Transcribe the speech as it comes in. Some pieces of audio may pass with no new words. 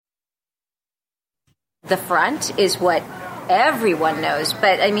The front is what everyone knows,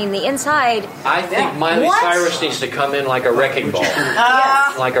 but I mean the inside. I think Miley Cyrus needs to come in like a wrecking ball.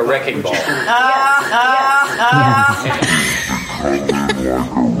 Yes. Like a wrecking ball.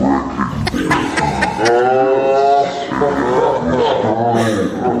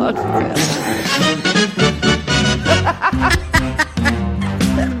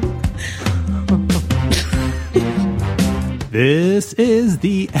 This is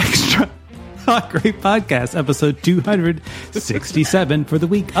the Extra Hot Great Podcast, episode 267 for the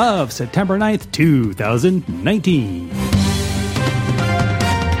week of September 9th, 2019.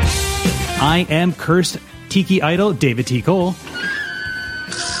 I am cursed tiki idol, David T. Cole.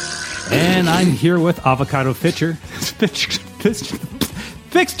 And I'm here with avocado fixture,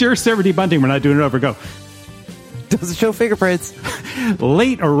 Sarah D. Bunting. We're not doing it over. Go. Doesn't show fingerprints.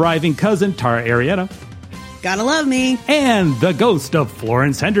 Late arriving cousin, Tara Arietta. Gotta love me. And the ghost of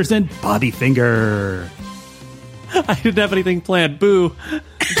Florence Henderson, Bobby Finger. I didn't have anything planned. Boo.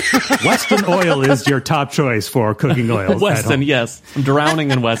 Weston oil is your top choice for cooking oils. Weston, yes. I'm drowning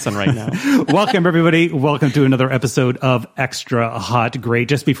in Weston right now. Welcome, everybody. Welcome to another episode of Extra Hot Great.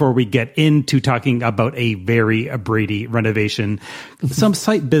 Just before we get into talking about a very Brady renovation, some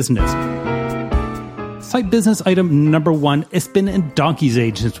site business. Site business item number one. It's been a donkey's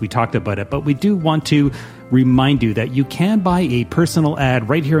age since we talked about it, but we do want to remind you that you can buy a personal ad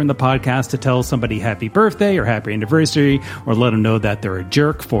right here in the podcast to tell somebody happy birthday or happy anniversary, or let them know that they're a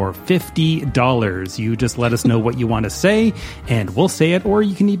jerk for $50. You just let us know what you want to say, and we'll say it, or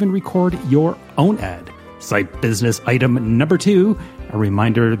you can even record your own ad. Site business item number two. A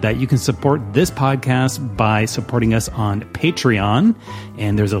reminder that you can support this podcast by supporting us on Patreon,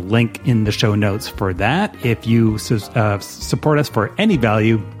 and there's a link in the show notes for that. If you support us for any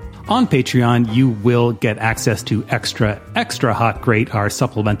value on Patreon, you will get access to Extra Hot Great, our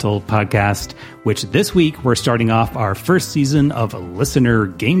supplemental podcast, which this week we're starting off our first season of Listener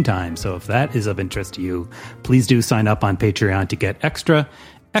Game Time. So if that is of interest to you, please do sign up on Patreon to get Extra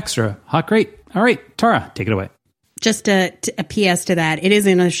Hot Great. All right, Tara, take it away. Just a PS to that. It is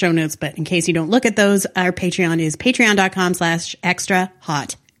in the show notes, but in case you don't look at those, our Patreon is patreon.com/extra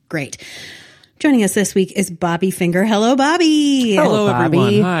hot great. Joining us this week is Bobby Finger. Hello, Bobby. Hello,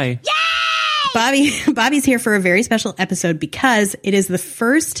 everyone. Bobby. Hi. Yay! Bobby's here for a very special episode because it is the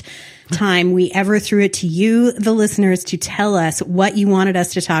first time we ever threw it to you, the listeners, to tell us what you wanted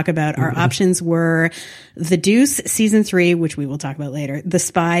us to talk about. Our options were The Deuce Season 3, which we will talk about later, The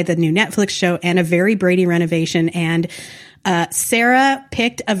Spy, the new Netflix show, and a very Brady renovation. And Sarah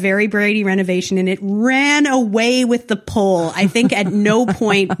picked a very Brady renovation, and it ran away with the poll. I think at no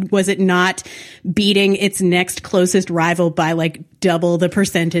point was it not beating its next closest rival by like double the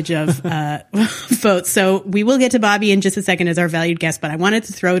percentage of votes. So we will get to Bobby in just a second as our valued guest, but I wanted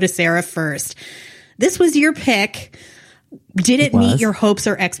to throw to Sarah first. This was your pick. Did it meet your hopes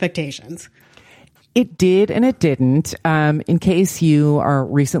or expectations? It did and it didn't. In case you are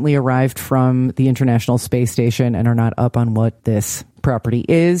recently arrived from the International Space Station and are not up on what this property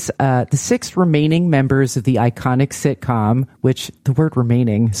is, the 6 remaining members of the iconic sitcom, which the word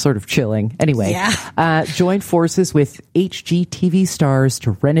remaining sort of chilling. Anyway, joined forces with HGTV stars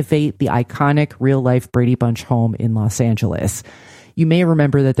to renovate the iconic real-life Brady Bunch home in Los Angeles. You may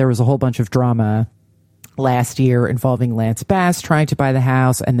remember that there was a whole bunch of drama last year involving Lance Bass trying to buy the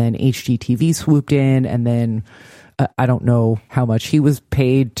house, and then HGTV swooped in, and then I don't know how much he was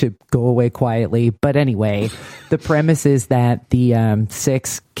paid to go away quietly. But anyway, the premise is that the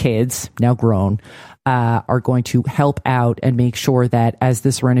 6 kids, now grown, are going to help out and make sure that as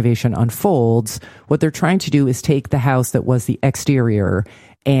this renovation unfolds, what they're trying to do is take the house that was the exterior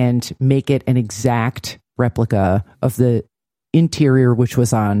and make it an exact replica of the interior, which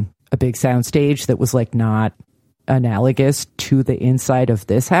was on a big sound stage that was like not analogous to the inside of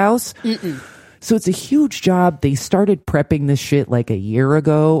this house. So it's a huge job. They started prepping this shit like a year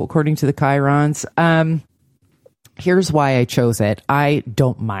ago, according to the Chirons. Here's why I chose it. I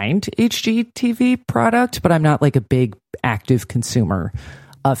don't mind HGTV product, but I'm not like a big active consumer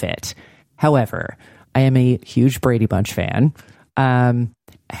of it. However, I am a huge Brady Bunch fan.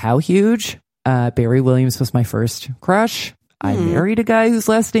 How huge? Barry Williams was my first crush. I married a guy whose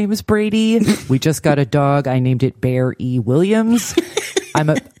last name is Brady. We just got a dog. I named it Bear E. Williams.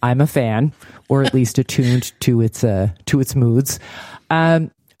 I'm a fan, or at least attuned to its moods.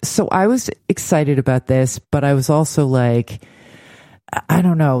 So I was excited about this, but I was also like, I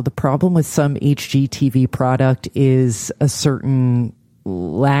don't know. The problem with some HGTV product is a certain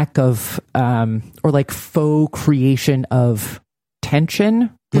lack of, or like faux creation of tension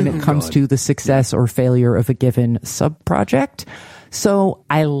when it comes to the success or failure of a given sub-project. So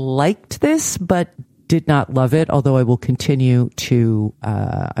I liked this, but did not love it, although I will continue to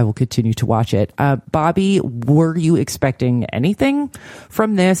watch it. Bobby, were you expecting anything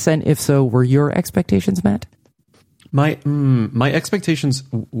from this? And if so, were your expectations met? My expectations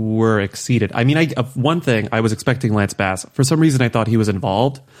were exceeded. I mean, one thing, I was expecting Lance Bass. For some reason, I thought he was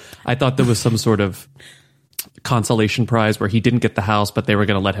involved. I thought there was some sort of consolation prize where he didn't get the house, but they were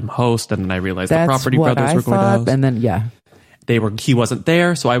going to let him host. And then I realized the Property Brothers were going to host. And then, he wasn't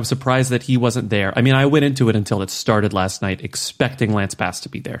there, so I was surprised that he wasn't there. I mean, I went into it until it started last night expecting Lance Bass to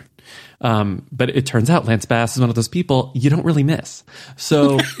be there. But it turns out Lance Bass is one of those people you don't really miss.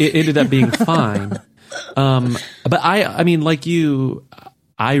 So it ended up being fine. But I mean, like you,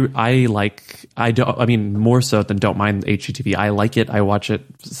 more so than don't mind HGTV. I like it. I watch it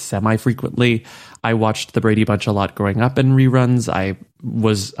semi-frequently. I watched The Brady Bunch a lot growing up in reruns. I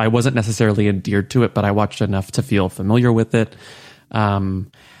wasn't necessarily endeared to it, but I watched enough to feel familiar with it.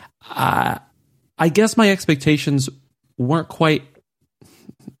 I guess my expectations weren't quite...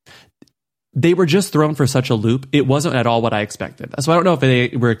 They were just thrown for such a loop. It wasn't at all what I expected. So I don't know if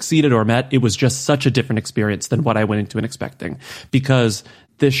they were exceeded or met. It was just such a different experience than what I went into and expecting. Because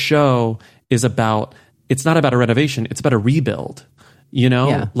this show is it's not about a renovation, it's about a rebuild. You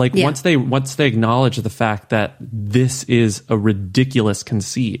know, once they acknowledge the fact that this is a ridiculous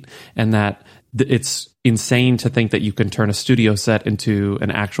conceit and that it's insane to think that you can turn a studio set into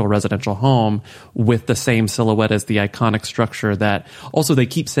an actual residential home with the same silhouette as the iconic structure that also they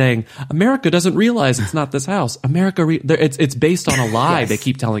keep saying America doesn't realize it's not this house. It's based on a lie. Yes. They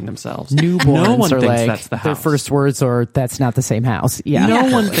keep telling themselves. Newborns no one thinks like, that's the house. Their first words are that's not the same house. Yeah,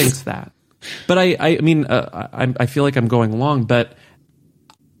 no one thinks that. But I mean, I feel like I'm going along, but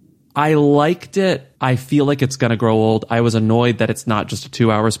I liked it. I feel like it's going to grow old. I was annoyed that it's not just a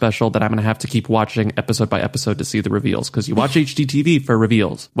 2-hour special, that I'm going to have to keep watching episode by episode to see the reveals. Because you watch HGTV for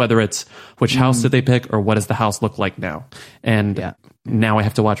reveals, whether it's which house did they pick or what does the house look like now. And now I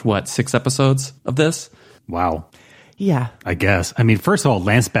have to watch, 6 episodes of this? Wow. Yeah. I guess. I mean, first of all,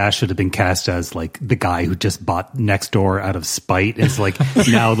 Lance Bass should have been cast as like the guy who just bought Next Door out of spite. It's like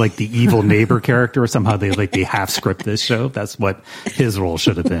now like the evil neighbor character, or somehow they half script this show. That's what his role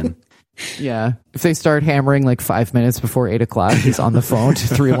should have been. Yeah. If they start hammering like 5 minutes before 8 o'clock, he's on the phone to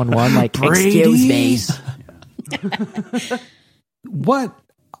 311 like, Brady? Excuse me. What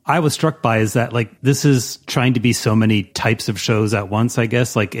I was struck by is that like this is trying to be so many types of shows at once, I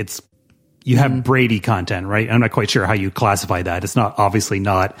guess. Like you have Brady content, right? I'm not quite sure how you classify that. It's obviously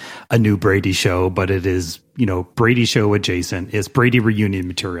not a new Brady show, but it is, Brady show adjacent. It's Brady reunion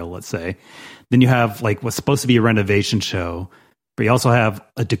material, let's say. Then you have like what's supposed to be a renovation show, but you also have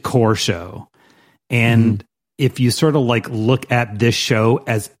a decor show. And if you sort of like look at this show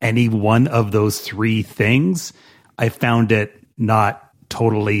as any one of those 3 things, I found it not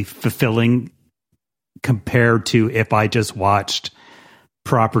totally fulfilling compared to if I just watched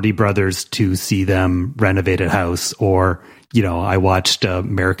Property Brothers to see them renovate a house, or I watched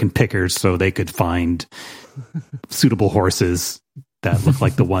American Pickers so they could find suitable horses that looked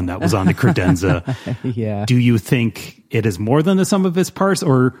like the one that was on the credenza. Yeah. Do you think it is more than the sum of its parts,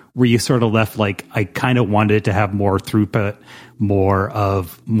 or were you sort of left like I kind of wanted it to have more throughput, more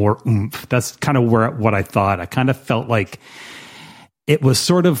oomph? That's kind of what I thought. I kind of felt like it was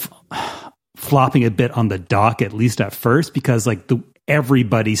sort of flopping a bit on the dock, at least at first, because like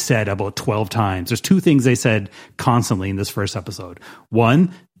everybody said about 12 times. There's 2 things they said constantly in this first episode.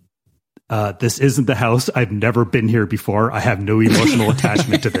 One, this isn't the house. I've never been here before. I have no emotional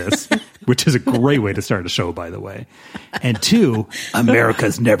attachment to this, which is a great way to start a show, by the way. And 2,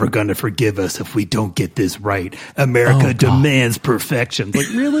 America's never going to forgive us if we don't get this right. America demands perfection. Like,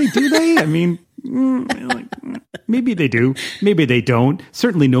 really? Do they? I mean, maybe they do. Maybe they don't.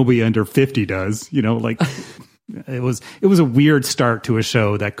 Certainly nobody under 50 does, It was a weird start to a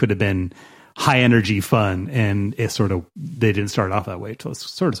show that could have been high energy fun, and they didn't start off that way. So I was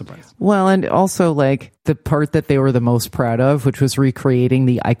sort of surprised. Well, and also like the part that they were the most proud of, which was recreating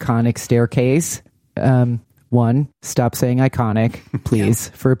the iconic staircase. 1, stop saying iconic, please,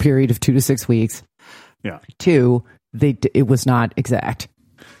 for a period of 2 to 6 weeks. Yeah. 2, it was not exact.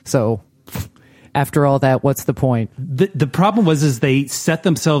 So after all that, what's the point? The problem was they set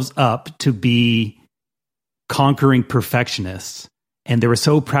themselves up to be conquering perfectionists, and they were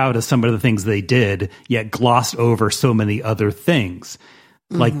so proud of some of the things they did, yet glossed over so many other things.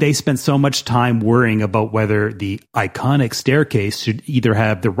 Like they spent so much time worrying about whether the iconic staircase should either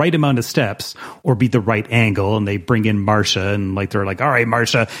have the right amount of steps or be the right angle. And they bring in Marsha, and like they're like, all right,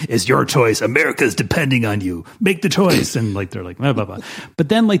 Marsha, it's your choice. America's depending on you. Make the choice. And like they're like, blah, blah, blah. But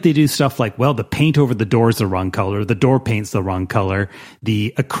then like they do stuff like, well, the paint over the door is the wrong color. The door paint's the wrong color.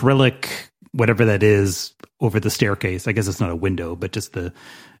 The acrylic whatever that is over the staircase. I guess it's not a window, but just the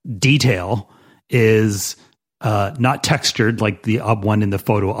detail is not textured like the one in the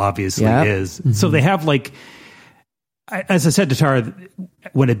photo obviously is. Mm-hmm. So they have like, as I said to Tara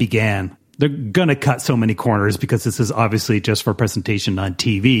when it began, they're going to cut so many corners because this is obviously just for presentation on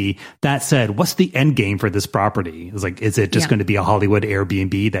TV. That said, what's the end game for this property? It's like, is it just going to be a Hollywood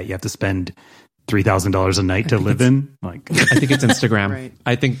Airbnb that you have to spend $3,000 a night to live in? Like, I think it's Instagram. Right.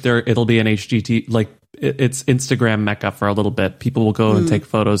 I think it'll be an HGT, like it's Instagram mecca for a little bit. People will go and take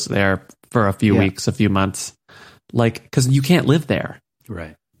photos there for a few weeks, a few months, like, because you can't live there,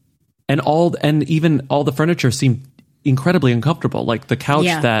 right? And even all the furniture seemed incredibly uncomfortable. Like the couch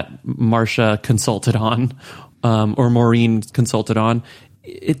that Marsha consulted on, or Maureen consulted on,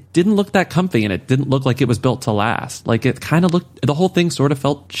 it didn't look that comfy, and it didn't look like it was built to last. Like it kind of looked, the whole thing sort of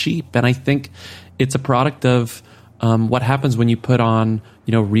felt cheap. And I think it's a product of what happens when you put on,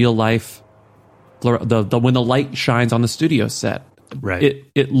 real life, when the light shines on the studio set. Right.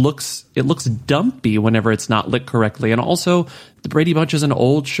 It looks dumpy whenever it's not lit correctly. And also, the Brady Bunch is an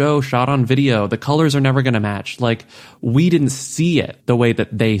old show shot on video. The colors are never going to match. Like, we didn't see it the way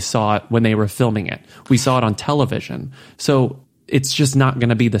that they saw it when they were filming it. We saw it on television. So it's just not going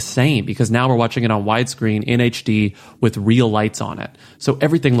to be the same, because now we're watching it on widescreen in HD with real lights on it. So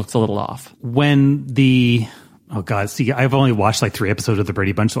everything looks a little off. Oh God! See, I've only watched like 3 episodes of the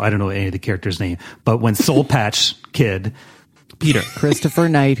Brady Bunch, so I don't know any of the characters' name. But when Soul Patch Kid, Peter, Christopher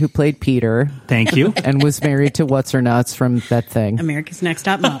Knight, who played Peter, thank you, and was married to What's Her Nuts from that thing, America's Next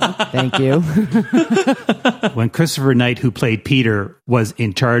Top Model. Thank you. When Christopher Knight, who played Peter, was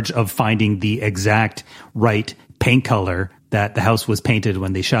in charge of finding the exact right paint color that the house was painted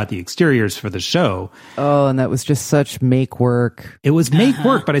when they shot the exteriors for the show. Oh, and that was just such make work. It was make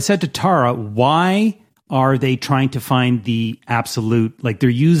work, but I said to Tara, why are they trying to find the absolute, like they're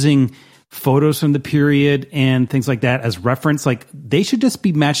using photos from the period and things like that as reference? Like they should just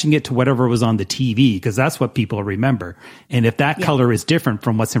be matching it to whatever was on the TV, because that's what people remember. And if that color is different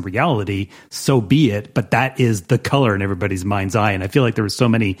from what's in reality, so be it. But that is the color in everybody's mind's eye. And I feel like there were so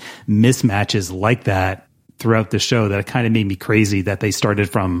many mismatches like that throughout the show that it kind of made me crazy that they started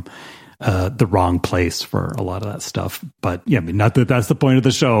from the wrong place for a lot of that stuff. But yeah, I mean, not that that's the point of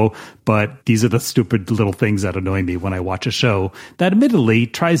the show, but these are the stupid little things that annoy me when I watch a show that admittedly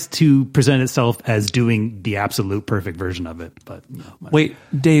tries to present itself as doing the absolute perfect version of it. But wait,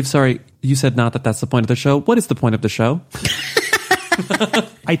 Dave, sorry, you said not that that's the point of the show. What is the point of the show?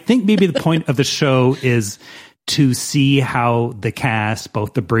 I think maybe the point of the show is to see how the cast,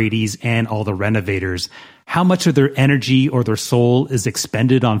 both the Bradys and all the renovators, how much of their energy or their soul is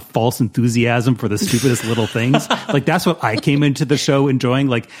expended on false enthusiasm for the stupidest little things. Like that's what I came into the show enjoying.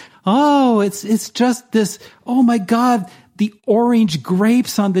 Like, oh, it's just this. Oh my God, the orange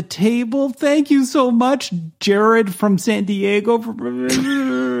grapes on the table. Thank you so much, Jared from San Diego.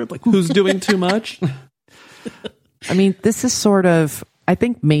 Like, who's doing too much? I mean, this is sort of, I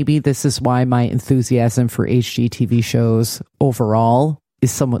think maybe this is why my enthusiasm for HGTV shows overall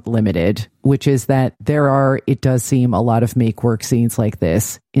is somewhat limited, which is that it does seem a lot of make work scenes like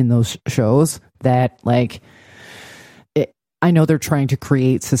this in those shows that I know they're trying to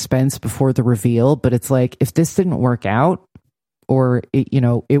create suspense before the reveal, but it's like, if this didn't work out, or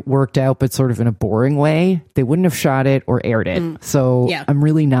it worked out, but sort of in a boring way, they wouldn't have shot it or aired it. So I'm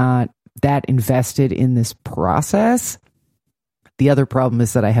really not that invested in this process. The other problem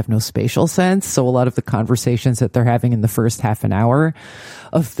is that I have no spatial sense. So a lot of the conversations that they're having in the first half an hour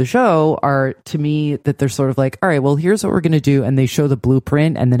of the show are, to me, that they're sort of like, all right, well, here's what we're going to do. And they show the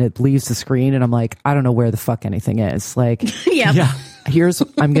blueprint and then it leaves the screen. And I'm like, I don't know where the fuck anything is. Like,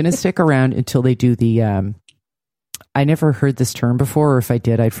 I'm going to stick around until they do the, I never heard this term before, or if I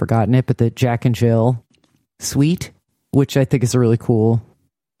did, I'd forgotten it, but the Jack and Jill suite, which I think is a really cool.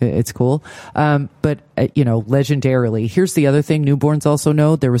 It's cool. But, legendarily, here's the other thing newborns also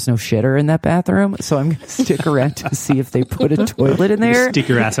know. There was no shitter in that bathroom. So I'm going to stick around to see if they put a toilet in there. Stick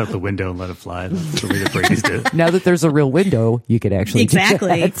your ass out the window and let it fly. That's the way the Brady's do. Now that there's a real window, you could actually do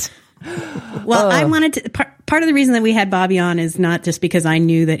that. Well, I wanted to, part of the reason that we had Bobby on is not just because I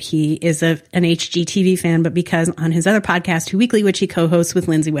knew that he is an HGTV fan, but because on his other podcast, Who Weekly, which he co-hosts with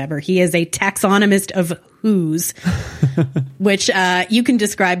Lindsay Weber, he is a taxonomist of who's, which you can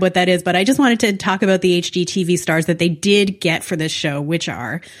describe what that is. But I just wanted to talk about the HGTV stars that they did get for this show, which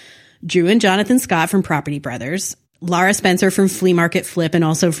are Drew and Jonathan Scott from Property Brothers, Lara Spencer from Flea Market Flip, and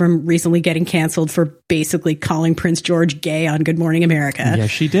also from recently getting canceled for basically calling Prince George gay on Good Morning America. Yes,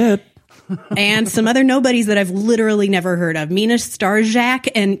 she did. and some other nobodies that I've literally never heard of. Mina Starjak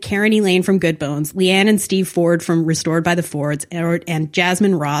and Karen Elaine from Good Bones, Leanne and Steve Ford from Restored by the Fords, and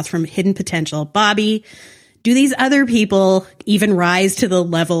Jasmine Roth from Hidden Potential. Bobby, do these other people even rise to the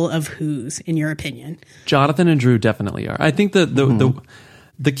level of Who's, in your opinion? Jonathan and Drew definitely are. I think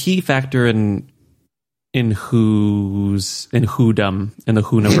the key factor in Whodom, in the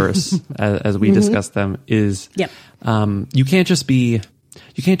Whoniverse, as we discussed them, is you can't just be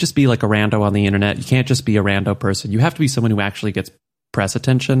like a rando on the internet. You can't just be a rando person. You have to be someone who actually gets press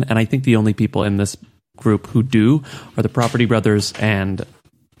attention. And I think the only people in this group who do are the Property Brothers and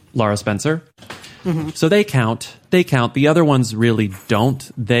Laura Spencer. So they count. The other ones really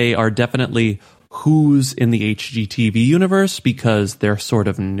don't. They are definitely Who's in the HGTV universe because they're sort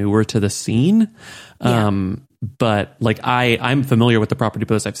of newer to the scene. But like I'm familiar with the Property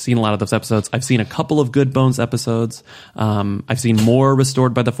Brothers. I've seen a lot of those episodes. I've seen a couple of Good Bones episodes. I've seen more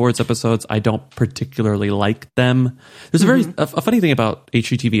Restored by the Fords episodes. I don't particularly like them. There's a funny thing about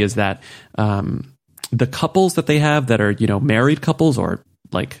HGTV is that the couples that they have that are, married couples, or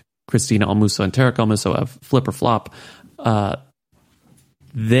like Christina Almuso and Tarek Almuso of Flip or Flop,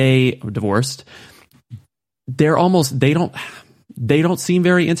 they are divorced. They don't seem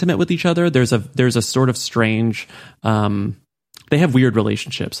very intimate with each other. There's a sort of strange, they have weird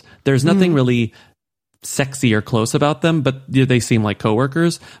relationships. There's nothing really sexy or close about them, but they seem like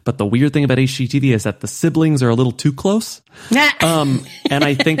coworkers. But the weird thing about HGTV is that the siblings are a little too close. And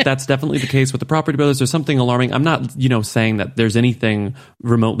I think that's definitely the case with the Property Brothers. There's something alarming. I'm not, saying that there's anything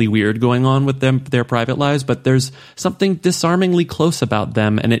remotely weird going on with their private lives, but there's something disarmingly close about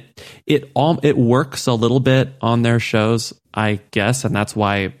them. And it works a little bit on their shows, I guess, and that's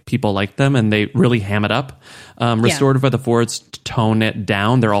why people like them, and they really ham it up. Restored by the Fords tone it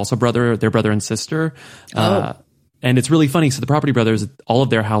down. They're also brother and sister. And it's really funny. So the Property Brothers, all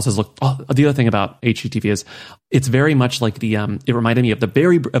of their houses look. Oh, the other thing about HGTV is it's very much like it reminded me of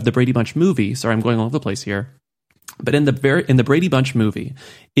the Brady Bunch movie. Sorry, I'm going all over the place here. But in the Brady Bunch movie,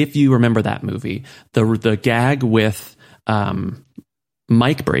 if you remember that movie, the gag with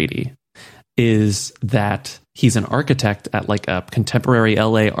Mike Brady is that he's an architect at like a contemporary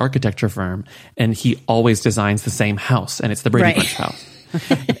LA architecture firm, and he always designs the same house, and it's the Brady Bunch house.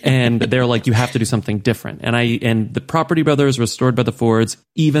 And they're like, you have to do something different. And the Property Brothers, Restored by the Fords,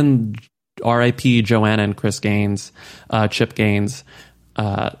 even R.I.P. Joanna and Chris Gaines, Chip Gaines,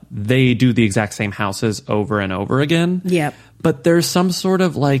 they do the exact same houses over and over again. Yep. But there's some sort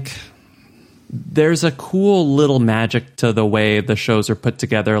of like, there's a cool little magic to the way the shows are put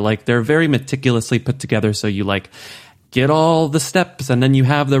together. Like they're very meticulously put together. So you like get all the steps, and then you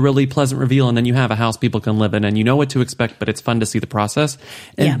have the really pleasant reveal, and then you have a house people can live in, and you know what to expect, but it's fun to see the process.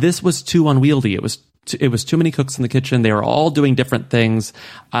 And this was too unwieldy. It was too many cooks in the kitchen. They were all doing different things.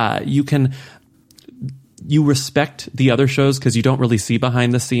 You respect the other shows because you don't really see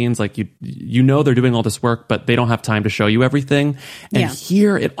behind the scenes. Like you know they're doing all this work, but they don't have time to show you everything. And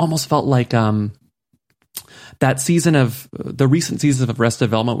here it almost felt like that season of the recent seasons of Arrested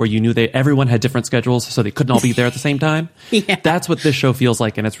Development where you knew everyone had different schedules, so they couldn't all be there at the same time. That's what this show feels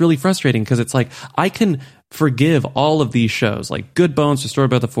like. And it's really frustrating because it's like, I can forgive all of these shows like Good Bones,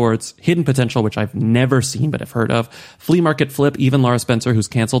 Restored by the Fords, Hidden Potential, which I've never seen, but I've heard of, Flea Market Flip, even Laura Spencer, who's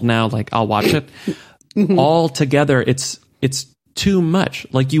canceled now. Like I'll watch it. All together, it's too much.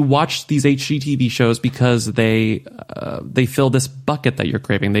 Like you watch these HGTV shows because they fill this bucket that you're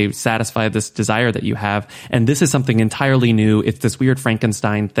craving. They satisfy this desire that you have, and this is something entirely new. It's this weird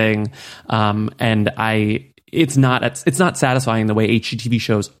Frankenstein thing, and it's not satisfying the way HGTV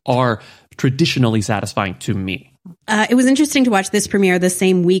shows are traditionally satisfying to me. It was interesting to watch this premiere the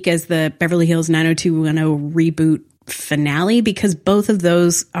same week as the Beverly Hills 90210 reboot finale, because both of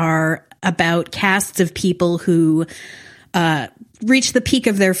those are about casts of people who reached the peak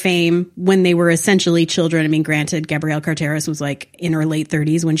of their fame when they were essentially children. I mean, granted, Gabrielle Carteris was like in her late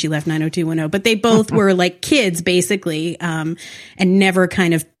 30s when she left 90210, but they both were like kids basically, and never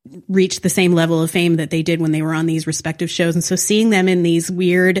kind of reached the same level of fame that they did when they were on these respective shows. And so seeing them in these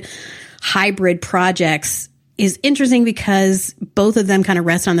weird hybrid projects is interesting because both of them kind of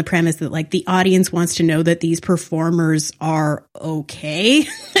rest on the premise that like the audience wants to know that these performers are okay.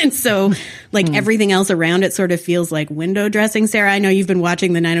 And so like everything else around it sort of feels like window dressing. Sarah, I know you've been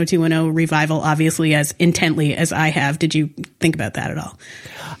watching the 90210 revival obviously as intently as I have. Did you think about that at all?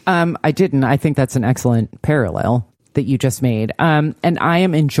 I didn't. I think that's an excellent parallel that you just made. And I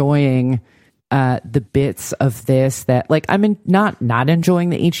am enjoying the bits of this that like I'm not enjoying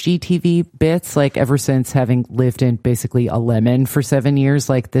the HGTV bits, like ever since having lived in basically a lemon for 7 years,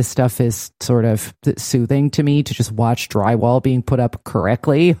 like this stuff is sort of soothing to me to just watch drywall being put up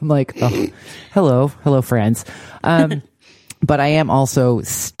correctly. I'm like, oh, hello friends. But I am also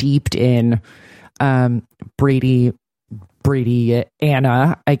steeped in Brady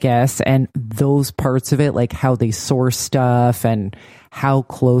Anna, I guess, and those parts of it, like how they source stuff and how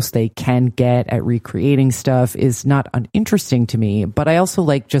close they can get at recreating stuff, is not uninteresting to me. But I also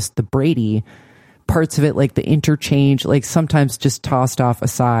like just the Brady parts of it, like the interchange, like sometimes just tossed off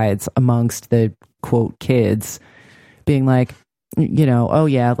asides amongst the quote kids, being like, you know, oh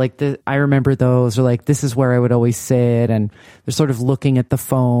yeah, like I remember those, or like this is where I would always sit, and they're sort of looking at the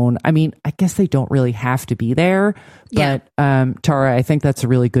phone. I mean, I guess they don't really have to be there, but Tara, I think that's a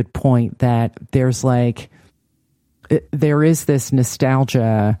really good point, that there's like there is this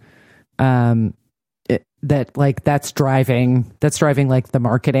nostalgia that like that's driving like the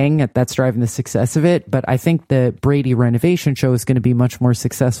marketing, that's driving the success of it. But I think the Brady renovation show is going to be much more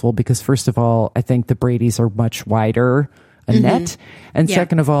successful because, first of all, I think the Bradys are much wider a net, and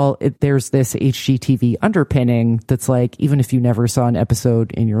second of all, there's this HGTV underpinning that's like, even if you never saw an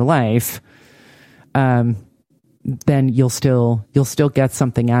episode in your life, then you'll still get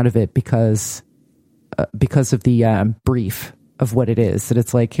something out of it because of the brief of what it is, that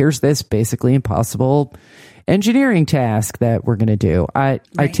it's like, here's this basically impossible engineering task that we're going to do. I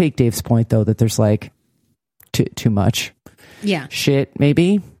take Dave's point though, that there's like too much shit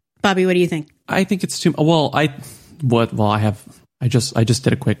maybe. Bobby, what do you think? I think it's too I just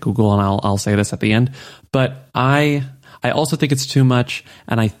did a quick Google, and I'll say this at the end, but I also think it's too much,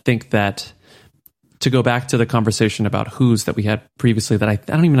 and I think that, to go back to the conversation about who's that we had previously, that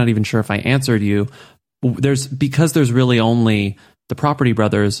I'm not even sure if I answered you. Because there's really only the Property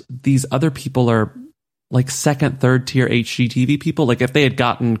Brothers, these other people are like second, third tier HGTV people. Like if they had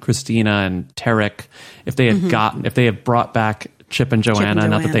gotten Christina and Tarek, if they had brought back Chip and Joanna,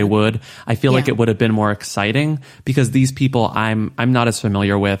 not that they would, I feel like it would have been more exciting, because these people I'm not as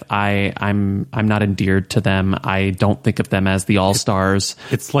familiar with. I'm not endeared to them. I don't think of them as the all-stars.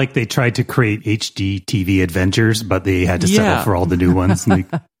 It's like they tried to create HGTV adventures, but they had to settle for all the new ones. Like,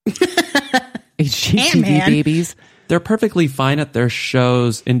 HGTV babies. They're perfectly fine at their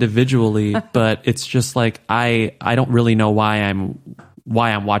shows individually, but it's just like I don't really know why I'm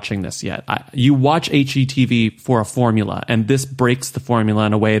watching this yet. You watch HGTV for a formula, and this breaks the formula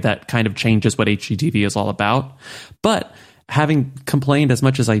in a way that kind of changes what HGTV is all about. But having complained as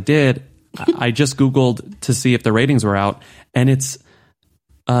much as I did, I just Googled to see if the ratings were out, and it's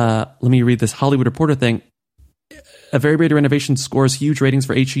let me read this Hollywood Reporter thing. A Very Brady Renovation scores huge ratings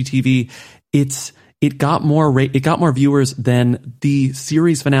for HGTV. It got more viewers than the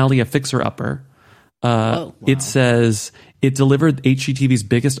series finale of Fixer Upper. Wow. It says it delivered HGTV's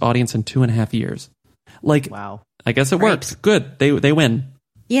biggest audience in 2.5 years. Like, wow. I guess it works. Good. They win.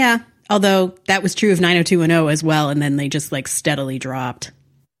 Yeah. Although that was true of 90210 as well, and then they just like steadily dropped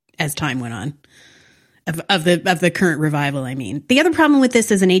as time went on. Of the current revival, I mean. The other problem with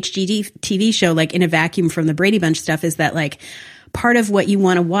this as an HGTV show, like in a vacuum from the Brady Bunch stuff, is that like part of what you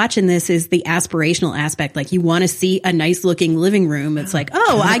want to watch in this is the aspirational aspect. Like you want to see a nice looking living room. It's like,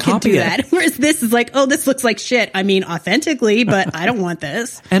 oh, I can do that. Whereas this is like, oh, this looks like shit. I mean, authentically, but I don't want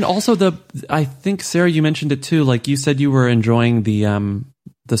this. And also I think, Sarah, you mentioned it too. Like you said, you were enjoying the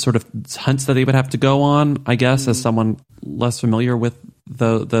sort of hunts that they would have to go on, I guess, as someone less familiar with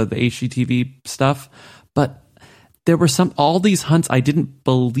the HGTV stuff. But there were all these hunts, I didn't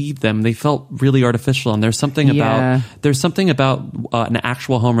believe them. They felt really artificial. And there's something about an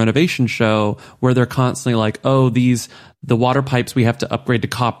actual home renovation show where they're constantly like, oh, the water pipes, we have to upgrade to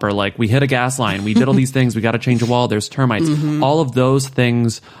copper. Like we hit a gas line. We did all these things. We got to change a wall. There's termites. Mm-hmm. All of those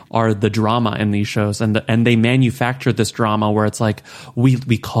things are the drama in these shows. And they manufactured this drama where it's like,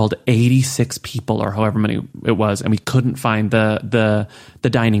 we called 86 people or however many it was, and we couldn't find the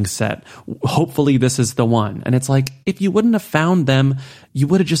dining set. Hopefully this is the one. And it's like, if you wouldn't have found them, you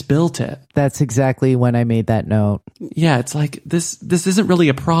would have just built it. That's exactly when I made that note. Yeah. It's like, this isn't really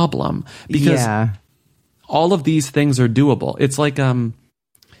a problem, because all of these things are doable. It's like,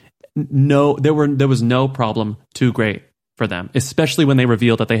 there was no problem too great for them, especially when they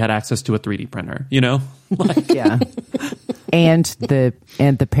revealed that they had access to a 3D printer, you know? Like, yeah. And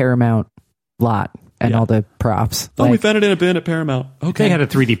the Paramount lot and all the props. Oh, we found it in a bin at Paramount. Okay. They had a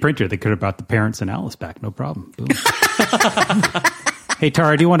 3D printer. They could have brought the parents and Alice back. No problem. Hey,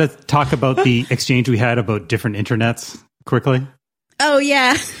 Tara, do you want to talk about the exchange we had about different internets quickly? Oh,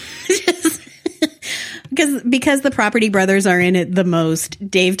 yeah. Because the Property Brothers are in it the most,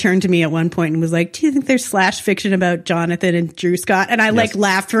 Dave turned to me at one point and was like, do you think there's slash fiction about Jonathan and Drew Scott? And I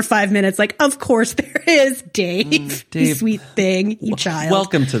laughed for 5 minutes like, of course there is, Dave. You sweet thing, you child.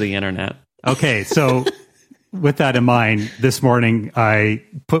 Welcome to the internet. Okay, so with that in mind, this morning I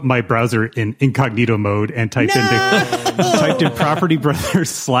put my browser in incognito mode and typed in Property Brothers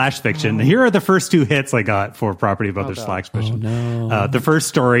slash fiction. Here are the first two hits I got for Property Brothers slash fiction. The first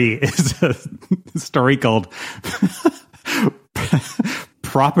story is a story called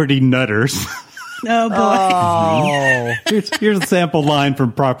Property Nutters. Oh boy. Here's a sample line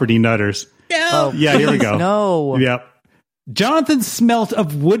from Property Nutters. No. Yeah, here we go. No. Yep. Jonathan smelt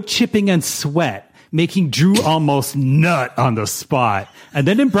of wood chipping and sweat, making Drew almost nut on the spot. And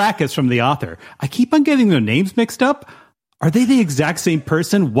then in brackets from the author, I keep on getting their names mixed up. Are they the exact same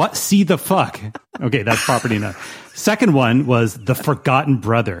person? What see the fuck? Okay, that's Property Nut. Second one was The Forgotten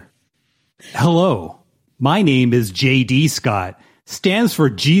Brother. Hello, my name is J.D. Scott. Stands for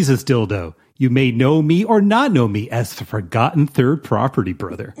Jesus Dildo. You may know me or not know me as the Forgotten Third Property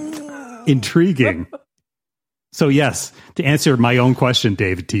Brother. Intriguing. So yes, to answer my own question,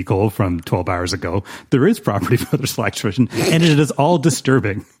 David T. Cole from 12 hours ago, there is Property Brothers slash fiction, and it is all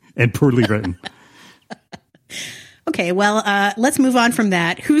disturbing and poorly written. Okay, well, let's move on from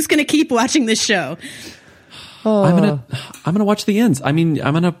that. Who's going to keep watching this show? I'm gonna watch the ends. I mean,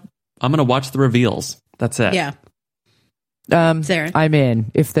 I'm gonna watch the reveals. That's it. Yeah. Sarah? I'm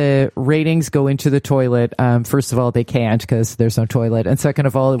in. If the ratings go into the toilet, first of all, they can't because there's no toilet. And second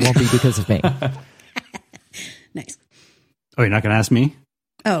of all, it won't be because of me. Nice. Oh, you're not going to ask me?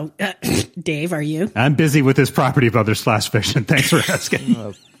 Oh, Dave, are you? I'm busy with this Property Brothers slash fiction. Thanks for asking.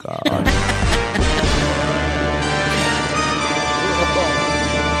 Oh, God.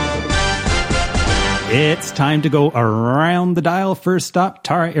 It's time to go around the dial. First stop,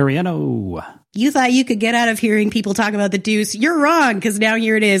 Tara Ariano. You thought you could get out of hearing people talk about The Deuce. You're wrong, because now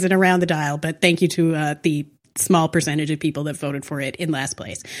here it is and around the dial. But thank you to the small percentage of people that voted for it in last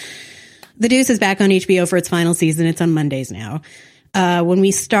place. The Deuce is back on HBO for its final season. It's on Mondays now. When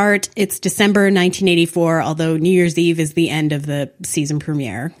we start, it's December 1984, although New Year's Eve is the end of the season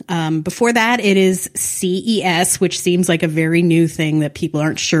premiere. Before that, it is CES, which seems like a very new thing that people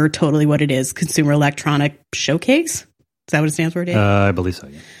aren't sure totally what it is. Consumer Electronic Showcase? Is that what it stands for, Dave? I believe so,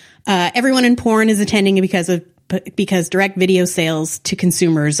 yeah. Everyone in porn is attending because direct video sales to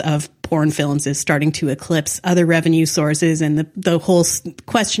consumers of porn films is starting to eclipse other revenue sources, and the whole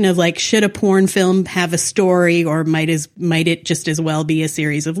question of like, should a porn film have a story, or might it just as well be a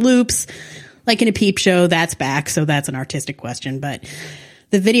series of loops like in a peep show? That's back, so that's an artistic question. But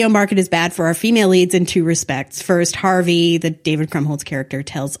the video market is bad for our female leads in two respects. First, Harvey, the David Krumholtz character,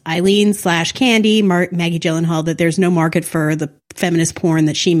 tells Eileen/Candy, Maggie Gyllenhaal, that there's no market for the feminist porn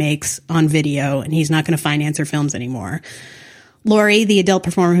that she makes on video, and he's not going to finance her films anymore. Lori, the adult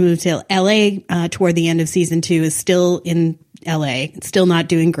performer who moved to LA toward the end of season 2, is still in LA, still not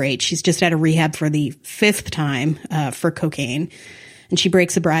doing great. She's just out of rehab for the 5th time for cocaine. And she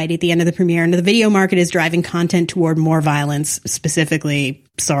breaks sobriety at the end of the premiere. And the video market is driving content toward more violence. Specifically,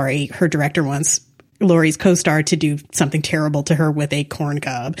 her director wants Lori's co-star to do something terrible to her with a corn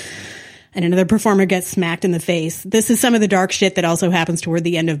cob. And another performer gets smacked in the face. This is some of the dark shit that also happens toward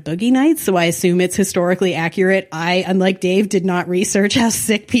the end of Boogie Nights, so I assume it's historically accurate. I, unlike Dave, did not research how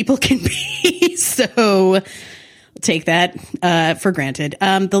sick people can be, so take that for granted.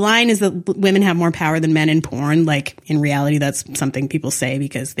 The line is that women have more power than men in porn. Like, in reality, that's something people say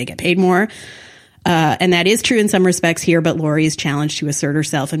because they get paid more. And that is true in some respects here, but Lori is challenged to assert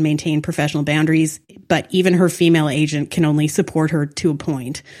herself and maintain professional boundaries. But even her female agent can only support her to a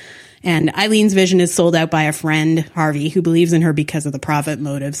point. And Eileen's vision is sold out by a friend, Harvey, who believes in her because of the profit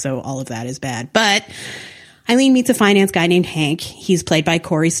motive. So all of that is bad. But Eileen meets a finance guy named Hank. He's played by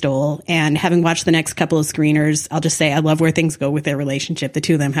Corey Stoll. And having watched the next couple of screeners, I'll just say I love where things go with their relationship. The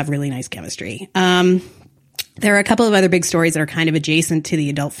two of them have really nice chemistry. There are a couple of other big stories that are kind of adjacent to the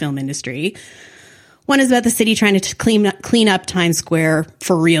adult film industry. One is about the city trying to clean up Times Square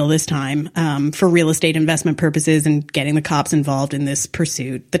for real this time, for real estate investment purposes, and getting the cops involved in this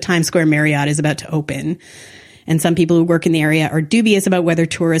pursuit. The Times Square Marriott is about to open, and some people who work in the area are dubious about whether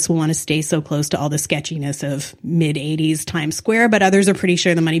tourists will want to stay so close to all the sketchiness of mid-'80s Times Square, but others are pretty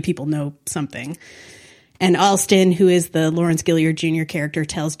sure the money people know something. And Alston, who is the Lawrence Gilliard Jr. character,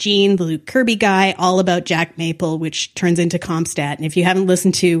 tells Gene, the Luke Kirby guy, all about Jack Maple, which turns into Comstat. And if you haven't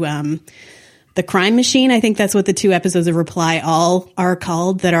listened to The Crime Machine, I think that's what the 2 episodes of Reply All are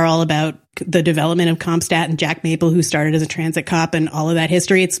called, that are all about the development of Comstat and Jack Maple, who started as a transit cop, and all of that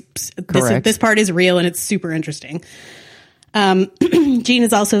history. This part is real, and it's super interesting. Gene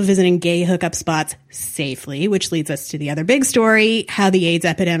is also visiting gay hookup spots safely, which leads us to the other big story, how the AIDS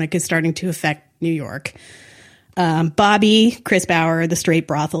epidemic is starting to affect New York. Bobby, Chris Bauer, the straight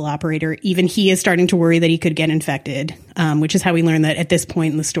brothel operator, even he is starting to worry that he could get infected, which is how we learn that at this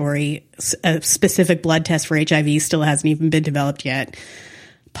point in the story, a specific blood test for HIV still hasn't even been developed yet.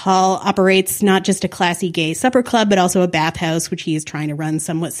 Paul operates not just a classy gay supper club, but also a bathhouse, which he is trying to run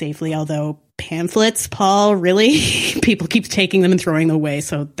somewhat safely, although pamphlets, Paul, really? People keep taking them and throwing them away,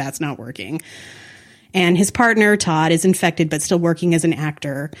 so that's not working. And his partner, Todd, is infected but still working as an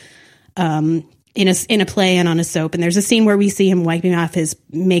actor in a play and on a soap. And there's a scene where we see him wiping off his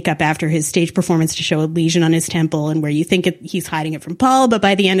makeup after his stage performance to show a lesion on his temple, and where you think he's hiding it from Paul, but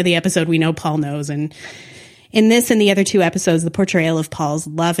by the end of the episode, we know Paul knows. And in this and the other two episodes, the portrayal of Paul's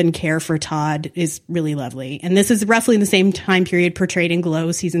love and care for Todd is really lovely. And this is roughly the same time period portrayed in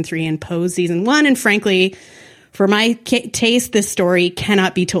Glow season 3 and Pose season 1. And frankly, for my taste, this story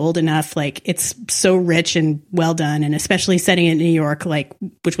cannot be told enough. Like, it's so rich and well done, and especially setting it in New York, like,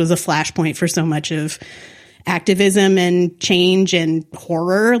 which was a flashpoint for so much of activism and change and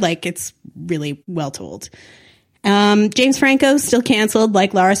horror. Like, it's really well told. James Franco still canceled,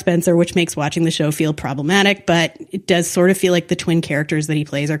 like Laura Spencer, which makes watching the show feel problematic, but it does sort of feel like the twin characters that he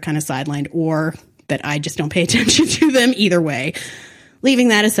plays are kind of sidelined, or that I just don't pay attention to them. Either way, leaving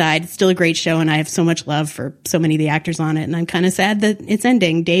that aside, it's still a great show, and I have so much love for so many of the actors on it, and I'm kind of sad that it's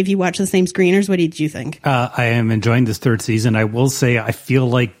ending. Dave, you watch the same screeners. What did you think? I am enjoying this third season. I will say I feel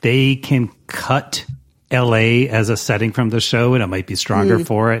like they can cut LA as a setting from the show, and it might be stronger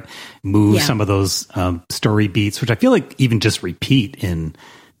for it. Move some of those story beats, which I feel like even just repeat in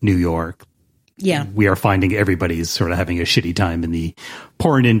New York. Yeah. We are finding everybody's sort of having a shitty time in the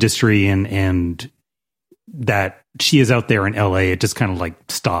porn industry, and that she is out there in LA, it just kind of like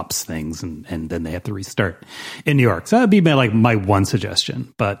stops things, and then they have to restart in New York. So that'd be my one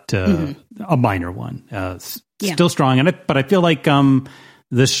suggestion, but a minor one. Still strong, but I feel like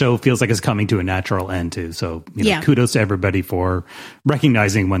this show feels like it's coming to a natural end too. So, kudos to everybody for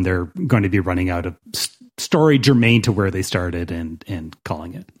recognizing when they're going to be running out of story germane to where they started and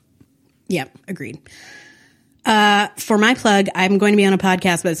calling it. Yeah, agreed. For my plug, I'm going to be on a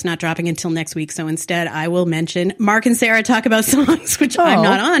podcast, but it's not dropping until next week. So instead, I will mention Mark and Sarah talk about songs, which I'm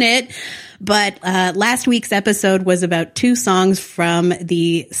not on it. But last week's episode was about 2 songs from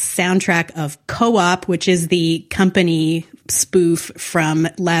the soundtrack of Co-op, which is the company spoof from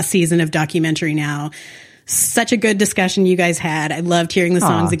last season of Documentary Now. Such a good discussion you guys had. I loved hearing the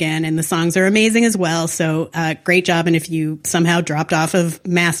songs again, and the songs are amazing as well. So great job. And if you somehow dropped off of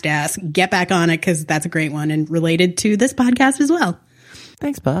Mastass, get back on it, because that's a great one and related to this podcast as well.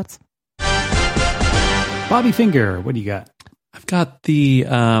 Thanks, Bots. Bobby Finger, what do you got? I've got the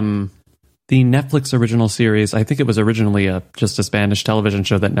Netflix original series. I think it was originally just a Spanish television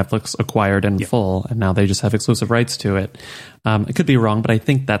show that Netflix acquired in full, and now they just have exclusive rights to it. I could be wrong, but I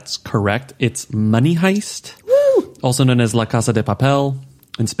think that's correct. It's Money Heist, also known as La Casa de Papel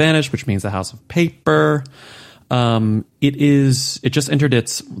in Spanish, which means the House of Paper. It just entered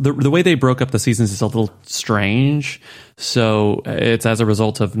the way they broke up the seasons is a little strange. So it's as a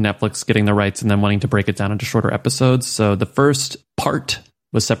result of Netflix getting the rights and then wanting to break it down into shorter episodes. So the first part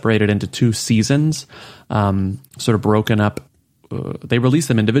was separated into 2 seasons, sort of broken up. They released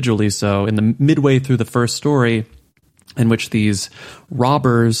them individually. So in the midway through the first story, in which these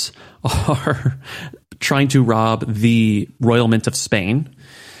robbers are trying to rob the Royal Mint of Spain,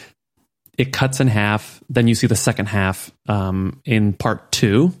 it cuts in half. Then you see the second half in part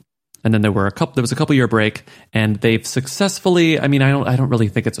 2. And then there was a couple year break, and they've successfully, I don't really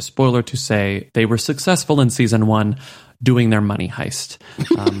think it's a spoiler to say they were successful in season 1 doing their money heist.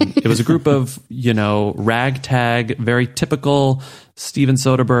 It was a group of, ragtag, very typical Steven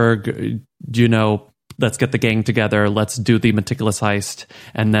Soderbergh, let's get the gang together, let's do the meticulous heist.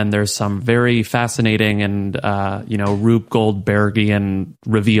 And then there's some very fascinating and, Rube Goldbergian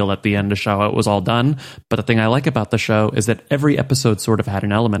reveal at the end to show how it was all done. But the thing I like about the show is that every episode sort of had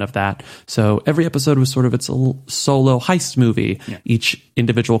an element of that. So every episode was sort of its little solo heist movie. Yeah. Each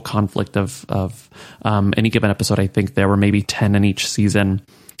individual conflict of any given episode, I think there were maybe 10 in each season,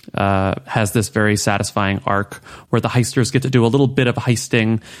 has this very satisfying arc where the heisters get to do a little bit of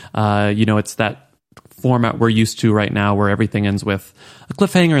heisting. It's that format we're used to right now where everything ends with a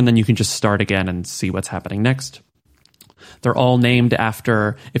cliffhanger and then you can just start again and see what's happening next. They're all named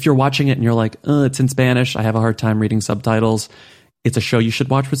after, if you're watching it and you're like, it's in Spanish, I have a hard time reading subtitles, It's a show you should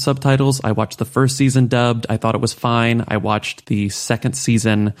watch with subtitles. I watched the first season dubbed. I thought it was fine. I watched the second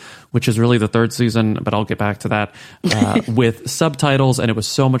season, which is really the third season, but I'll get back to that, with subtitles, and it was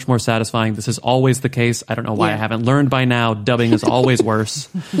so much more satisfying. This is always the case. I don't know why I haven't learned by now. Dubbing is always worse.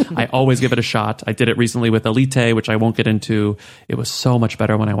 I always give it a shot. I did it recently with Elite, which I won't get into. It was so much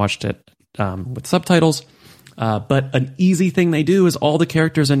better when I watched it with subtitles. But an easy thing they do is all the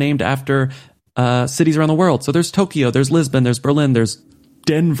characters are named after cities around the world. So there's Tokyo, there's Lisbon, there's Berlin, there's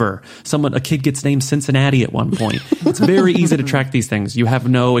Denver. A kid gets named Cincinnati at one point. It's very easy to track these things. You have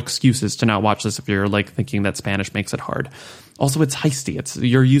no excuses to not watch this if you're like thinking that Spanish makes it hard. Also, it's heisty.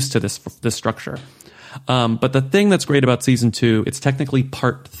 You're used to this structure. But the thing that's great about season 2, it's technically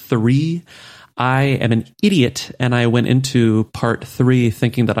part 3. I am an idiot, and I went into part 3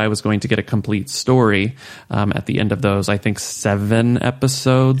 thinking that I was going to get a complete story. At the end of those, I think 7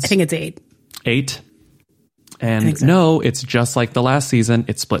 episodes. I think it's 8. 8. And no, it's just like the last season.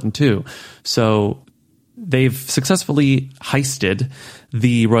 It's split in 2. So they've successfully heisted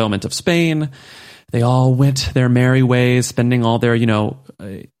the Royal Mint of Spain. They all went their merry ways, spending all their,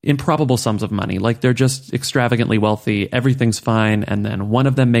 improbable sums of money. Like they're just extravagantly wealthy. Everything's fine. And then one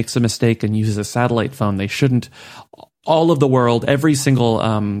of them makes a mistake and uses a satellite phone they shouldn't. All of the world, every single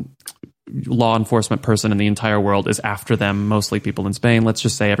law enforcement person in the entire world is after them, mostly people in Spain. Let's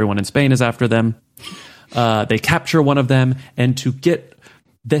just say everyone in Spain is after them. They capture one of them, and to get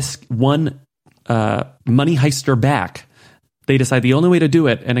this one money heister back, they decide the only way to do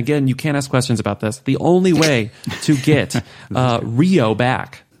it, and again, you can't ask questions about this, the only way to get Rio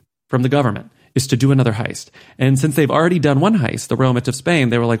back from the government is to do another heist. And since they've already done one heist, the Royal Mint of Spain,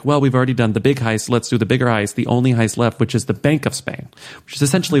 they were like, well, we've already done the big heist, let's do the bigger heist, the only heist left, which is the Bank of Spain, which is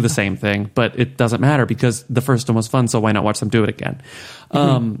essentially the same thing, but it doesn't matter because the first one was fun, so why not watch them do it again?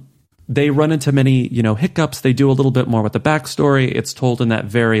 They run into many, hiccups. They do a little bit more with the backstory. It's told in that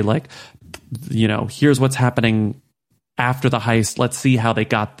very here's what's happening after the heist. Let's see how they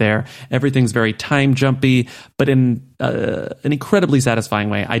got there. Everything's very time jumpy, but in an incredibly satisfying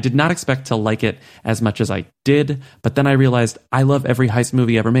way. I did not expect to like it as much as I did, but then I realized I love every heist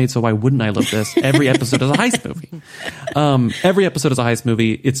movie ever made, so why wouldn't I love this? Every episode is a heist movie. Every episode is a heist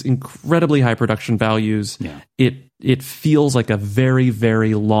movie. It's incredibly high production values. Yeah. It feels like a very,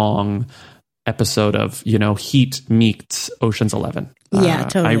 very long episode of, Heat meets Ocean's 11. Yeah,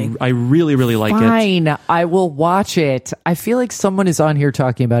 totally. I really, really like it. Fine, I will watch it. I feel like someone is on here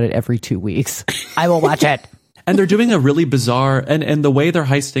talking about it every 2 weeks. I will watch it. And they're doing a really bizarre, and the way they're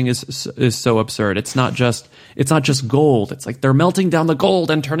heisting is so absurd. It's not just gold. It's like they're melting down the gold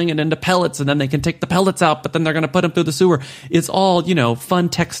and turning it into pellets, and then they can take the pellets out, but then they're going to put them through the sewer. It's all, fun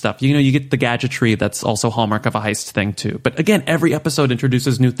tech stuff. You get the gadgetry that's also hallmark of a heist thing too. But again, every episode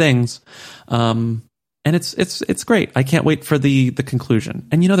introduces new things. And it's great. I can't wait for the conclusion.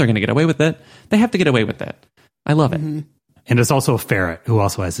 And they're going to get away with it. They have to get away with it. I love it. And it's also a ferret who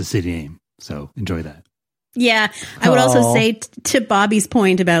also has a city name. So enjoy that. Yeah, I would also say to Bobby's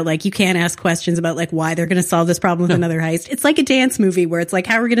point about you can't ask questions about why they're going to solve this problem with another heist. It's like a dance movie where it's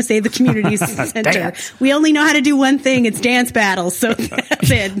how are we going to save the community center? We only know how to do one thing. It's dance battles. So that's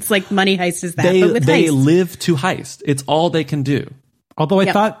it. It's like Money Heist is that, but with they heist. Live to heist. It's all they can do. Although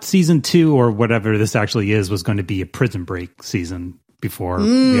I thought season 2 or whatever this actually is was going to be a Prison Break season before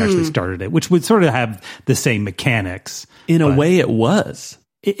we actually started it, which would sort of have the same mechanics. In a way, it was.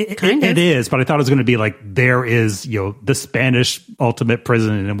 It is, but I thought it was going to be there is, the Spanish ultimate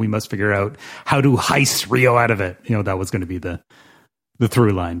prison, and we must figure out how to heist Rio out of it. That was going to be the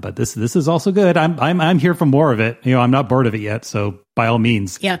through line. But this is also good. I'm here for more of it. I'm not bored of it yet. So by all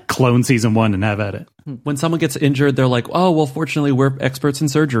means, clone season 1 and have at it. When someone gets injured, they're like, oh, well, fortunately, we're experts in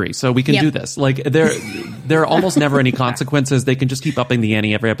surgery, so we can do this. There are almost never any consequences. They can just keep upping the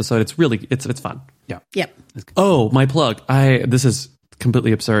ante every episode. It's really, it's fun. Yeah. Yep. Oh, my plug. This is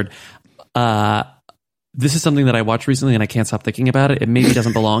completely absurd. This is something that I watched recently and I can't stop thinking about it. It maybe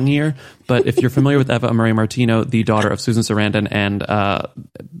doesn't belong here, but if you're familiar with Eva Amari Martino, the daughter of Susan Sarandon and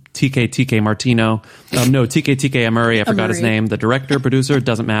TK Martino, TK Amari, I forgot his name, the director, producer,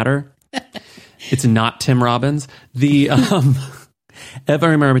 doesn't matter. It's not Tim Robbins. The Eva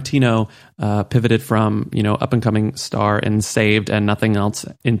Amari Martino pivoted from, up and coming star in Saved and Nothing Else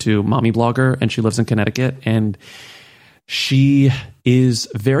into mommy blogger, and she lives in Connecticut, and she is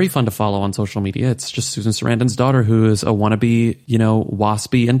very fun to follow on social media. It's just Susan Sarandon's daughter, who is a wannabe,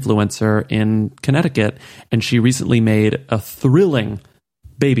 waspy influencer in Connecticut. And she recently made a thrilling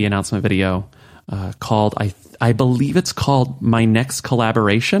baby announcement video called, I believe it's called My Next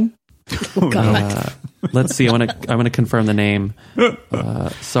Collaboration. Oh, God. Let's see. I want to confirm the name.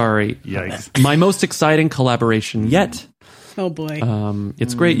 Sorry. Yikes. My most exciting collaboration yet. Oh boy.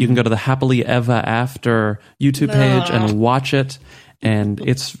 It's great. You can go to the Happily Ever After YouTube page and watch it. And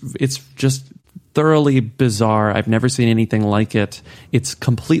it's just thoroughly bizarre. I've never seen anything like it. It's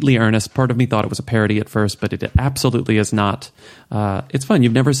completely earnest. Part of me thought it was a parody at first, but it absolutely is not. It's fun.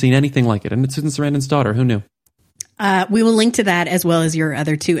 You've never seen anything like it. And it's Susan Sarandon's daughter. Who knew? We will link to that as well as your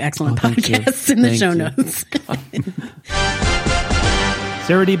other two excellent podcasts in the show notes.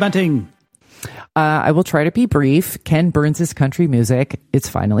 Sarah D. Bunting. I will try to be brief. Ken Burns' country music. It's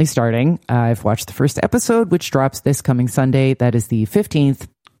finally starting. I've watched the first episode, which drops this coming Sunday. That is the 15th.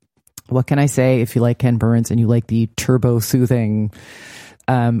 What can I say? If you like Ken Burns and you like the turbo soothing,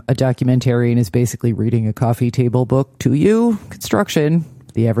 a documentarian is basically reading a coffee table book to you. Construction,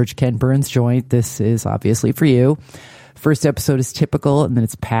 the average Ken Burns joint. This is obviously for you. First episode is typical, and then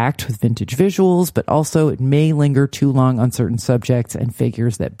it's packed with vintage visuals, but also it may linger too long on certain subjects and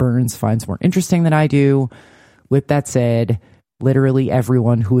figures that Burns finds more interesting than I do. With that said, literally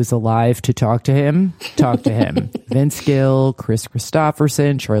everyone who is alive to talk to him. Vince Gill, Chris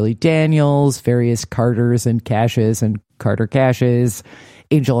Christopherson, Charlie Daniels, various Carters and Cashes and Carter Cashes,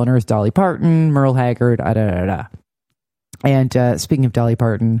 Angel on Earth, Dolly Parton, Merle Haggard, And speaking of Dolly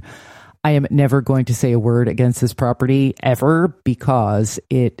Parton, I am never going to say a word against this property ever because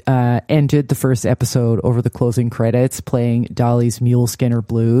it ended the first episode over the closing credits playing Dolly's Mule Skinner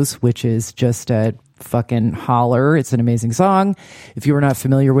Blues, which is just a fucking holler. It's an amazing song. If you are not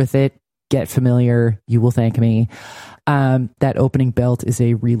familiar with it, get familiar. You will thank me. That opening belt is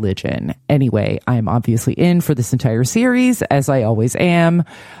a religion. Anyway, I'm obviously in for this entire series, as I always am.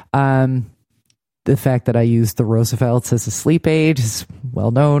 The fact that I use the Roosevelts as a sleep aid is well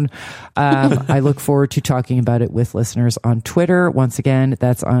known. I look forward to talking about it with listeners on Twitter. Once again,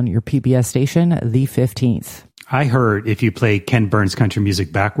 that's on your PBS station, the 15th. I heard if you play Ken Burns country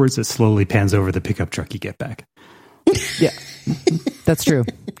music backwards, it slowly pans over the pickup truck you get back. Yeah, that's true.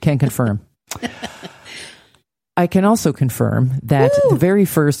 Can confirm. I can also confirm that the very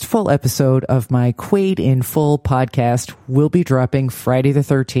first full episode of my Quaid in Full podcast will be dropping Friday the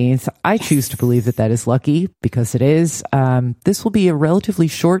 13th. I choose to believe that is lucky because it is. This will be a relatively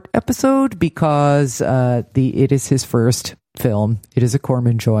short episode because it is his first film. It is a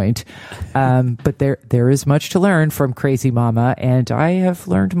Corman joint. But there is much to learn from Crazy Mama, and I have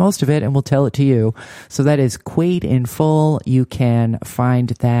learned most of it and will tell it to you. So that is Quaid in Full. You can find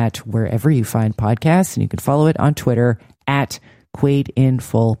that wherever you find podcasts, and you can follow it on Twitter at Quaid in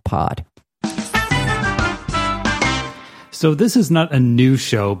Full Pod. So this is not a new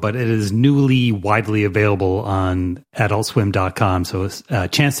show, but it is newly widely available on adultswim.com. So a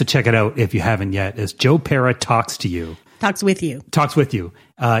chance to check it out if you haven't yet is Joe Pera Talks to You. Talks with you.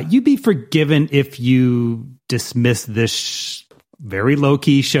 You'd be forgiven if you dismiss this very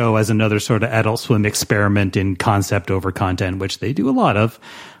low-key show as another sort of Adult Swim experiment in concept over content, which they do a lot of.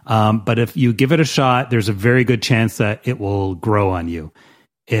 But if you give it a shot, there's a very good chance that it will grow on you.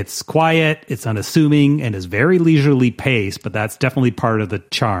 It's quiet, it's unassuming, and is very leisurely paced, but that's definitely part of the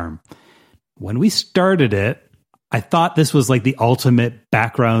charm. When we started it, I thought this was like the ultimate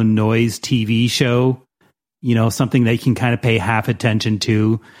background noise TV show. You know, something that you can kind of pay half attention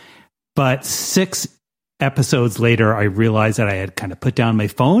to. But 6 episodes later, I realized that I had kind of put down my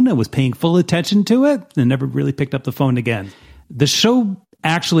phone and was paying full attention to it and never really picked up the phone again. The show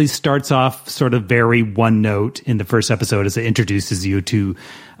actually starts off sort of very one note in the first episode as it introduces you to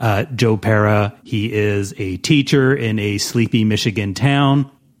Joe Pera. He is a teacher in a sleepy Michigan town.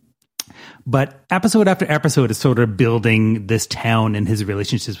 But episode after episode is sort of building this town and his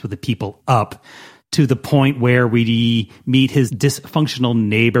relationships with the people up to the point where we meet his dysfunctional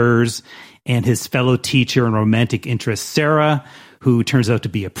neighbors and his fellow teacher and romantic interest, Sarah, who turns out to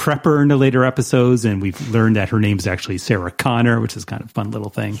be a prepper in the later episodes. And we've learned that her name is actually Sarah Connor, which is kind of a fun little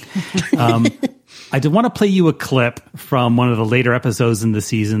thing. I did want to play you a clip from one of the later episodes in the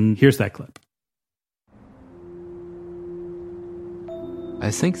season. Here's that clip.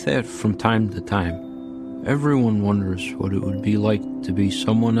 I think that from time to time, everyone wonders what it would be like to be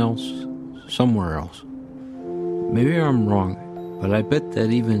someone else, somewhere else. Maybe I'm wrong, but I bet that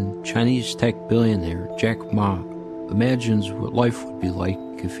even Chinese tech billionaire Jack Ma imagines what life would be like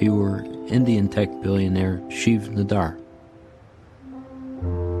if he were Indian tech billionaire Shiv Nadar.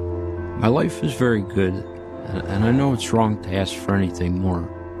 My life is very good, and I know it's wrong to ask for anything more,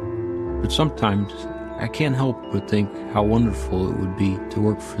 but sometimes I can't help but think how wonderful it would be to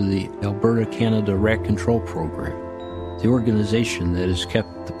work for the Alberta, Canada Rat Control Program, the organization that has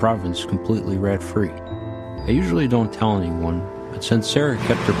kept the province completely rat-free. I usually don't tell anyone, but since Sarah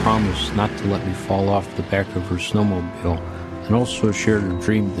kept her promise not to let me fall off the back of her snowmobile and also shared her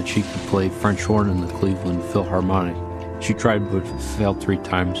dream that she could play French horn in the Cleveland Philharmonic, She tried but failed 3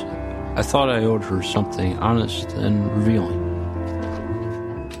 times. I thought I owed her something honest and revealing.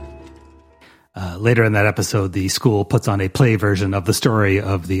 Later in that episode, the school puts on a play version of the story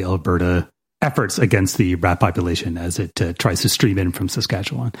of the Alberta efforts against the rat population as it tries to stream in from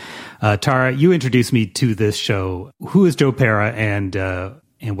Saskatchewan. Tara, you introduced me to this show. Who is Joe Pera, and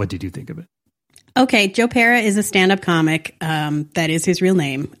what did you think of it? Okay, Joe Pera is a stand-up comic. That is his real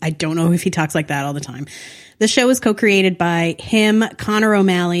name. I don't know if he talks like that all the time. The show was co-created by him, Connor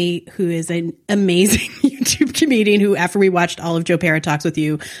O'Malley, who is an amazing YouTube comedian who, after we watched all of Joe Pera Talks With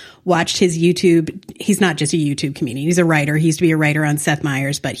You, watched his YouTube. He's not just a YouTube comedian. He's a writer. He used to be a writer on Seth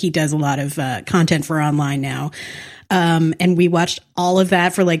Meyers, but he does a lot of content for online now. And we watched all of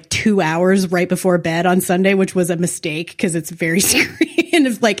that for like 2 hours right before bed on Sunday, which was a mistake because it's very scary. And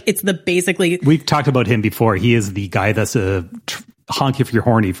it's the basically. We've talked about him before. He is the guy that's a honk if you're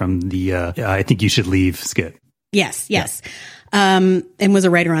horny from the I Think You Should Leave skit. Yes. Yeah. And was a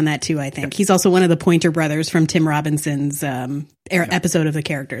writer on that too, I think. He's also one of the Pointer brothers from Tim Robinson's episode of The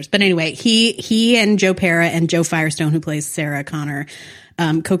Characters. But anyway, he and Joe Pera and Joe Firestone, who plays Sarah Connor,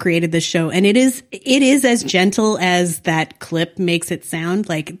 co-created this show. And it is as gentle as that clip makes it sound.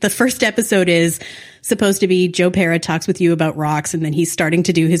 Like, the first episode is supposed to be Joe Pera talks with you about rocks, and then he's starting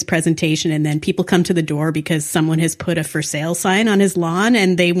to do his presentation, and then people come to the door because someone has put a for sale sign on his lawn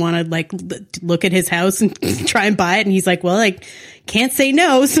and they want to like look at his house and try and buy it. And he's like, well, I can't say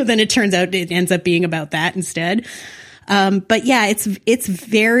no. So then it turns out it ends up being about that instead. But yeah, it's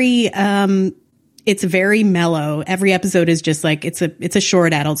very mellow. Every episode is just like, it's a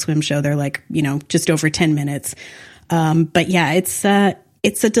short Adult Swim show. They're like, just over 10 minutes. But yeah, it's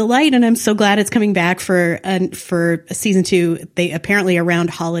a delight, and I'm so glad it's coming back for season 2. They apparently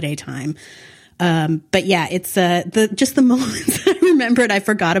around holiday time. But yeah, it's the moments I remembered. I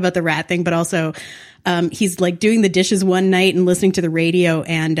forgot about the rat thing, but also he's like doing the dishes one night and listening to the radio,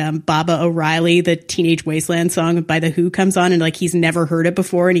 and Baba O'Reilly, the Teenage Wasteland song by The Who, comes on, and like he's never heard it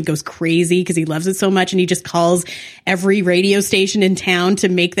before, and he goes crazy because he loves it so much, and he just calls every radio station in town to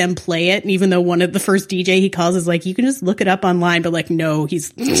make them play it. And even though one of the first DJ he calls is like, you can just look it up online, but like, no,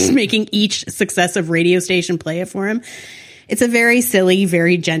 he's just making each successive radio station play it for him. It's a very silly,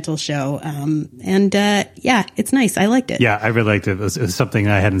 very gentle show. Yeah, it's nice. I liked it. Yeah, I really liked it. It was something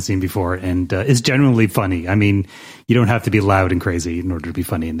I hadn't seen before, and it's genuinely funny. I mean, you don't have to be loud and crazy in order to be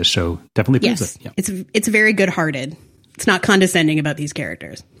funny in this show. Definitely proves it. Yeah. It's very good-hearted. It's not condescending about these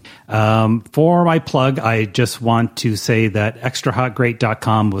characters. For my plug, I just want to say that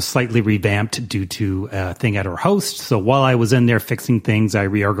extrahotgreat.com was slightly revamped due to a thing at our host. So while I was in there fixing things, I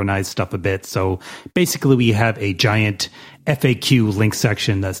reorganized stuff a bit. So basically we have a giant FAQ link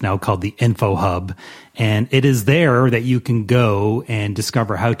section that's now called the Info Hub. And it is there that you can go and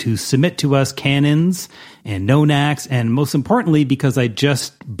discover how to submit to us canons and no-nacs. And most importantly, because I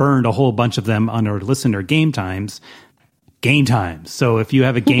just burned a whole bunch of them on our listener game times. So if you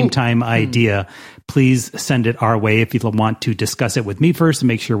have a game time idea, please send it our way if you want to discuss it with me first to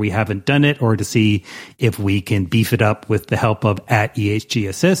make sure we haven't done it, or to see if we can beef it up with the help of @EHG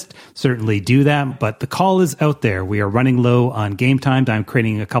Assist. Certainly do that. But the call is out there. We are running low on game time. I'm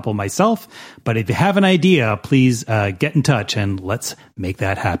creating a couple myself. But if you have an idea, please get in touch and let's make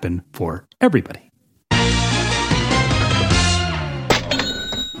that happen for everybody.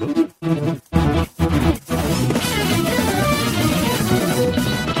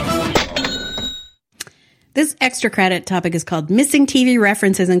 This extra credit topic is called Missing TV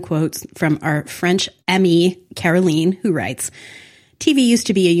References and Quotes, from our French amie, Caroline, who writes, TV used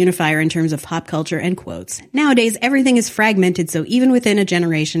to be a unifier in terms of pop culture and quotes. Nowadays, everything is fragmented, so even within a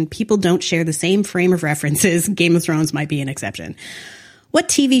generation, people don't share the same frame of references. Game of Thrones might be an exception. What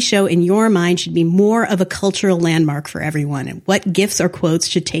TV show in your mind should be more of a cultural landmark for everyone, and what gifs or quotes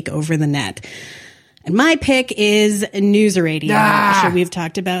should take over the net? And my pick is News Radio, a show we've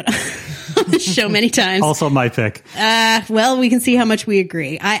talked about on the show many times. Also my pick. Well, we can see how much we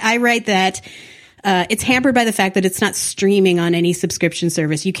agree. I write that it's hampered by the fact that it's not streaming on any subscription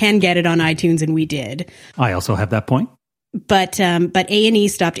service. You can get it on iTunes, and we did. I also have that point. But A&E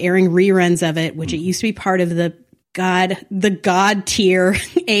stopped airing reruns of it, which it used to be part of the God tier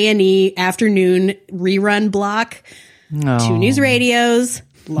A&E afternoon rerun block. No. 2 news radios,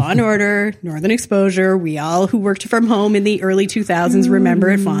 Law and Order, Northern Exposure. We all who worked from home in the early 2000s remember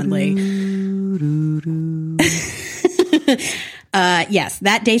it fondly. Yes,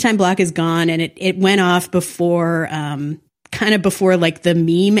 that daytime block is gone, and it went off before, kind of before like the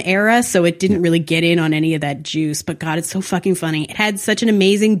meme era, so it didn't really get in on any of that juice. But God, it's so fucking funny. It had such an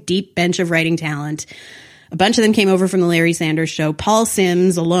amazing deep bench of writing talent. A bunch of them came over from the Larry Sanders Show. Paul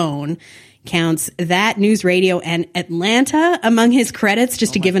Sims alone counts that, News Radio, and Atlanta among his credits,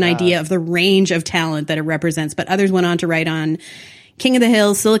 just to give an idea of the range of talent that it represents. But others went on to write on King of the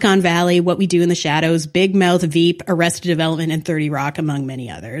Hill, Silicon Valley, What We Do in the Shadows, Big Mouth, Veep, Arrested Development, and 30 Rock, among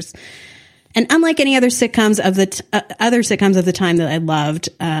many others. And unlike any other sitcoms of the time that I loved,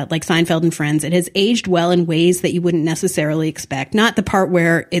 like Seinfeld and Friends, it has aged well in ways that you wouldn't necessarily expect. Not the part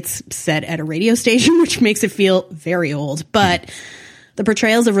where it's set at a radio station, which makes it feel very old, but the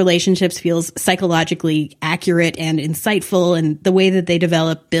portrayals of relationships feels psychologically accurate and insightful, and the way that they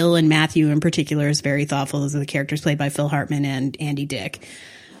develop Bill and Matthew in particular is very thoughtful. Those are the characters played by Phil Hartman and Andy Dick.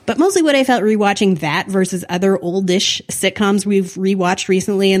 But mostly what I felt rewatching that versus other oldish sitcoms we've rewatched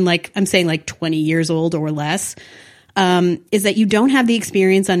recently, and I'm saying 20 years old or less, is that you don't have the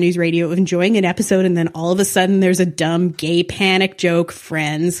experience on News Radio of enjoying an episode and then all of a sudden there's a dumb gay panic joke,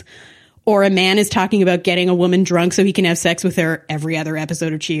 Friends, or a man is talking about getting a woman drunk so he can have sex with her every other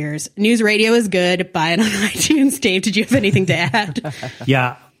episode of Cheers. News Radio is good. Buy it on iTunes. Dave, did you have anything to add?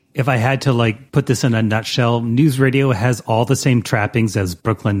 Yeah. If I had to put this in a nutshell, News Radio has all the same trappings as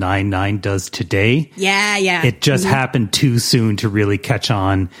Brooklyn Nine-Nine does today. Yeah. It just happened too soon to really catch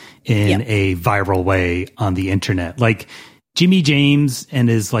on in a viral way on the internet. Jimmy James and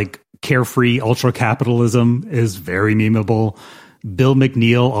his carefree ultra capitalism is very memeable. Bill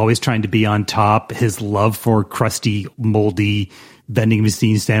McNeil always trying to be on top. His love for crusty, moldy vending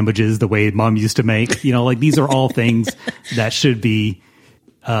machine sandwiches, the way Mom used to make. These are all things that should be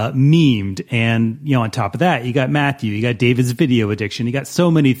memed. And, on top of that, you got Matthew, you got David's video addiction. You got so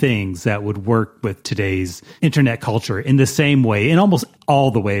many things that would work with today's internet culture in the same way, in almost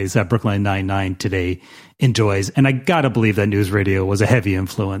all the ways that Brooklyn Nine-Nine today enjoys. And I gotta believe that News Radio was a heavy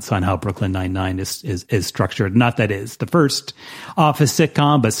influence on how Brooklyn Nine-Nine is structured. Not that it's the first Office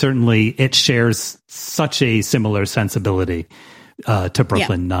sitcom, but certainly it shares such a similar sensibility to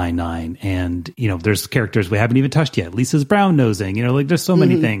Brooklyn Nine-Nine. And, there's characters we haven't even touched yet. Lisa's brown nosing, there's so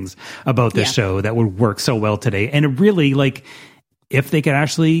many things about this show that would work so well today. And it really, if they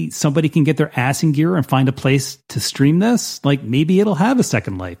could somebody can get their ass in gear and find a place to stream this, maybe it'll have a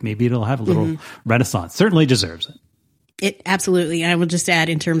second life. Maybe it'll have a little renaissance. Certainly deserves it. It absolutely. And I will just add,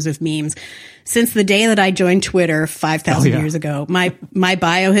 in terms of memes, since the day that I joined Twitter 5,000 years ago, my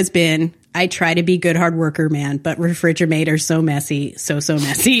bio has been, I try to be good hard worker, man, but refrigerators so messy, so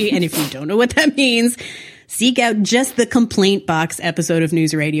messy. And if you don't know what that means, seek out just the complaint box episode of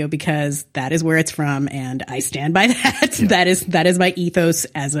News Radio, because that is where it's from, and I stand by that. Yeah. That is my ethos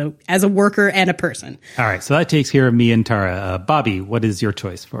as a worker and a person. All right, so that takes care of me and Tara. Bobby, what is your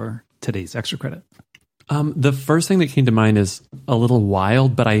choice for today's extra credit? The first thing that came to mind is a little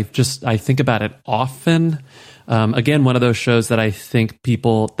wild, but I think about it often. Again, one of those shows that I think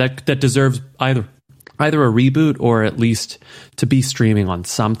people that deserves either a reboot or at least to be streaming on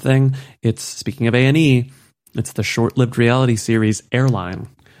something. It's, speaking of A&E, it's the short-lived reality series Airline,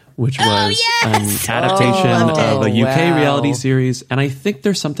 which was an adaptation of a UK reality series. And I think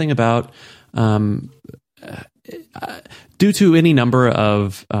there's something about, due to any number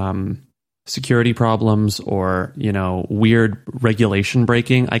of security problems or, weird regulation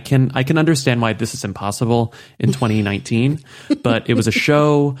breaking, I can understand why this is impossible in 2019. But it was a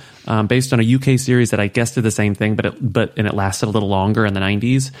show based on a UK series that I guess did the same thing, but it lasted a little longer in the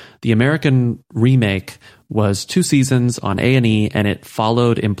 90s. The American remake was 2 seasons on A&E, and it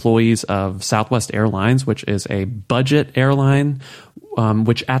followed employees of Southwest Airlines, which is a budget airline.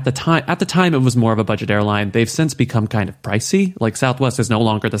 Which at the time it was more of a budget airline. They've since become kind of pricey. Southwest is no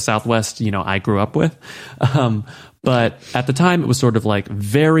longer the Southwest, I grew up with. But at the time it was sort of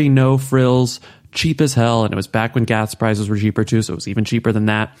very no frills, cheap as hell. And it was back when gas prices were cheaper too. So it was even cheaper than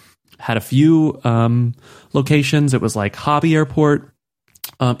that. Had a few, locations. It was Hobby Airport.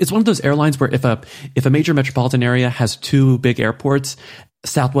 It's one of those airlines where if a major metropolitan area has 2 big airports,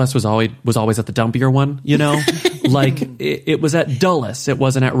 Southwest was always at the dumpier one, it was at Dulles. It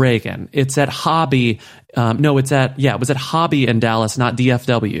wasn't at Reagan. It's at Hobby. It was at Hobby in Dallas, not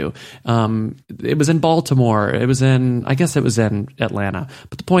DFW. It was in Baltimore. I guess it was in Atlanta.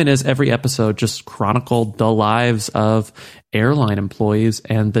 But the point is, every episode just chronicled the lives of airline employees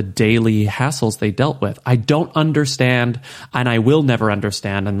and the daily hassles they dealt with. I don't understand, and I will never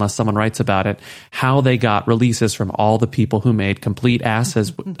understand unless someone writes about it, how they got releases from all the people who made complete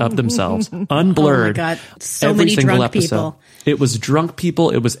asses of themselves, unblurred. Oh my God. So many drunk people. It was drunk people.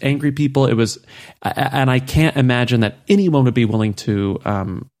 It was angry people. And I can't imagine that anyone would be willing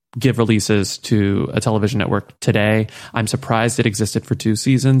to give releases to a television network today. I'm surprised it existed for 2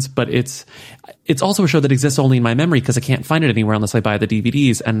 seasons, but it's also a show that exists only in my memory because I can't find it anywhere unless I buy the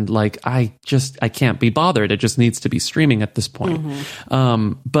DVDs. And I can't be bothered. It just needs to be streaming at this point.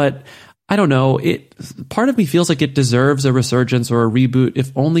 But I don't know. Part of me feels like it deserves a resurgence or a reboot,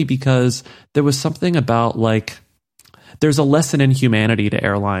 if only because there was something about like, there's a lesson in humanity to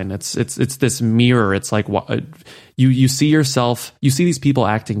airline. It's this mirror. It's like you see yourself, you see these people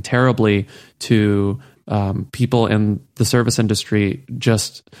acting terribly to people in the service industry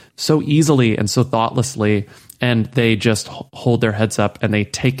just so easily and so thoughtlessly, and they just hold their heads up and they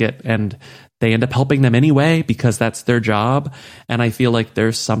take it and they end up helping them anyway because that's their job. And I feel like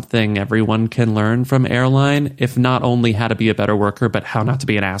there's something everyone can learn from airline, if not only how to be a better worker, but how not to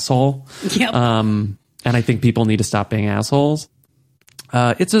be an asshole. Yep. And I think people need to stop being assholes.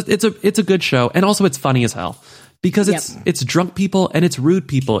 It's a good show, and also it's funny as hell because it's drunk people and it's rude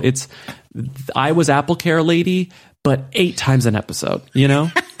people. I was Apple Care lady, but 8 times an episode. You know,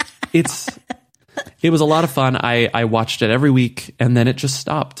 It was a lot of fun. I watched it every week, and then it just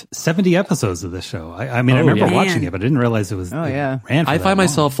stopped. 70 episodes of this show. I remember watching it, but I didn't realize it was. Oh, yeah. I find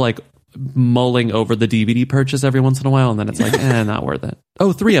myself like mulling over the DVD purchase every once in a while, and then it's like, not worth it.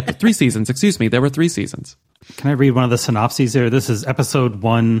 Oh, 3 seasons. Excuse me. There were 3 seasons. Can I read one of the synopses here? This is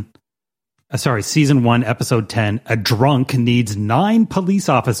season 1, episode 10. A drunk needs 9 police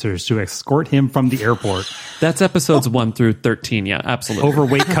officers to escort him from the airport. That's episodes 1 through 13. Yeah, absolutely.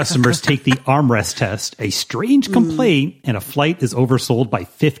 Overweight customers take the armrest test. A strange complaint, and a flight is oversold by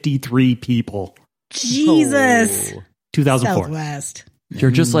 53 people. Jesus. 2004. Southwest.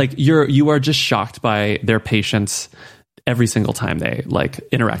 You're just like, you are just shocked by their patience every single time they like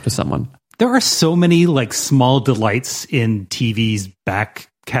interact with someone. There are so many like small delights in TV's back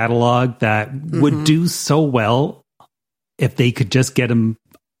catalog that would do so well if they could just get them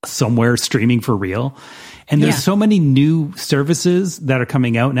somewhere streaming for real. And there's so many new services that are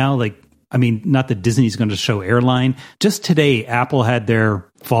coming out now. Like, I mean, not that Disney's going to show airline. Just today, Apple had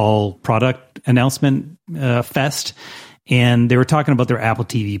their fall product announcement fest. And they were talking about their Apple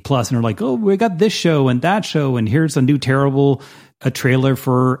TV Plus, and they're like, "Oh, we got this show and that show, and here's a new terrible trailer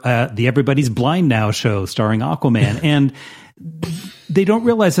for the Everybody's Blind Now show starring Aquaman." And they don't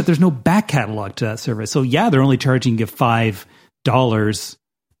realize that there's no back catalog to that service. So yeah, they're only charging you $5,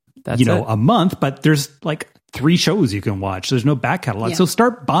 a month, but there's like 3 shows you can watch. There's no back catalog. So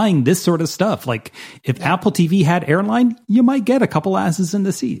start buying this sort of stuff. Like if Apple TV had airline, you might get a couple asses in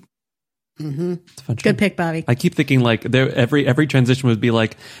the seat. Mm-hmm. Good pick, Bobby. I keep thinking like every transition would be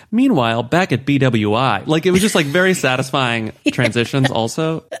like, meanwhile, back at BWI. Like it was just like very satisfying transitions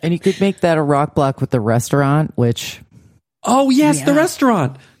also. And you could make that a rock block with the restaurant, which... Oh, yes, the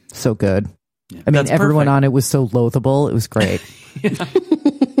restaurant. So good. Yeah, I mean, everyone on it was so loathable. It was great.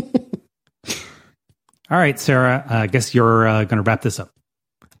 All right, Sarah, I guess you're going to wrap this up.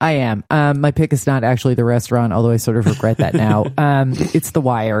 I am. My pick is not actually the restaurant, although I sort of regret that now. It's The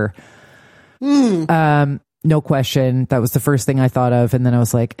Wire. No question. That was the first thing I thought of. And then I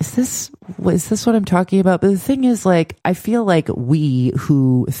was like, is this what I'm talking about? But the thing is, like, I feel like we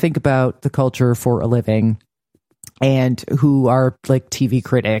who think about the culture for a living and who are like TV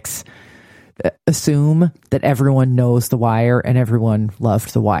critics assume that everyone knows The Wire and everyone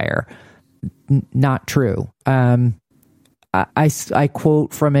loved The Wire. Not true. I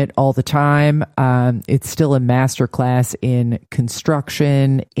quote from it all the time. It's still a masterclass in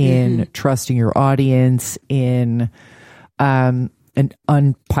construction, in trusting your audience, in an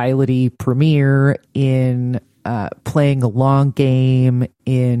unpiloty premiere, in playing a long game,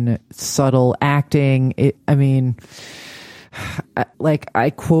 in subtle acting. I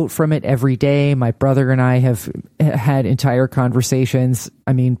quote from it every day. My brother and I have had entire conversations,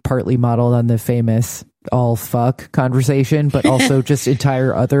 partly modeled on the famous all fuck conversation, but also just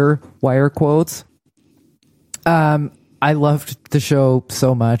entire other Wire quotes. I loved the show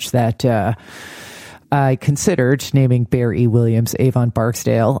so much that I considered naming Bear E. Williams Avon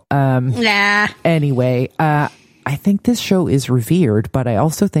Barksdale. Anyway, I think this show is revered, but I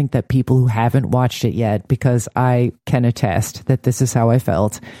also think that people who haven't watched it yet, because I can attest that this is how I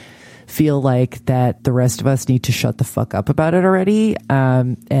felt, feel like that the rest of us need to shut the fuck up about it already,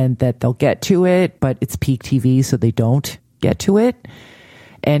 and that they'll get to it, but it's peak TV, so they don't get to it.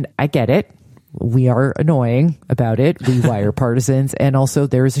 And I get it. We are annoying about it. We Wire partisans. And also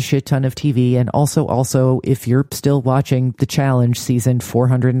there's a shit ton of TV. And also, if you're still watching The Challenge season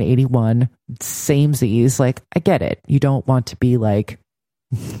 481, samesies, like, I get it. You don't want to be like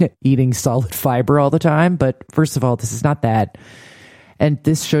eating solid fiber all the time. But first of all, this is not that. And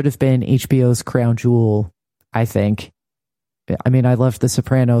this should have been HBO's crown jewel, I think. I loved The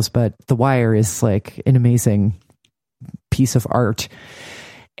Sopranos, but The Wire is like an amazing piece of art.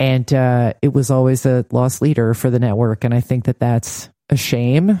 And it was always a lost leader for the network. And I think that that's a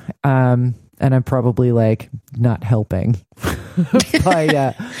shame. And I'm probably like not helping.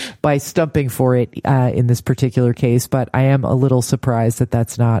 by stumping for it in this particular case. But I am a little surprised that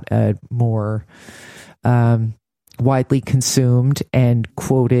that's not a more widely consumed and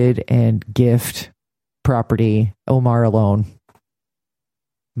quoted and gift property. Omar alone.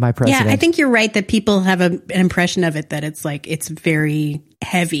 My president. Yeah, I think you're right that people have an impression of it that it's like it's very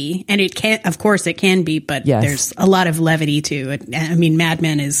heavy, and it can, of course, it can be, but there's a lot of levity to it. I mean, Mad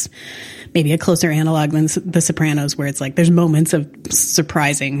Men is maybe a closer analog than The Sopranos, where it's like there's moments of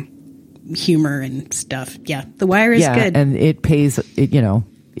surprising humor and stuff. Yeah, The Wire is good, and it pays.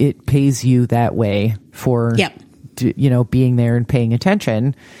 It pays you that way for being there and paying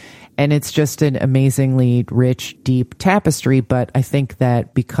attention. And it's just an amazingly rich, deep tapestry. But I think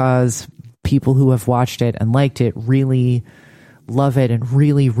that because people who have watched it and liked it really love it and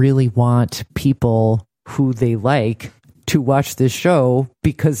really, really want people who they like to watch this show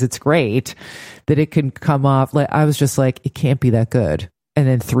because it's great, that it can come off like, I was just like, it can't be that good. And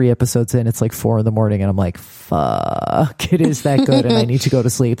then 3 episodes in, it's like 4 a.m. and I'm like, fuck, it is that good and I need to go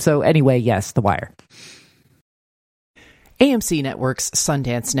to sleep. So anyway, yes, The Wire. AMC Network's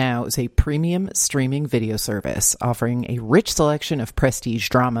Sundance Now is a premium streaming video service offering a rich selection of prestige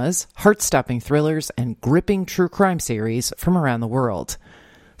dramas, heart-stopping thrillers, and gripping true crime series from around the world.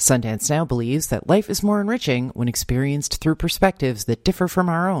 Sundance Now believes that life is more enriching when experienced through perspectives that differ from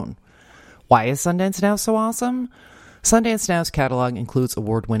our own. Why is Sundance Now so awesome? Sundance Now's catalog includes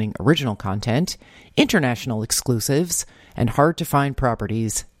award-winning original content, international exclusives, and hard-to-find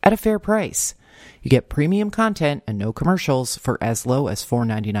properties at a fair price. You get premium content and no commercials for as low as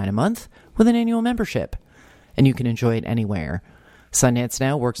 $4.99 a month with an annual membership. And you can enjoy it anywhere. Sundance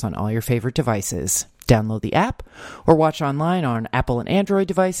Now works on all your favorite devices. Download the app or watch online on Apple and Android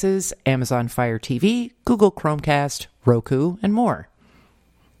devices, Amazon Fire TV, Google Chromecast, Roku, and more.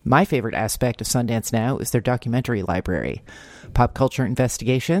 My favorite aspect of Sundance Now is their documentary library. Pop culture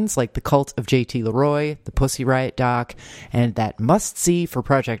investigations like The Cult of J.T. Leroy, The Pussy Riot doc, and that must-see for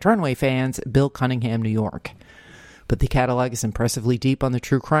Project Runway fans, Bill Cunningham, New York. But the catalog is impressively deep on the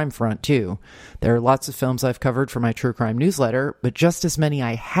true crime front, too. There are lots of films I've covered for my true crime newsletter, but just as many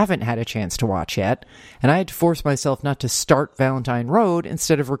I haven't had a chance to watch yet, and I had to force myself not to start Valentine Road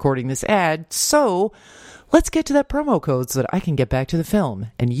instead of recording this ad, so let's get to that promo code so that I can get back to the film,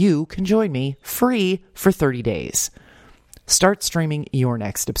 and you can join me free for 30 days. Start streaming your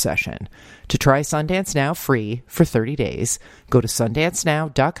next obsession. To try Sundance Now free for 30 days, go to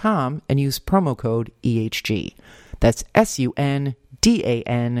sundancenow.com and use promo code EHG. That's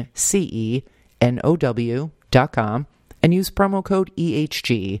sundancenow.com and use promo code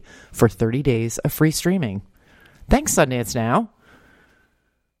EHG for 30 days of free streaming. Thanks, Sundance Now.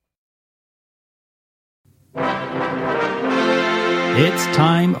 It's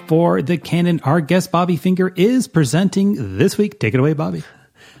time for the canon. Our guest Bobby Finger is presenting this week. Take it away, Bobby.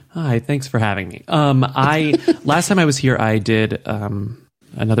 Hi, thanks for having me. Last time I was here, I did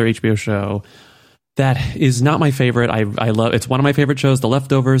another HBO show that is not my favorite. I love it's one of my favorite shows, The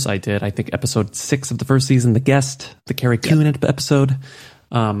Leftovers. I did, I think, episode 6 of the first season, The Guest, the Carrie Coon episode.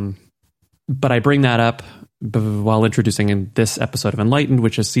 But I bring that up while introducing in this episode of Enlightened,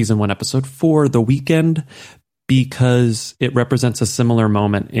 which is season 1, episode 4, The Weekend, because it represents a similar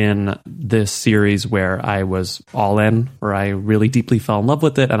moment in this series where I was all in, where I really deeply fell in love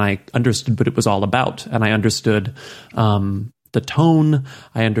with it, and I understood what it was all about, and I understood the tone,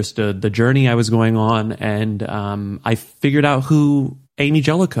 I understood the journey I was going on, and I figured out who Amy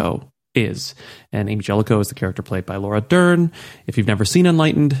Jellicoe is. And Amy Jellicoe is the character played by Laura Dern. If you've never seen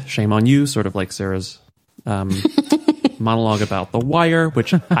Enlightened, shame on you, sort of like Sarah's monologue about The Wire,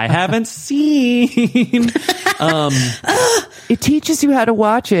 which I haven't seen. It teaches you how to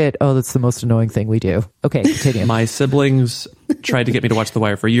watch it. Oh, that's the most annoying thing we do. Okay, continue. My siblings tried to get me to watch The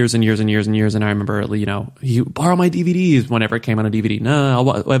Wire for years and years and years and years, and I remember, you borrow my DVDs whenever it came on a DVD.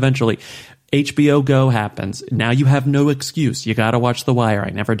 No, eventually. HBO Go happens. Now you have no excuse. You got to watch The Wire.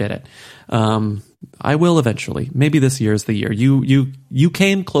 I never did it. I will eventually. Maybe this year is the year. You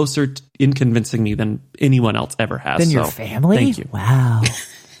came closer in convincing me than anyone else ever has. Than your family? Thank you. Wow.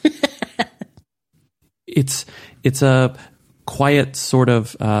 It's a quiet, sort of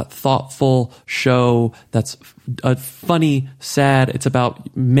thoughtful show that's funny, sad. It's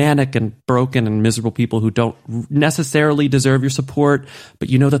about manic and broken and miserable people who don't necessarily deserve your support, but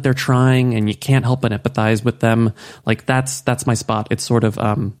you know that they're trying and you can't help but empathize with them. Like that's my spot. It's sort of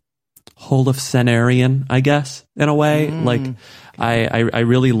Holofcenarian, I guess, in a way. Like I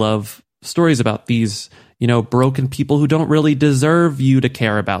really love stories about these, broken people who don't really deserve you to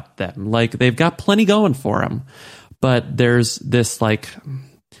care about them. Like they've got plenty going for them, but there's this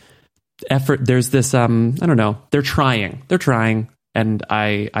effort. There's this, I don't know, they're trying. And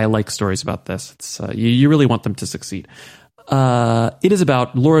I like stories about this. It's you really want them to succeed. It is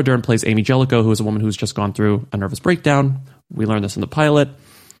about Laura Dern plays Amy Jellicoe, who is a woman who's just gone through a nervous breakdown. We learned this in the pilot.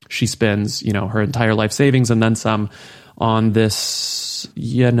 She spends, her entire life savings and then some on this,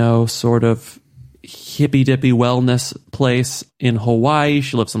 sort of hippy-dippy wellness place in Hawaii.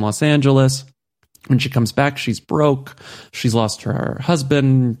 She lives in Los Angeles. When she comes back, she's broke. She's lost her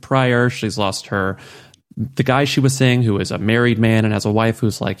husband prior. She's lost the guy she was seeing, who is a married man and has a wife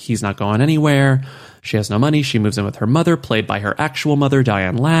who's like, he's not going anywhere. She has no money. She moves in with her mother, played by her actual mother,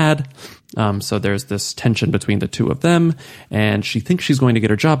 Diane Ladd. So there's this tension between the two of them. And she thinks she's going to get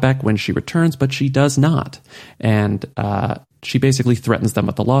her job back when she returns, but she does not. And she basically threatens them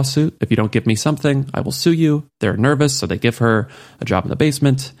with a lawsuit. If you don't give me something, I will sue you. They're nervous, so they give her a job in the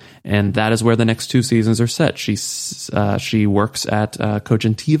basement. And that is where the next 2 seasons are set. She works at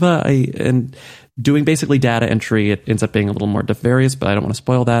Cogentiva and doing basically data entry. It ends up being a little more nefarious, but I don't want to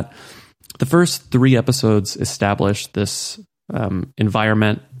spoil that. The first 3 episodes establish this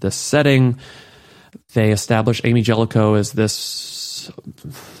environment, this setting. They establish Amy Jellicoe as this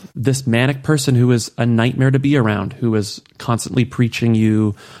manic person who is a nightmare to be around, who is constantly preaching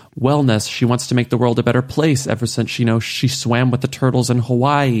you wellness. She wants to make the world a better place ever since she swam with the turtles in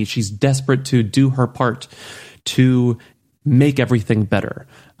Hawaii. She's desperate to do her part to make everything better.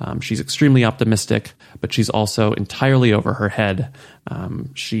 She's extremely optimistic, but she's also entirely over her head.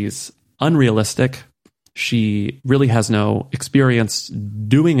 She's unrealistic. She really has no experience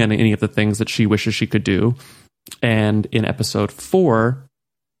doing any of the things that she wishes she could do. And in episode 4,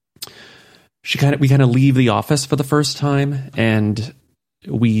 we kind of leave the office for the first time, and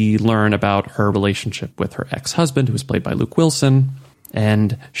we learn about her relationship with her ex-husband, who is played by Luke Wilson.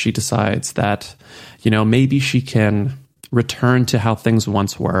 And she decides that, maybe she can return to how things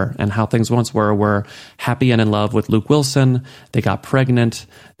once were, and how things once were happy and in love with Luke Wilson. They got pregnant.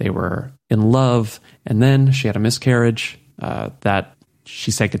 They were in love. And then she had a miscarriage that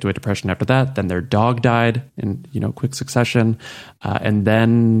she sank into a depression after that. Then their dog died in, quick succession. And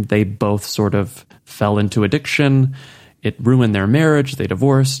then they both sort of fell into addiction. It ruined their marriage. They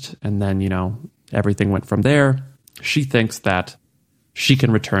divorced. And then, everything went from there. She thinks that she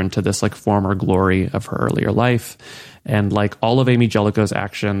can return to this former glory of her earlier life. And like all of Amy Jellicoe's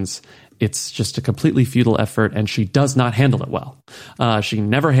actions, it's just a completely futile effort, and she does not handle it well. She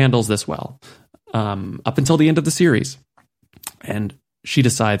never handles this well up until the end of the series. And she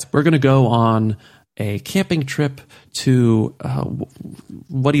decides, we're going to go on a camping trip to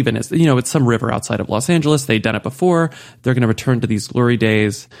what even is, it's some river outside of Los Angeles. They'd done it before. They're going to return to these glory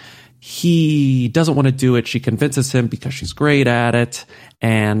days. He doesn't want to do it. She convinces him because she's great at it.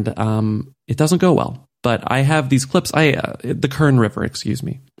 And it doesn't go well. But I have these clips, the Kern River, excuse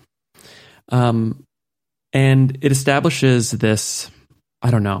me. And it establishes this,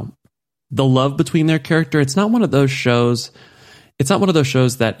 I don't know, the love between their character. It's not one of those shows. It's not one of those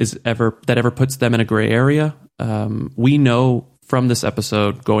shows that ever puts them in a gray area. We know from this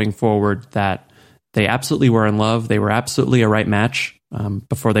episode going forward that they absolutely were in love. They were absolutely a right match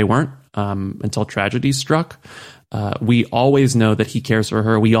before they weren't, until tragedy struck. We always know that he cares for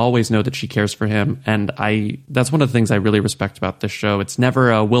her. We always know that she cares for him. And that's one of the things I really respect about this show. It's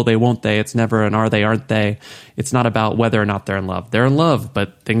never a will they, won't they. It's never an are they, aren't they. It's not about whether or not they're in love. They're in love,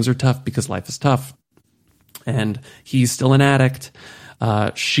 but things are tough because life is tough. And he's still an addict.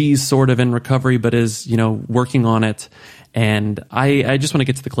 She's sort of in recovery, but is, working on it. And I just want to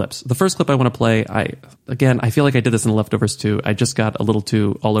get to the clips. The first clip I want to play, I feel like I did this in the leftovers too. I just got a little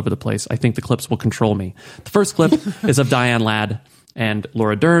too all over the place. I think the clips will control me. The first clip is of Diane Ladd and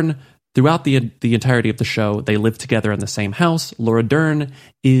Laura Dern. Throughout the entirety of the show, they live together in the same house. Laura Dern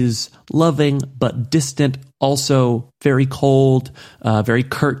is loving but distant, also very cold, very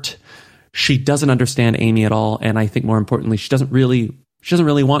curt. She doesn't understand Amy at all, and I think more importantly, she doesn't really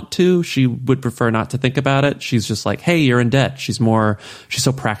want to. She would prefer not to think about it. She's just like, hey, you're in debt. She's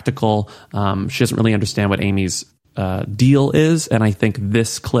so practical. She doesn't really understand what Amy's deal is. And I think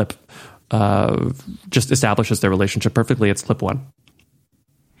this clip just establishes their relationship perfectly. It's clip 1.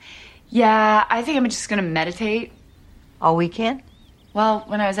 Yeah, I think I'm just going to meditate. All weekend? Well,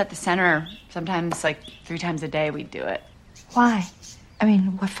 when I was at the center, sometimes 3 times a day we'd do it. Why? I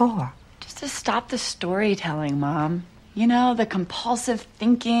mean, what for? Just to stop the storytelling, Mom. The compulsive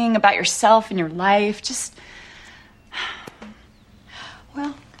thinking about yourself and your life. Just...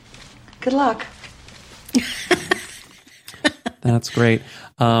 Well, good luck. That's great.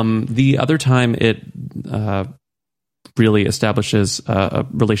 The other time really establishes a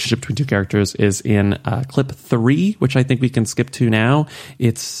relationship between two characters is in clip 3, which I think we can skip to now.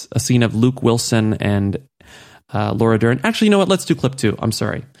 It's a scene of Luke Wilson and Laura Dern. Actually, you know what? Let's do clip 2. I'm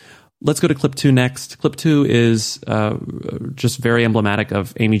sorry. Let's go to clip 2 next. Clip 2 is just very emblematic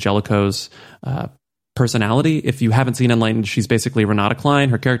of Amy Jellicoe's personality. If you haven't seen Enlightened, she's basically Renata Klein.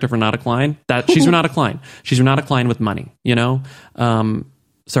 Her character, Renata Klein, she's Renata Klein. She's Renata Klein with money, you know?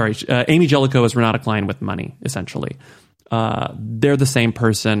 Amy Jellicoe is Renata Klein with money, essentially. They're the same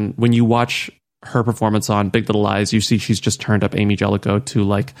person. When you watch her performance on Big Little Lies, you see she's just turned up Amy Jellicoe to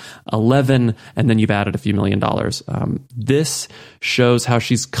like 11, and then you've added a few $1 million. This shows how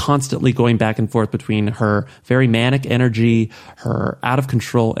she's constantly going back and forth between her very manic energy, her out of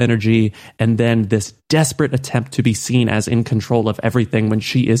control energy, and then this desperate attempt to be seen as in control of everything when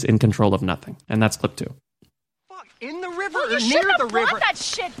she is in control of nothing. And that's clip 2. In the river Well, or you near shouldn't the have river. brought that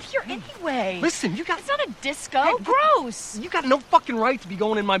shit here anyway. Listen, you got... It's not a disco. Hey, Gross. You got no fucking right to be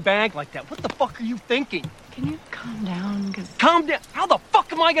going in my bag like that. What the fuck are you thinking? Can you calm down? Calm down? How the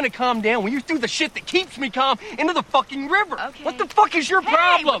fuck am I gonna calm down when you threw the shit that keeps me calm into the fucking river? Okay. What the fuck is your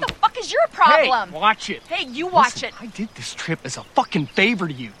problem? What the fuck is your problem? Hey, watch it. Hey, you watch Listen, it. I did this trip as a fucking favor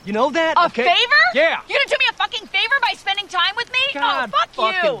to you. You know that? A okay? favor? Yeah. You gonna do me a fucking favor by spending time with me? God oh, fuck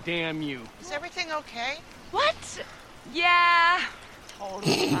fucking you. damn you. Is everything okay? What? Yeah.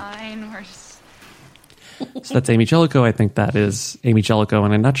 Totally fine. We're just... So that's Amy Jellicoe. I think that is Amy Jellicoe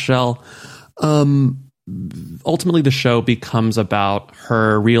in a nutshell. Ultimately, the show becomes about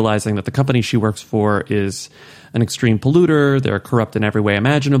her realizing that the company she works for is an extreme polluter. They're corrupt in every way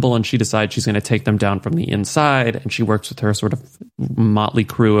imaginable, and she decides she's going to take them down from the inside. And she works with her sort of motley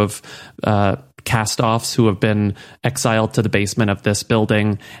crew of cast-offs who have been exiled to the basement of this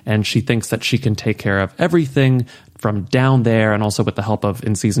building, and she thinks that she can take care of everything from down there, and also with the help of,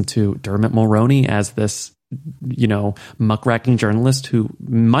 in season 2, Dermot Mulroney as this, you know, muckraking journalist who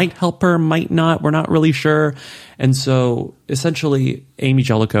might help her, might not, we're not really sure. And so essentially Amy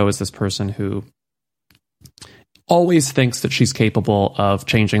Jellicoe is this person who always thinks that she's capable of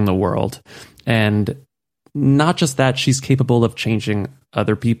changing the world, and not just that, she's capable of changing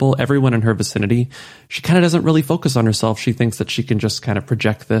other people, everyone in her vicinity. She kind of doesn't really focus on herself. She thinks that she can just kind of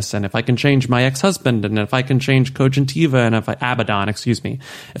project this, and if I can change my ex-husband, and if I can change Cogentiva, and Abaddon,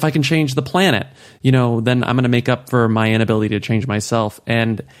 if I can change the planet, you know, then I'm going to make up for my inability to change myself.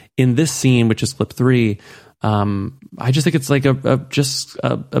 And in this scene, which is clip 3, I just think it's like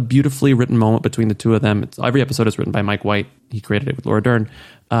a beautifully written moment between the two of them. Every episode is written by Mike White. He created it with Laura Dern.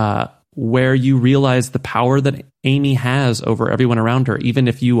 Where you realize the power that Amy has over everyone around her, even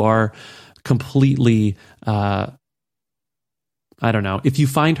if you are completely, I don't know, if you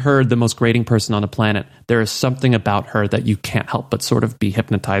find her the most grating person on the planet, there is something about her that you can't help but sort of be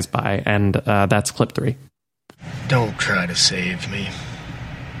hypnotized by, and that's clip 3. Don't try to save me.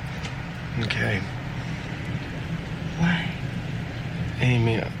 Okay. Why?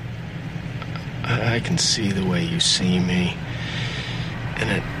 Amy, I can see the way you see me.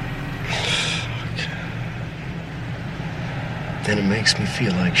 And then it makes me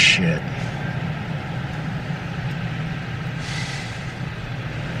feel like shit.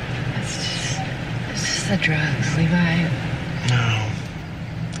 It's just the drugs, Levi. No,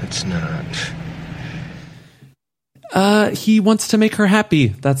 it's not. He wants to make her happy.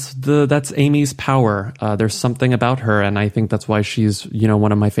 That's Amy's power. There's something about her, and I think that's why she's, you know,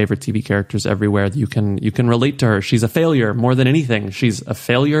 one of my favorite TV characters everywhere. You can relate to her. She's a failure more than anything. She's a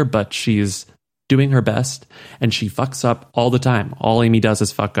failure, but she's doing her best, and she fucks up all the time. All Amy does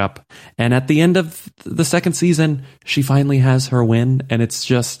is fuck up. And at the end of the second season, she finally has her win, and it's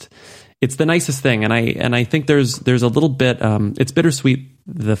the nicest thing. And I think there's a little bit, it's bittersweet,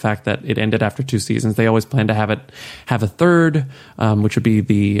 the fact that it ended after 2 seasons. They always plan to have a third, which would be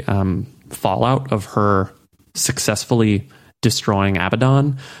the fallout of her successfully destroying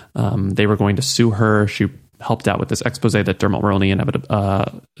Abaddon. They were going to sue her. She helped out with this expose that Dermot Mulroney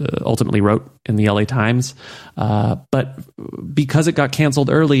ultimately wrote in the LA Times. But because it got canceled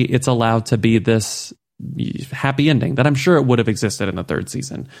early, it's allowed to be this happy ending that I'm sure it would have existed in the 3rd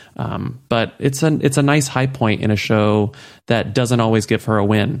season. But it's a nice high point in a show that doesn't always give her a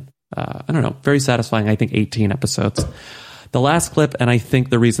win. I don't know, very satisfying. I think 18 episodes. The last clip, and I think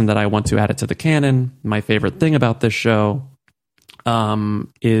the reason that I want to add it to the canon, my favorite thing about this show,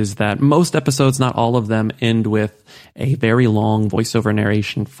 is that most episodes, not all of them, end with a very long voiceover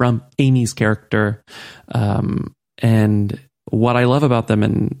narration from Amy's character. And what I love about them,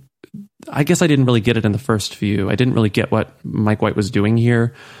 and I guess I didn't really get it in the first few. I didn't really get what Mike White was doing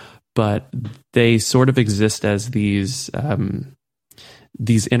here, but they sort of exist as these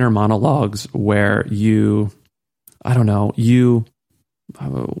inner monologues where you I don't know,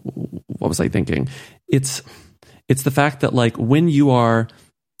 what was I thinking? It's the fact that like when you are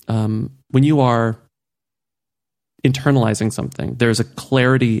internalizing something, there's a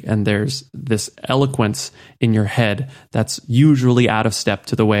clarity and there's this eloquence in your head that's usually out of step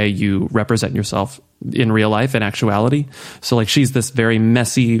to the way you represent yourself in real life and actuality. So like she's this very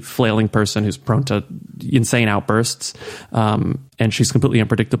messy, flailing person who's prone to insane outbursts, and she's completely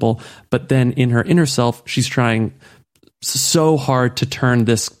unpredictable. But then in her inner self, she's trying so hard to turn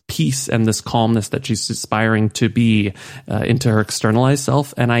this peace and this calmness that she's aspiring to be into her externalized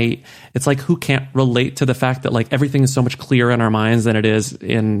self. And it's like, who can't relate to the fact that like everything is so much clearer in our minds than it is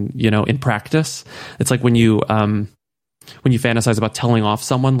in practice. It's like when you fantasize about telling off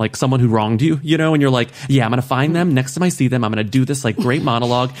someone, like someone who wronged you, and you're like, yeah, I'm going to find them next time I see them. I'm going to do this like great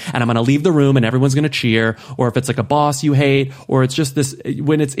monologue and I'm going to leave the room and everyone's going to cheer. Or if it's like a boss you hate, or it's just this,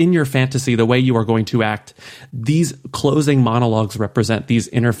 when it's in your fantasy, the way you are going to act, these closing monologues represent these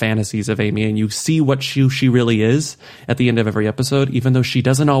inner fantasies of Amy, and you see what she really is at the end of every episode. Even though she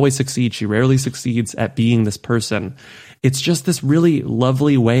doesn't always succeed, she rarely succeeds at being this person. It's just this really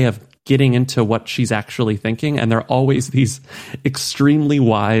lovely way of getting into what she's actually thinking. And there are always these extremely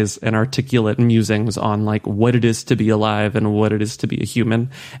wise and articulate musings on like what it is to be alive and what it is to be a human.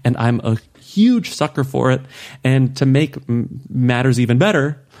 And I'm a huge sucker for it. And to make matters even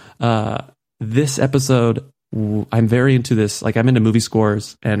better, this episode, I'm very into this. Like I'm into movie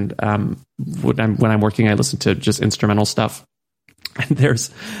scores, and when I'm working, I listen to just instrumental stuff. And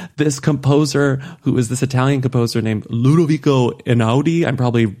there's this composer who is this Italian composer named Ludovico Einaudi. I'm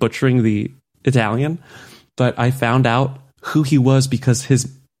probably butchering the Italian, but I found out who he was because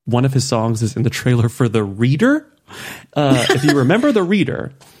one of his songs is in the trailer for The Reader. If you remember The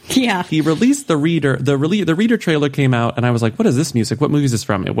Reader, yeah, he released The Reader. The Reader trailer came out, and I was like, "What is this music? What movie is this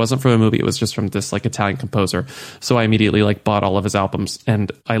from?" It wasn't from a movie; it was just from this like Italian composer. So I immediately like bought all of his albums,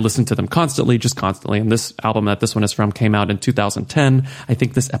 and I listened to them constantly. And this album that this one is from came out in 2010. I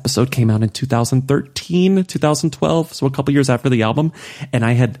think this episode came out in 2013, 2012, so a couple years after the album, and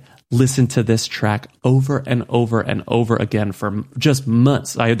I had listen to this track over and over and over again for just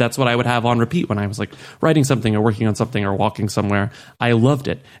months. That's what I would have on repeat when I was like writing something or working on something or walking somewhere. I loved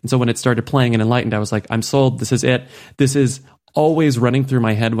it. And so when it started playing in Enlightened, I was like, I'm sold. This is it. This is always running through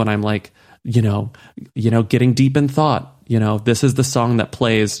my head when I'm like, getting deep in thought. This is the song that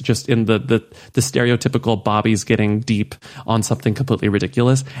plays just in the stereotypical Bobby's getting deep on something completely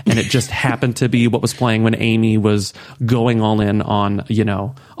ridiculous. And it just happened to be what was playing when Amy was going all in on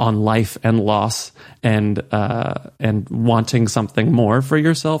life and loss and wanting something more for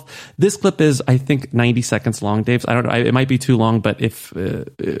yourself. This clip is, I think, 90 seconds long, Dave. I don't know. It might be too long, but if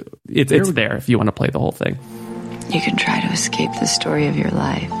it's there if you want to play the whole thing. You can try to escape the story of your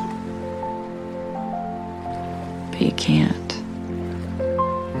life, but you can't.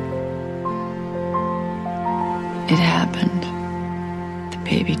 It happened. The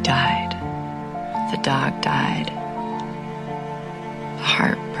baby died. The dog died. The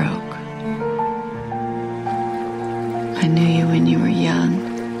heart broke. I knew you when you were young.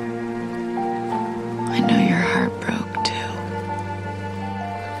 I know your heart broke too.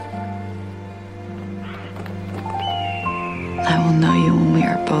 I will know you when we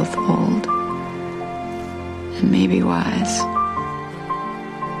are both old and maybe wise.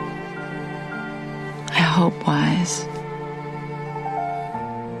 I hope wise.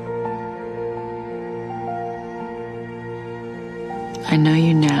 I know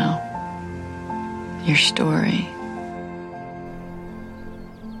you now, your story.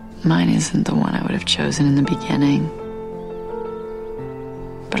 Mine isn't the one I would have chosen in the beginning,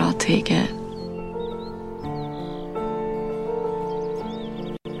 but I'll take it.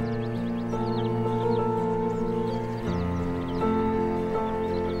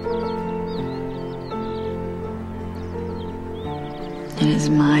 It is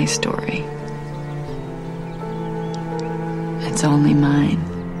my story. It's only mine.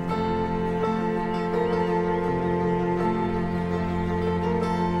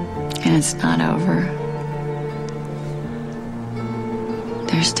 And it's not over.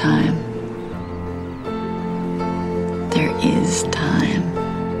 There's time. There is time.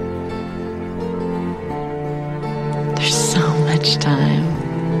 There's so much time.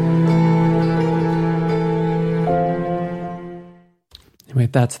 Anyway,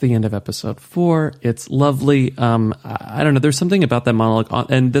 that's the end of episode 4. It's lovely. I don't know. There's something about that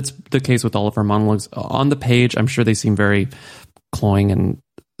monologue, and that's the case with all of our monologues. On the page, I'm sure they seem very cloying and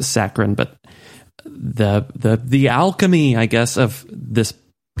saccharine, but the alchemy, I guess, of this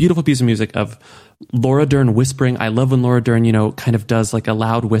beautiful piece of music of Laura Dern whispering. I love when Laura Dern, kind of does like a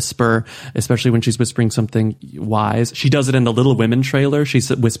loud whisper, especially when she's whispering something wise. She does it in the Little Women trailer. She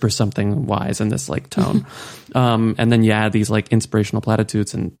whispers something wise in this like tone. And then you add these like inspirational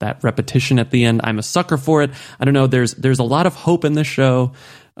platitudes and that repetition at the end. I'm a sucker for it. I don't know. There's a lot of hope in this show.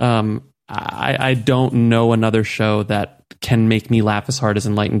 I don't know another show that can make me laugh as hard as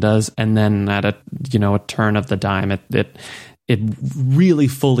Enlightened does. And then at a turn of the dime, it really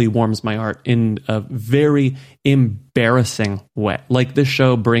fully warms my heart in a very embarrassing way. Like, this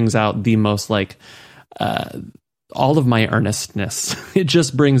show brings out the most like all of my earnestness. It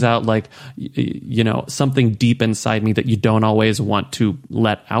just brings out like something deep inside me that you don't always want to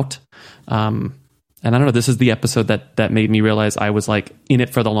let out. And I don't know, this is the episode that made me realize I was like in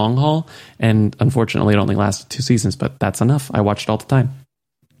it for the long haul. And unfortunately, it only lasted 2 seasons, but that's enough. I watched it all the time.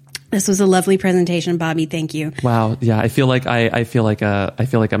 This was a lovely presentation, Bobby. Thank you. Wow. Yeah. I feel like I feel like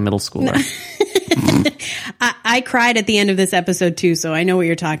a middle schooler. I cried at the end of this episode too, so I know what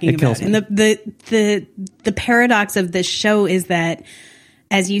you're talking about. And the paradox of this show is that,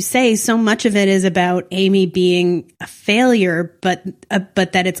 as you say, so much of it is about Amy being a failure, but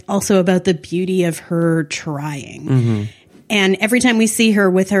that it's also about the beauty of her trying. Mm-hmm. And every time we see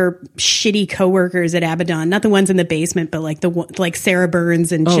her with her shitty coworkers at Abaddon, not the ones in the basement, but like Sarah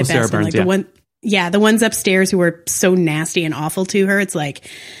Burns and Chip Sarah Eston, Burns, the ones upstairs who are so nasty and awful to her. It's like,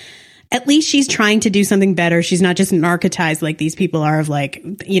 at least she's trying to do something better. She's not just narcotized like these people are of like,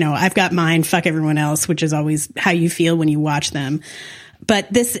 I've got mine, fuck everyone else, which is always how you feel when you watch them. But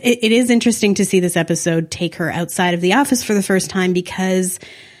it is interesting to see this episode take her outside of the office for the first time because,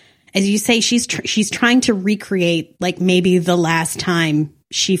 as you say, she's trying to recreate like maybe the last time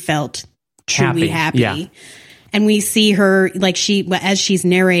she felt truly happy. Yeah. And we see her like as she's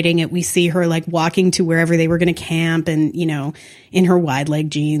narrating it, we see her like walking to wherever they were going to camp and, in her wide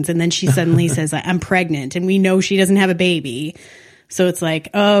leg jeans. And then she suddenly says, I'm pregnant, and we know she doesn't have a baby. So it's like,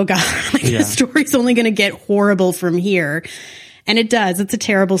 oh God, the story's only going to get horrible from here. And it does. It's a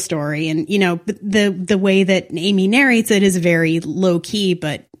terrible story. And, the way that Amy narrates it is very low key,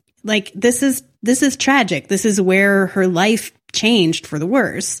 but like, this is tragic. This is where her life changed for the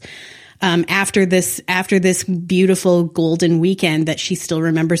worse. After this beautiful golden weekend that she still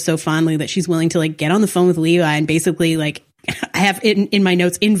remembers so fondly, that she's willing to like get on the phone with Levi and basically like, I have in my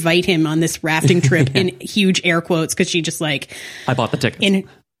notes, invite him on this rafting trip in huge air quotes. Cause she just like, I bought the tickets.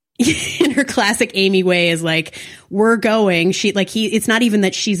 In her classic Amy way is like, we're going. It's not even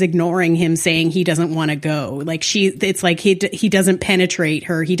that she's ignoring him saying he doesn't want to go. Like it's like he doesn't penetrate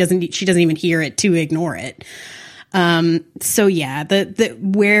her. She doesn't even hear it to ignore it. So yeah, the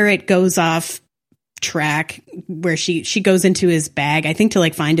where it goes off track, where she goes into his bag, I think to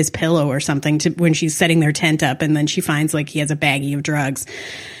like find his pillow or something when she's setting their tent up, and then she finds like he has a baggie of drugs.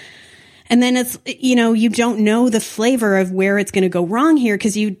 And then it's, you don't know the flavor of where it's going to go wrong here,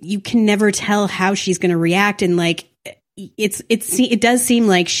 because you can never tell how she's going to react. And like, it does seem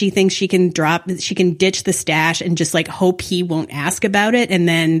like she thinks she can ditch the stash and just like hope he won't ask about it. And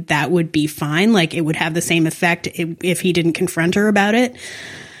then that would be fine. Like, it would have the same effect if he didn't confront her about it,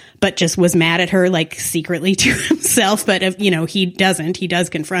 but just was mad at her, like secretly to himself. But if, he does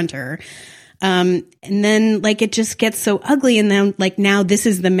confront her. And then like it just gets so ugly, and then like now this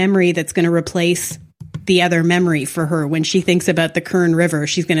is the memory that's going to replace the other memory for her. When she thinks about the Kern River,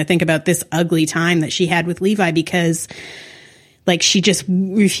 she's going to think about this ugly time that she had with Levi, because like she just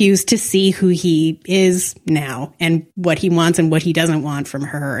refused to see who he is now and what he wants and what he doesn't want from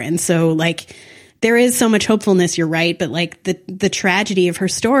her. And so like there is so much hopefulness, you're right, but like the tragedy of her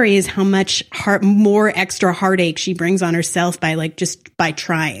story is how much more extra heartache she brings on herself by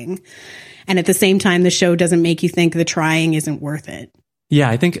trying. And at the same time, the show doesn't make you think the trying isn't worth it. Yeah,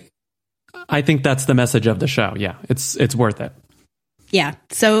 I think that's the message of the show. Yeah, it's worth it. Yeah.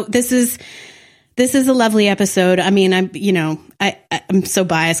 So this is a lovely episode. I mean, I'm so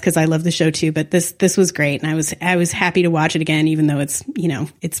biased because I love the show too, but this was great, and I was happy to watch it again, even though it's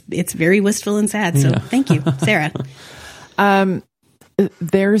it's very wistful and sad. So Thank you, Sarah.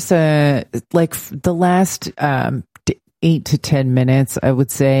 There's the last 8 to 10 minutes, I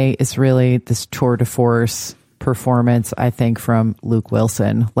would say, is really this tour de force performance, I think, from Luke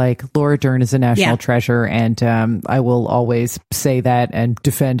Wilson. Like, Laura Dern is a national treasure, and I will always say that and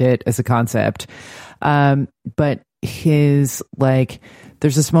defend it as a concept. But his, like,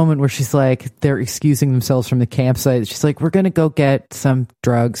 there's this moment where she's like, they're excusing themselves from the campsite. She's like, we're going to go get some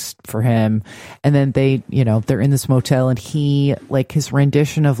drugs for him. And then they're in this motel, and he, like, his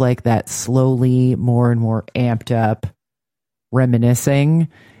rendition of like that slowly more and more amped up reminiscing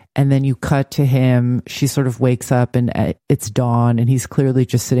And then you cut to him. She sort of wakes up and it's dawn and he's clearly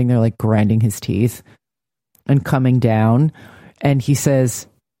just sitting there like grinding his teeth and coming down. And he says,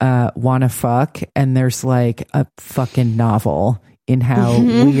 wanna fuck? And there's like a fucking novel in how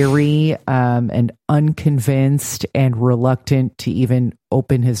weary and unconvinced and reluctant to even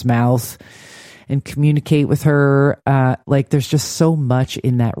open his mouth and communicate with her. Like there's just so much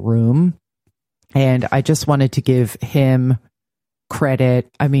in that room. And I just wanted to give him credit.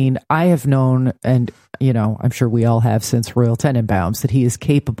 I mean, I have known, and you know, I'm sure we all have since Royal Tenenbaums, that he is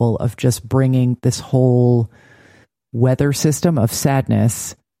capable of just bringing this whole weather system of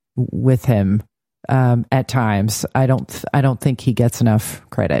sadness with him at times. I don't think he gets enough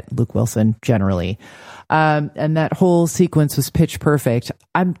credit, Luke Wilson, generally. And that whole sequence was pitch perfect.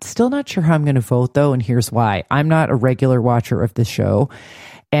 I'm still not sure how I'm going to vote, though, and here's why. I'm not a regular watcher of this show,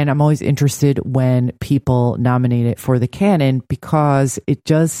 and I'm always interested when people nominate it for the canon because it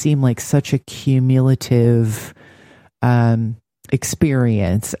does seem like such a cumulative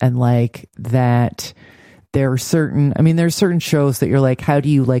experience, and like that there are certain shows that you're like, how do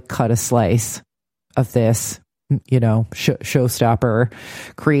you like cut a slice of this, you know, showstopper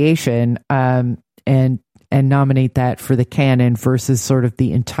creation, and nominate that for the canon versus sort of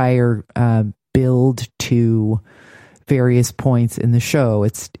the entire build to various points in the show.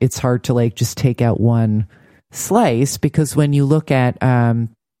 It's hard to like just take out one slice, because when you look at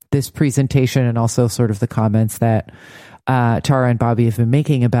this presentation and also sort of the comments that Tara and Bobby have been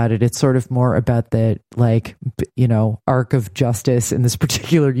making about it, it's sort of more about the like, you know, arc of justice in this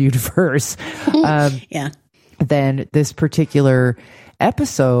particular universe than this particular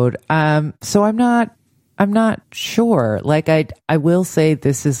episode. So I'm not sure. Like I will say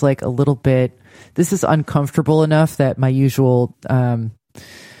this is like a little bit, this is uncomfortable enough that my usual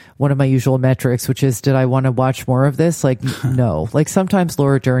one of my usual metrics, which is, did I want to watch more of this? Like, no. Like sometimes,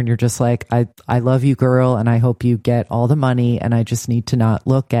 Laura Dern, you're just like, I love you, girl, and I hope you get all the money, and I just need to not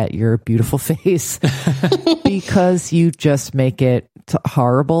look at your beautiful face because you just make it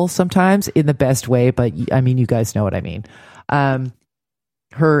horrible sometimes in the best way. But I mean, you guys know what I mean.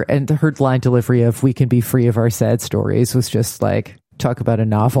 Her line delivery of "we can be free of our sad stories" was just like, talk about a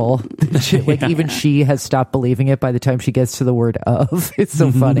novel. Like even she has stopped believing it by the time she gets to the word "of." It's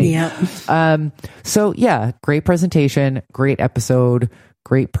so funny. So yeah, great presentation, great episode,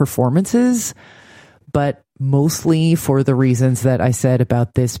 great performances, but mostly for the reasons that I said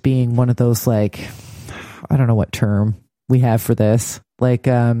about this being one of those, like, I don't know what term we have for this, like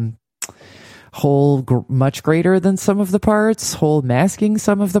whole much greater than some of the parts, whole masking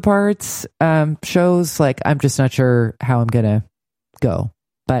some of the parts shows. Like I'm just not sure how I'm gonna go,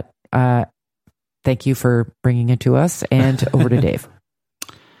 but thank you for bringing it to us, and over to Dave.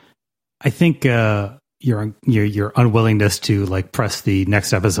 I think your unwillingness to like press the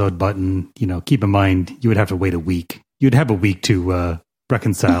next episode button, you know, keep in mind you would have to wait a week. You'd have a week to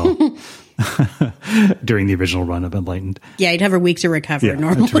reconcile during the original run of Enlightened. Yeah, you'd have a week to recover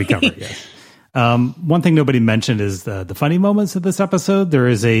normally. To recover, yes. One thing nobody mentioned is the funny moments of this episode. There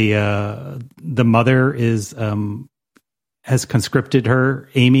is the mother has conscripted her,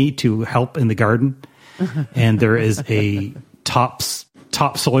 Amy, to help in the garden. And there is a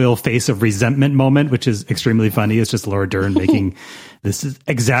topsoil face of resentment moment, which is extremely funny. It's just Laura Dern making this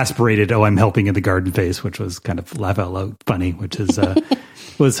exasperated, "oh, I'm helping in the garden" face, which was kind of laugh out loud funny, which is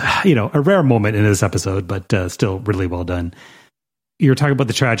was, you know, a rare moment in this episode, but still really well done. You're talking about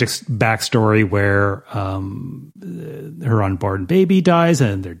the tragic backstory where her unborn baby dies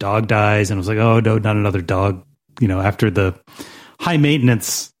and their dog dies. And it was like, oh, no, not another dog. You know, after the high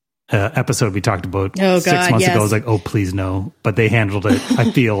maintenance episode we talked about 6 months ago, I was like, oh, please no. But they handled it,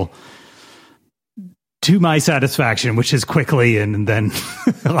 I feel, to my satisfaction, which is quickly and then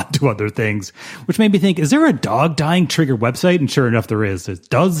on to other things, which made me think, is there a dog dying trigger website? And sure enough, there is. It's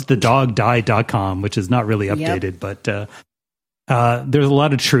doesthedogdie.com, which is not really updated, but there's a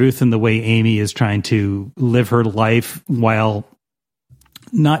lot of truth in the way Amy is trying to live her life while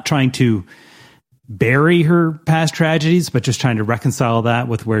not trying to bury her past tragedies, but just trying to reconcile that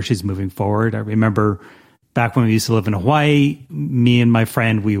with where she's moving forward. I remember back when we used to live in Hawaii, me and my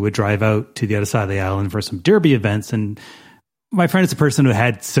friend, we would drive out to the other side of the island for some derby events. And my friend is a person who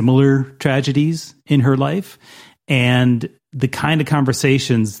had similar tragedies in her life. And the kind of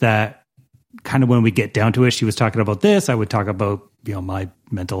conversations that kind of when we get down to it, she was talking about this, I would talk about, you know, my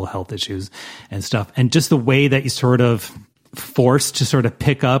mental health issues and stuff. And just the way that you sort of forced to sort of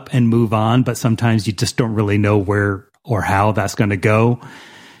pick up and move on, but sometimes you just don't really know where or how that's going to go.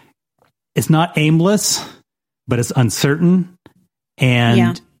 It's not aimless, but it's uncertain.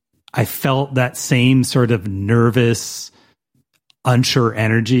 And I felt that same sort of nervous unsure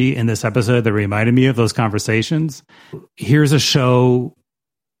energy in this episode that reminded me of those conversations. Here's a show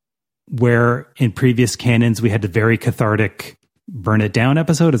where in previous canons we had the very cathartic Burn It Down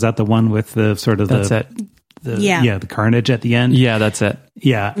episode. Is that the one with the sort of the carnage at the end? Yeah, that's it.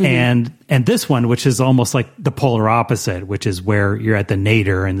 Yeah. Mm-hmm. And this one, which is almost like the polar opposite, which is where you're at the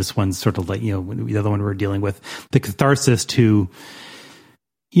nadir, and this one's sort of like, the other one we're dealing with, the catharsis to,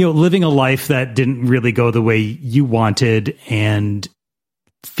 living a life that didn't really go the way you wanted and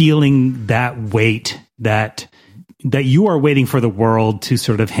feeling that weight that you are waiting for the world to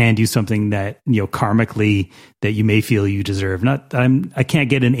sort of hand you something that, karmically that you may feel you deserve. I can't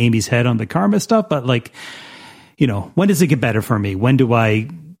get in Amy's head on the karma stuff, but like, when does it get better for me? When do I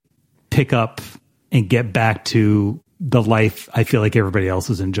pick up and get back to the life I feel like everybody else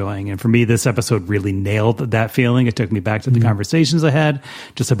is enjoying? And for me, this episode really nailed that feeling. It took me back to the conversations I had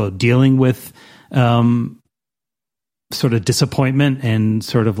just about dealing with, sort of disappointment and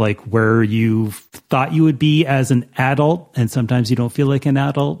sort of like where you thought you would be as an adult. And sometimes you don't feel like an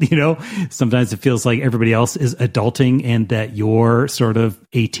adult, sometimes it feels like everybody else is adulting and that you're sort of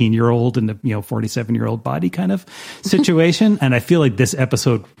 18-year-old in a, 47-year-old body kind of situation. And I feel like this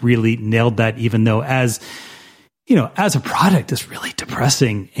episode really nailed that, even though as a product it's really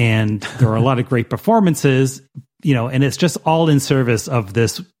depressing and there are a lot of great performances, and it's just all in service of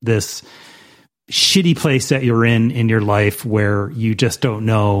this shitty place that you're in your life where you just don't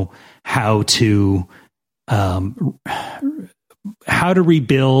know how to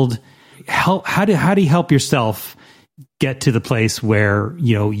rebuild. How do you help yourself get to the place where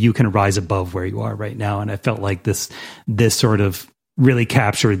you can rise above where you are right now? And I felt like this sort of really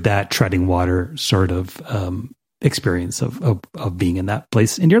captured that treading water sort of experience of being in that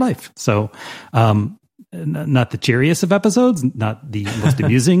place in your life. So not the cheeriest of episodes, not the most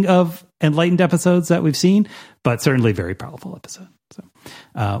amusing of enlightened episodes that we've seen, but certainly a very powerful episode.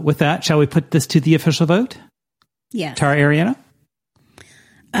 So with that, shall we put this to the official vote? Yes. Tara, Ariana?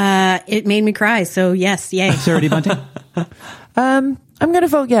 It made me cry, so yes, yay. Sarah D. Bunting? I'm going to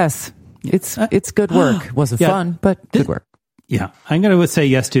vote yes. It's good work. It wasn't fun, but good work. Yeah, I'm going to say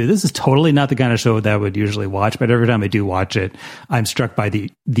yes, too. This is totally not the kind of show that I would usually watch, but every time I do watch it, I'm struck by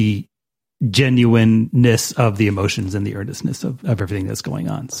the genuineness of the emotions and the earnestness of everything that's going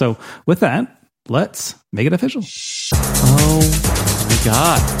on. So with that, let's make it official. Oh my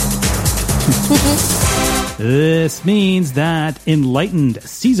God. This means that Enlightened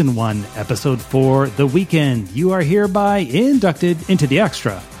Season 1, Episode 4, The Weekend, you are hereby inducted into the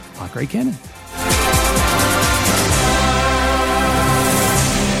Extra Hot Great Canon.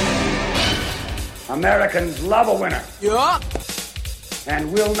 Americans love a winner. Yup.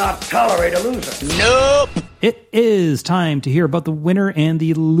 And will not tolerate a loser. Nope. It is time to hear about the winner and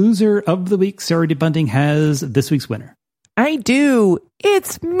the loser of the week. Sarah D. Bunting has this week's winner. I do.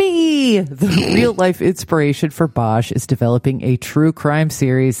 It's me. The real life inspiration for Bosch is developing a true crime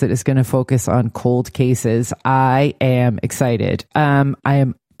series that is going to focus on cold cases. I am excited. I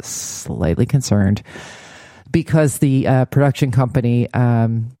am slightly concerned because the production company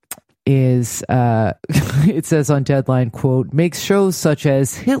is it says on Deadline, quote, makes shows such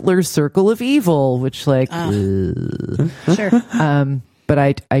as Hitler's Circle of Evil, which like sure. But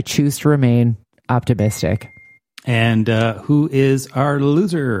I choose to remain optimistic. And who is our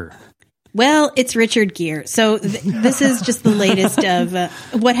loser? Well, it's Richard Gere. So this is just the latest of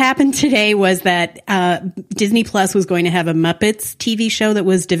what happened today was that Disney Plus was going to have a Muppets TV show that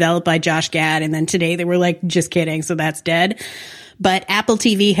was developed by Josh Gad. And then today they were like, just kidding. So that's dead. But Apple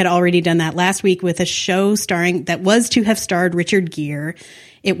TV had already done that last week with a show that was to have starred Richard Gere.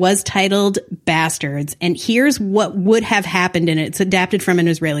 It was titled Bastards. And here's what would have happened in it. It's adapted from an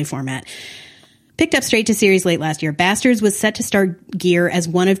Israeli format. Picked up straight to series late last year, Bastards was set to star Gere as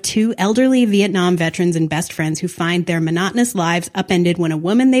one of two elderly Vietnam veterans and best friends who find their monotonous lives upended when a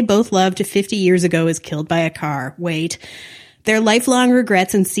woman they both loved 50 years ago is killed by a car. Wait. Their lifelong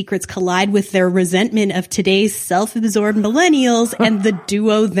regrets and secrets collide with their resentment of today's self-absorbed millennials, and the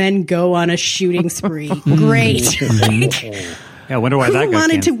duo then go on a shooting spree. Great. Right? Yeah, I wonder why that Who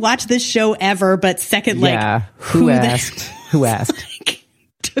wanted to watch this show ever, but second, like, who asked? Who asked?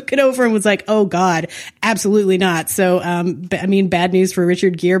 Took it over and was like, oh God, absolutely not. So, I mean, bad news for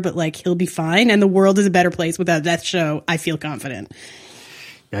Richard Gere, but like, he'll be fine. And the world is a better place without that show. I feel confident.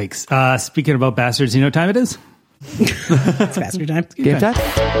 Yikes. Speaking about Bastards, you know what time it is? It's Bastard time. Game time.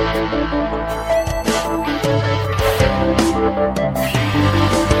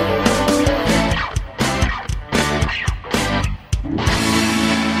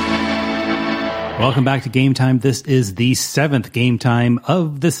 Welcome back to Game Time. This is the 7th Game Time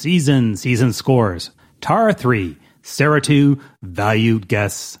of the season. Season scores: Tara 3, Sarah 2, valued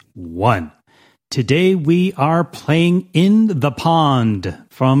guess 1. Today we are playing In the Pond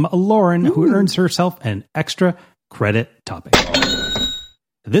from Lauren, who earns herself an extra credit topic.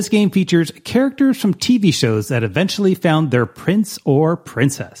 This game features characters from TV shows that eventually found their prince or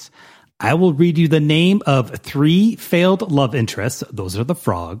princess. I will read you the name of 3 failed love interests. Those are the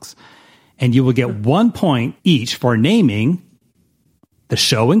frogs. And you will get 1 point each for naming the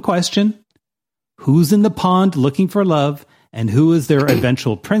show in question, who's in the pond looking for love, and who is their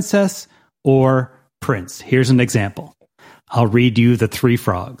eventual princess or prince. Here's an example. I'll read you the 3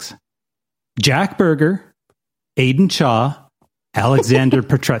 frogs. Jack Berger, Aidan Shaw, Alexander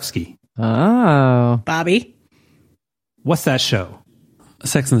Petrovsky. Oh. Bobby. What's that show?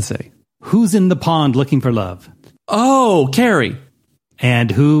 Sex and the City. Who's in the pond looking for love? Oh, Carrie. And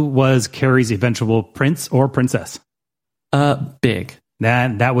who was Carrie's eventual prince or princess? Big.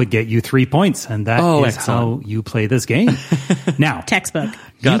 That would get you 3 points, and that is excellent. how you play this game. Now, Textbook.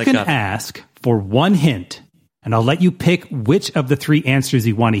 You can ask for 1 hint, and I'll let you pick which of the 3 answers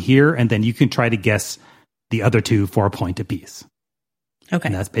you want to hear, and then you can try to guess the other 2 for a point apiece. Okay.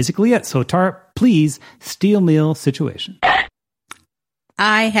 And that's basically it. So, Tara, please, steel meal situation.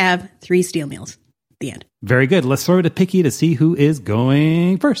 I have 3 steel meals. The end. Very good. Let's throw it to Picky to see who is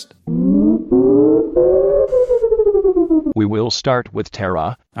going first. We will start with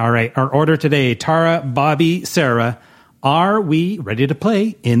Tara. All right. Our order today, Tara, Bobby, Sarah. Are we ready to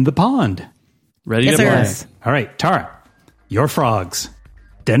play In the Pond? Ready to play. All right, Tara, your frogs.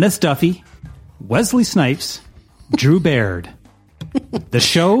 Dennis Duffy, Wesley Snipes, Drew Baird. The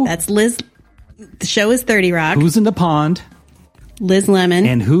show? That's Liz. The show is 30 Rock. Who's in the pond? Liz Lemon.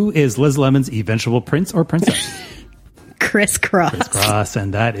 And who is Liz Lemon's eventual prince or princess? Criss Cross. Criss Cross,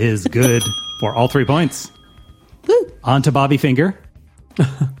 and that is good for all 3 points. Woo. On to Bobby Finger.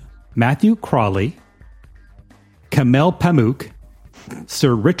 Matthew Crawley, Kamel Pamuk,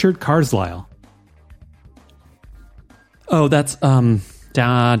 Sir Richard Carlisle. Oh, that's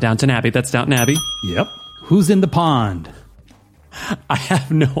Downton Abbey. That's Downton Abbey. Yep. Who's in the pond? I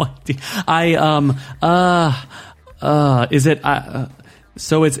have no idea. Is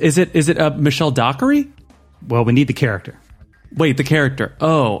it Michelle Dockery? Well, we need the character. Wait, the character.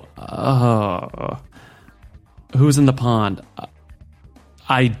 Who's in the pond?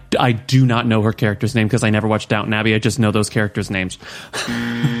 I do not know her character's name because I never watched Downton Abbey. I just know those characters' names.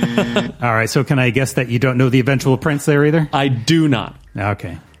 All right, so can I guess that you don't know the eventual prince there either? I do not.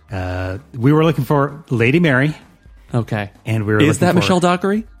 Okay. We were looking for Lady Mary. Okay. And we were Is that Michelle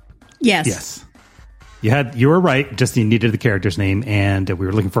Dockery? Yes. Yes. You were right, just you needed the character's name, and we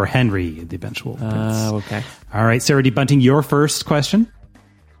were looking for Henry, the eventual prince. Okay. All right, Sarah D. Bunting, your first question.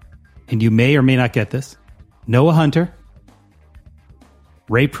 And you may or may not get this. Noah Hunter,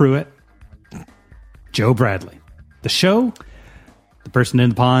 Ray Pruitt, Joe Bradley. The show, the person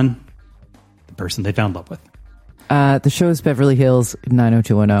in the pond, the person they found love with. The show is Beverly Hills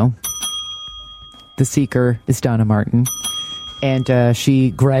 90210. The seeker is Donna Martin. And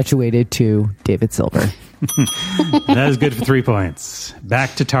she graduated to David Silver. That is good for 3 points.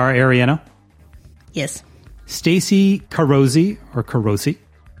 Back to Tara Ariano. Yes. Stacey Carosi, or Carosi.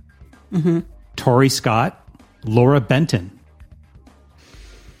 Mm-hmm. Tori Scott. Laura Benton.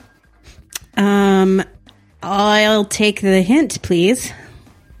 I'll take the hint, please.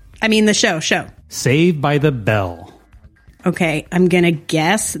 I mean, the show. Saved by the Bell. Okay, I'm going to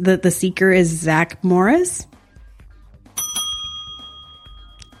guess that the seeker is Zach Morris.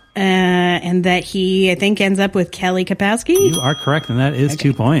 And that he, I think, ends up with Kelly Kapowski. You are correct, and that is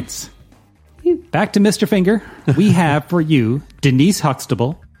 2 points. Back to Mr. Finger. We have for you Denise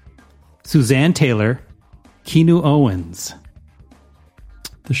Huxtable, Suzanne Taylor, Keanu Owens.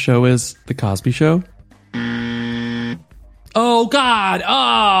 The show is The Cosby Show. Oh, God.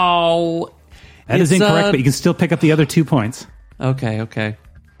 Oh. That is incorrect, but you can still pick up the other 2 points. Okay.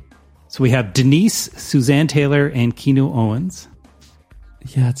 So we have Denise, Suzanne Taylor, and Keanu Owens.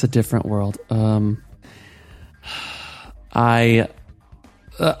 Yeah, it's a different world. I'm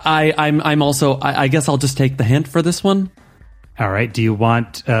also. I guess I'll just take the hint for this one. All right. Do you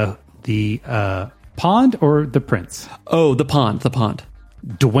want the pond or the prince? Oh, the pond. The pond.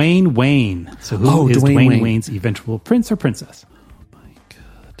 Dwayne Wayne. So who is Dwayne Wayne's eventual prince or princess? Oh my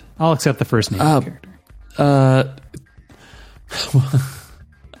God. I'll accept the first name of the character.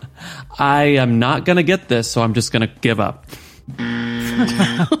 I am not going to get this, so I'm just going to give up. We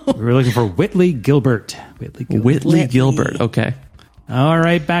were looking for Whitley Gilbert. Whitley Gilbert. Okay. All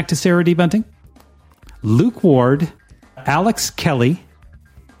right. Back to Sarah D. Bunting. Luke Ward, Alex Kelly,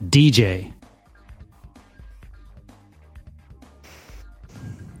 DJ.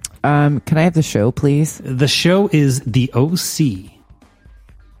 Can I have the show, please? The show is The OC.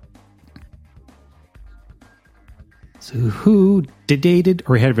 So who dated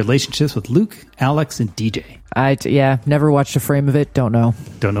or had relationships with Luke, Alex, and DJ? Never watched a frame of it. Don't know.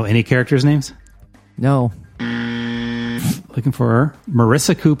 Don't know any characters' names? No. Looking for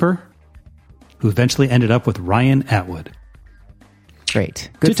Marissa Cooper, who eventually ended up with Ryan Atwood. Great.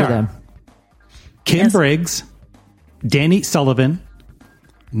 Good for them. Kim Briggs, Danny Sullivan,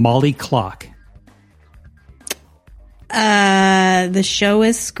 Molly Clock. The show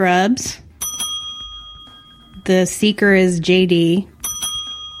is Scrubs. The seeker is JD.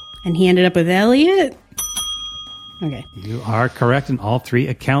 And he ended up with Elliot. Okay. You are correct in all three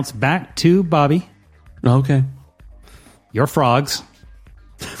accounts. Back to Bobby. Okay. Your frogs.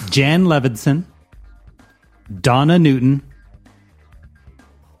 Jan Levinson, Donna Newton,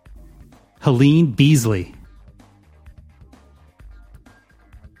 Helene Beasley.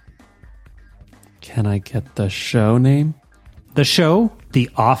 Can I get the show name? The show, The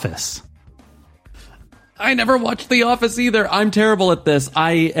Office. I never watched The Office either. I'm terrible at this.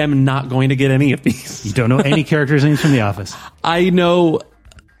 I am not going to get any of these. You don't know any characters' names from The Office? I know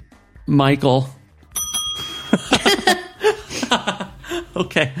Michael.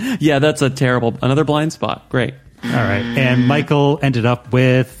 Okay. Yeah, that's a terrible... Another blind spot. Great. All right. And Michael ended up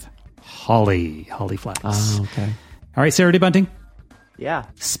with Holly Flax. Oh, okay. All right, Sarah D. Bunting. Yeah.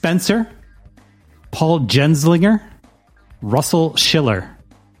 Spencer, Paul Genslinger, Russell Schiller.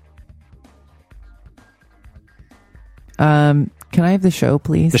 Can I have the show,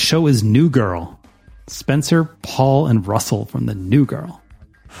 please? The show is New Girl. Spencer, Paul, and Russell from the New Girl.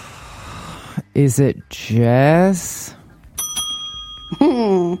 Is it Jess?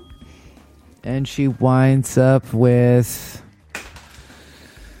 And she winds up with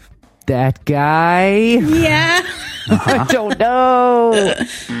that guy? Yeah. I don't know.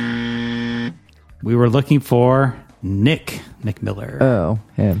 We were looking for Nick Miller. Oh,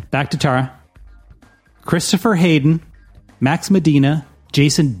 him. Back to Tara. Christopher Hayden, Max Medina,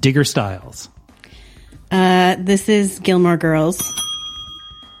 Jason Digger Styles. This is Gilmore Girls.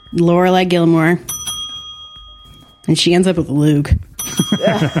 Lorelai Gilmore. And she ends up with Luke.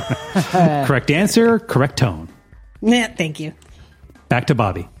 Correct answer, correct tone. Yeah, thank you. Back to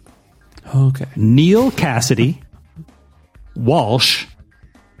Bobby. Okay. Neil Cassidy, Walsh,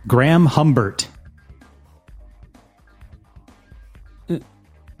 Graham Humbert.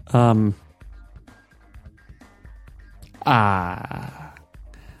 Can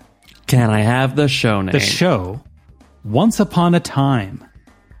I have the show name? The show, Once Upon a Time.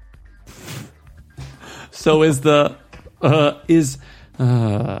 So is the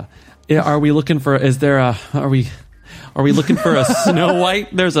are we looking for? Is there a? Are we looking for a Snow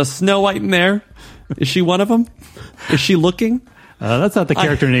White? There's a Snow White in there. Is she one of them? Is she looking? That's not the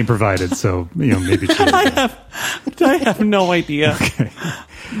character name provided, so maybe. I have no idea. Okay.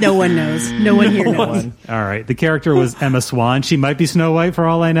 No one knows. No one here knows. All right. The character was Emma Swan. She might be Snow White for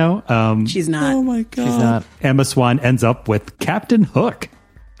all I know. She's not. Oh my god. She's not. Emma Swan ends up with Captain Hook.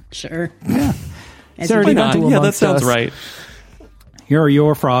 Sure. Yeah. Sarah, Why not? Yeah, that sounds us. right. Here are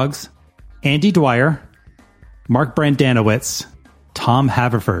your frogs. Andy Dwyer, Mark Brandanowitz, Tom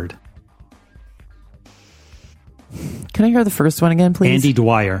Haverford. Can I hear the first one again, please? Andy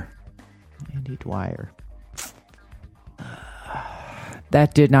Dwyer. Andy Dwyer.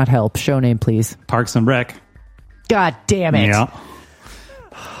 That did not help. Show name, please. Parks and Rec. God damn it. Yeah.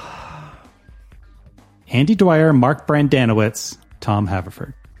 Andy Dwyer, Mark Brandanowitz, Tom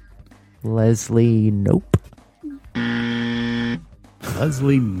Haverford. Leslie, nope.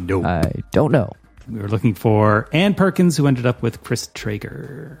 Leslie, nope. I don't know. We were looking for Ann Perkins, who ended up with Chris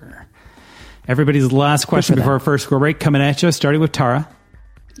Traeger. Everybody's last question before our first score break coming at you, starting with Tara.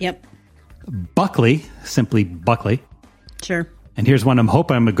 Yep. Buckley, simply Buckley. Sure. And here's one I'm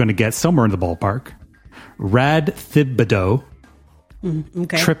hoping I'm going to get somewhere in the ballpark. Rad Thibodeau.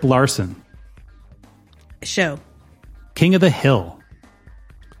 Okay. Trip Larson. Show. King of the Hill.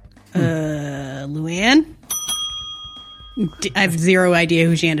 Luann? I have zero idea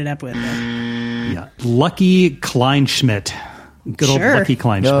who she ended up with. Yeah. Lucky Kleinschmidt. Good old Sure. Lucky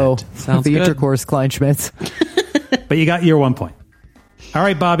Kleinschmidt. No. Sounds the good. intercourse Kleinschmidts. But you got your 1 point. All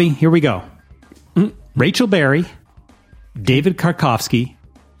right, Bobby, here we go. Rachel Berry, David Karkovsky,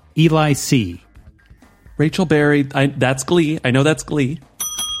 Eli C. Rachel Berry. That's Glee. I know that's Glee.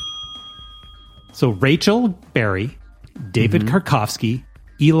 So Rachel Berry, David Karkovsky,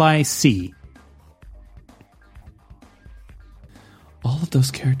 Eli C. All of those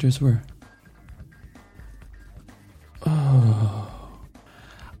characters were. Oh.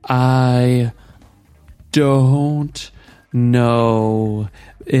 I don't No.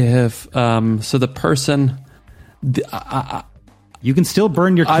 If so, the person. You can still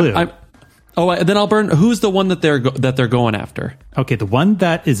burn your clue. Then I'll burn. Who's the one that they're going after? Okay, the one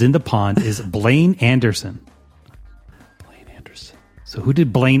that is in the pond is Blaine Anderson. Blaine Anderson. So who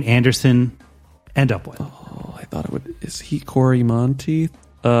did Blaine Anderson end up with? Oh, I thought it would. Is he Corey Monteith?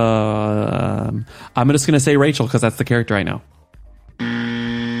 I'm just going to say Rachel because that's the character I know.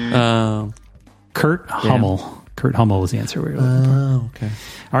 Kurt Hummel. Yeah. Kurt Hummel was the answer we were looking for. Okay.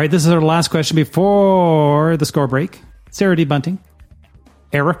 All right, this is our last question before the score break. Sarah D. Bunting,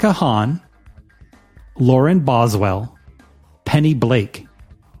 Erica Hahn, Lauren Boswell, Penny Blake.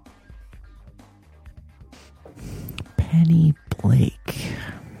 Penny Blake.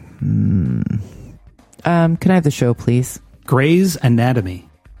 Can I have the show, please? Grey's Anatomy.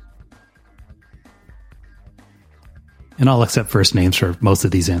 And I'll accept first names for most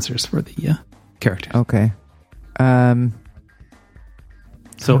of these answers for the characters. Okay.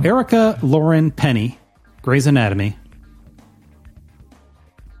 So Erica, Lauren, Penny, Grey's Anatomy.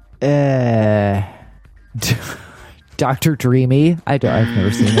 Dr. Dreamy. I've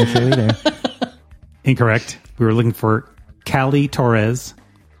never seen that show either. Incorrect. We were looking for Callie Torres,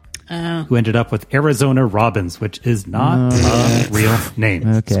 who ended up with Arizona Robbins, which is not a real name.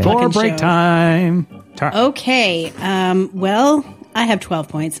 Okay. Score break time. Okay. Well, I have 12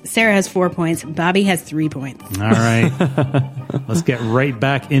 points. Sarah has 4 points. Bobby has 3 points. All right. Let's get right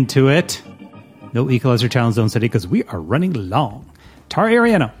back into it. No equalizer challenge zone city because we are running long. Tara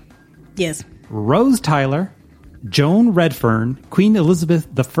Ariano. Yes. Rose Tyler, Joan Redfern, Queen Elizabeth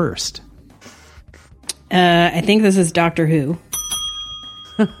I. I think this is Doctor Who.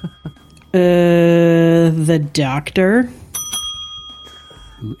 The Doctor.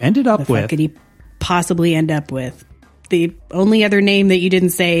 Who ended up with... with... What could he possibly end up with? The only other name that you didn't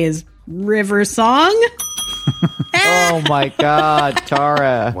say is River Song? Oh my God,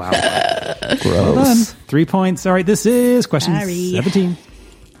 Tara. Wow. Gross. Well done. 3 points. All right, this is question 17.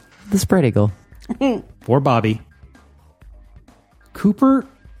 The spread eagle. For Bobby. Cooper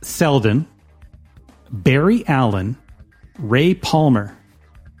Selden, Barry Allen, Ray Palmer.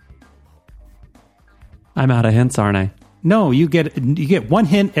 I'm out of hints, aren't I? No, you get one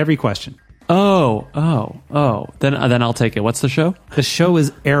hint every question. Oh. Then I'll take it. What's the show? The show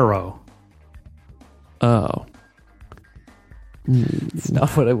is Arrow. Oh. It's not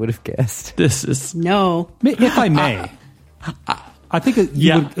what I would have guessed. This is... No. If I may. I think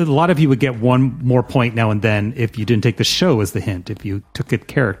a lot of you would get one more point now and then if you didn't take the show as the hint. If you took a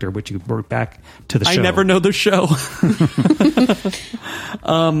character, which you brought back to the show. I never know the show.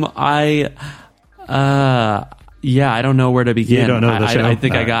 I don't know where to begin. You don't know the show? I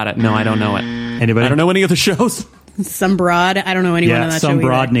think I got it. No, I don't know it. Anybody? I don't know any of the shows. Some broad. I don't know anyone on that show. Some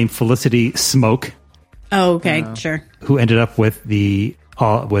broad either. named Felicity Smoke. Oh, okay, sure. Who ended up with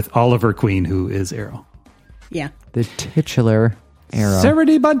with Oliver Queen, who is Arrow. Yeah. The titular Arrow. Sarah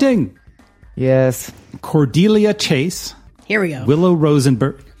D. Bunting. Yes. Cordelia Chase. Here we go. Willow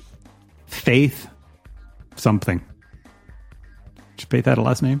Rosenberg. Faith something. Did Faith had a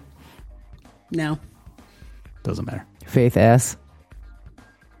last name? No. Doesn't matter. Faith S.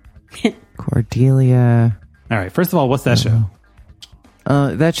 Cordelia. All right. First of all, what's that show?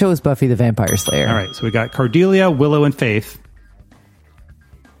 That show is Buffy the Vampire Slayer. All right. So we got Cordelia, Willow, and Faith.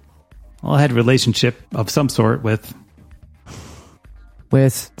 All had a relationship of some sort with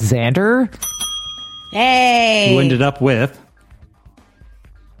Xander. Hey. Who ended up with?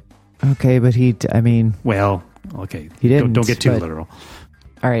 Okay, but well, okay. He didn't. Don't get too literal.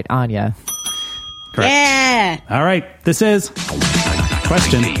 All right, Anya. Correct. Yeah. All right. This is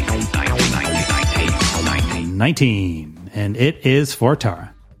question 19, and it is for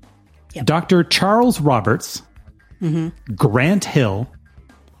Tara. Yep. Dr. Charles Roberts, Grant Hill,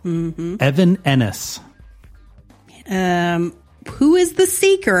 Evan Ennis. Who is the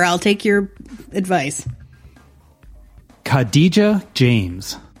seeker? I'll take your advice. Khadijah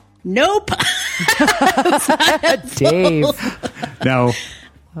James. Nope. Dave. Now,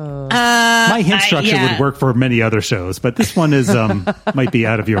 my hint structure would work for many other shows, but this one is might be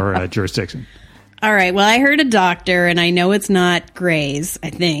out of your jurisdiction. All right. Well, I heard a doctor, and I know it's not Grey's, I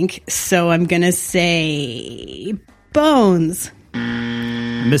think. So I'm going to say Bones.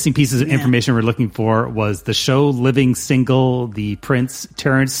 Missing pieces of information we're looking for was the show Living Single, the Prince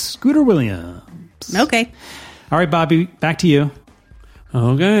Terrence Scooter Williams. Okay. All right, Bobby, back to you.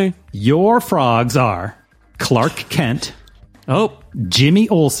 Okay. Your frogs are Clark Kent, Jimmy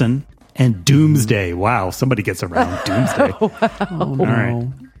Olsen, and Doomsday. Wow, somebody gets around Doomsday. Oh, no. All right.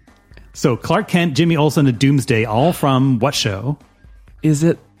 So Clark Kent, Jimmy Olsen, and Doomsday, all from what show? Is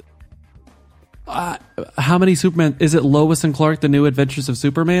it... How many Superman? Is it Lois and Clark: The New Adventures of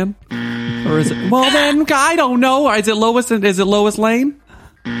Superman? Or is it? Well, then I don't know. Is it Lois Lane?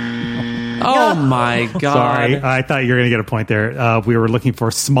 Oh my God! Sorry, I thought you were going to get a point there. We were looking for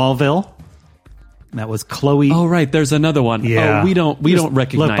Smallville. That was Chloe. Oh right, there's another one. Yeah. Oh, we don't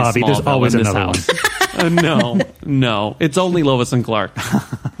recognize. Look, Bobby, Smallville there's always in this another house. No, it's only Lois and Clark.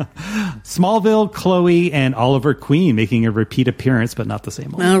 Smallville, Chloe, and Oliver Queen making a repeat appearance, but not the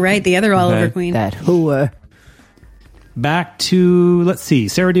same one. Oh, right. The other Oliver Queen. That who? Back to, let's see,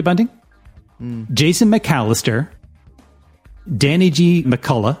 Sarah D. Bunting, Jason McAllister, Danny G.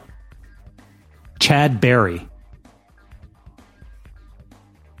 McCullough, Chad Barry.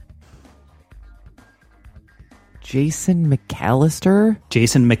 Jason McAllister?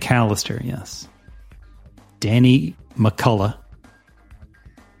 Jason McAllister, yes. Danny McCullough.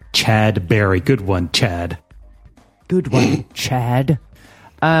 Chad Barry. Good one, Chad. Good one, Chad.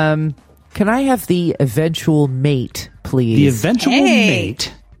 Can I have the eventual mate, please? The eventual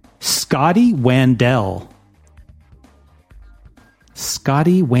mate, Scotty Wandell.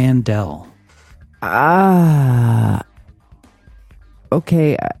 Scotty Wandell.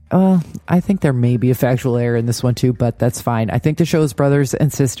 Okay, I think there may be a factual error in this one too, but that's fine. I think the show is brothers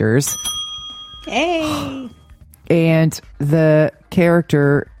and sisters. Hey! And the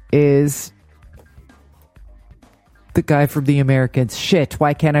character is the guy from The Americans. Shit,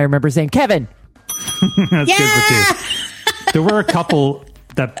 why can't I remember his name? Kevin! That's good for two. There were a couple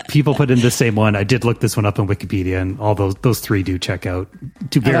that people put in the same one. I did look this one up on Wikipedia, and all those three do check out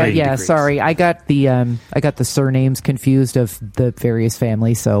to varying degrees. Sorry, I got the surnames confused of the various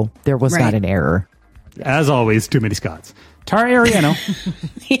families, so there was not an error. As always, too many Scots. Tara Ariano,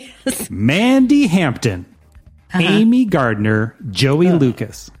 Yes. Mandy Hampton, Amy Gardner, Joey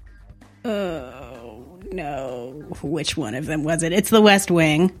Lucas. Oh, no. Which one of them was it? It's the West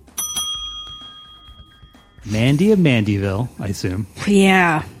Wing. Mandy of Mandyville, I assume.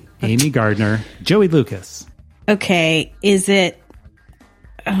 Yeah. Amy Gardner, Joey Lucas. Okay, is it...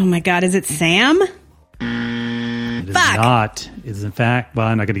 Oh my God, is it Sam? It is not. It is in fact, well,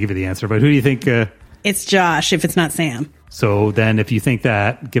 I'm not going to give you the answer, but who do you think... It's Josh, if it's not Sam. So then if you think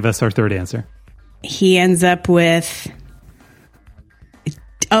that, give us our third answer. He ends up with...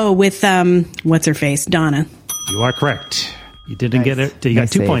 Oh, with, what's-her-face? Donna. You are correct. You didn't get it. You got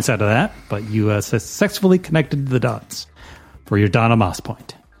 2 points out of that, but you successfully connected the dots for your Donna Moss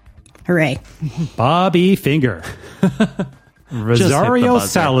point. Hooray. Bobby Finger. Rosario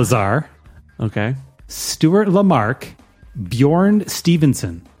Salazar. Okay. Stuart Lamarck. Bjorn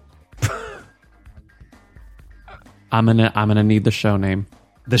Stevenson. I'm gonna need the show name.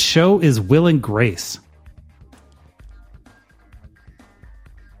 The show is Will and Grace.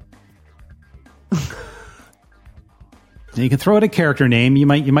 You can throw out a character name. You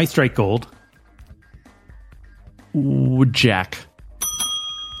might strike gold. Ooh, Jack.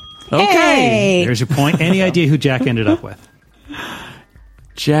 Okay. Hey. There's your point. Any idea who Jack ended up with?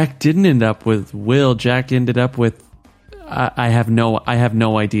 Jack didn't end up with Will. Jack ended up with. I have no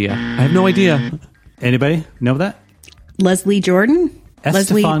idea. I have no idea. Anybody know that? Leslie Jordan?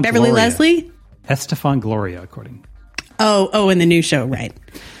 Beverly Gloria. Leslie? Estefan Gloria, according. Oh, in the new show, right.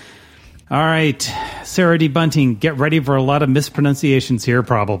 All right. Sarah D. Bunting, get ready for a lot of mispronunciations here,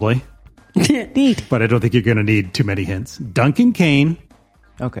 probably. Neat. But I don't think you're going to need too many hints. Duncan Kane.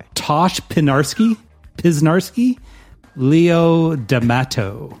 Okay. Tosh Piznarski. Leo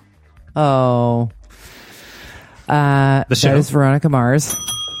D'Amato. Oh. The show. That is Veronica Mars.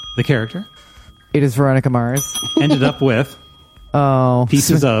 The character. It is Veronica Mars. Ended up with...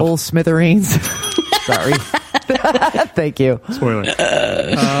 Pieces of... Old Smithereens. Sorry. Thank you. Spoiler. Nice.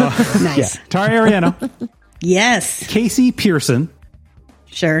 Yeah. Tara Ariano. Yes. Casey Pearson.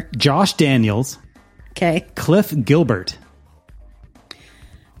 Sure. Josh Daniels. Okay. Cliff Gilbert.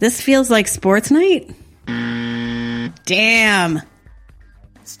 This feels like sports night. Damn.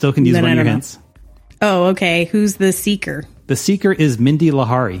 Still can use one of your hints. Oh, okay. Who's the seeker? The seeker is Mindy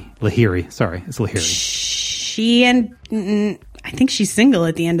Lahiri. Sorry, it's Lahiri. She and... I think she's single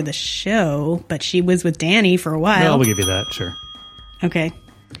at the end of the show, but she was with Danny for a while. Well, we'll give you that, sure. Okay.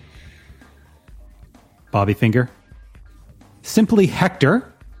 Bobby Finger. Simply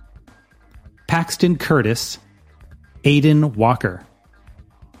Hector. Paxton Curtis. Aiden Walker.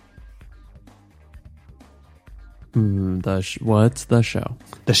 What's the show?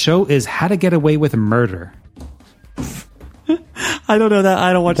 The show is How to Get Away with Murder. I don't know that.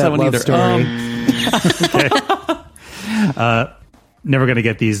 I don't watch that one either. Story. Okay. Never going to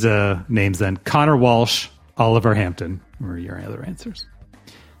get these names then. Connor Walsh, Oliver Hampton were your other answers.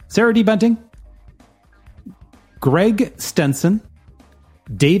 Sarah D. Bunting. Greg Stenson.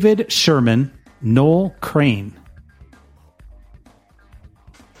 David Sherman. Noel Crane.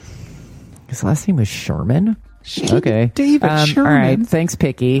 His last name was Sherman? Okay. David Sherman. All right. Thanks,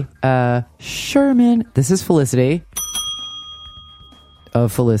 Picky. Sherman. This is Felicity.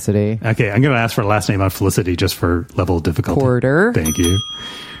 Of Felicity. Okay, I'm going to ask for a last name on Felicity just for level of difficulty. Porter. Thank you.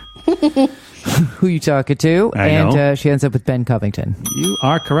 Who you talking to? I know. She ends up with Ben Covington. You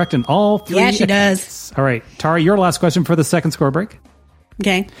are correct in all three. Yeah, she accounts. does. All right, Tara, your last question for the second score break.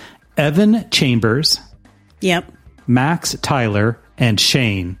 Okay. Evan Chambers, Yep. Max Tyler, and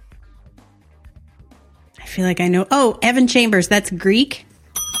Shane. I feel like I know. Oh, Evan Chambers. That's Greek.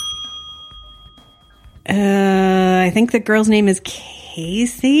 I think the girl's name is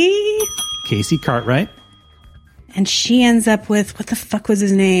Casey. Casey Cartwright. And she ends up with, what the fuck was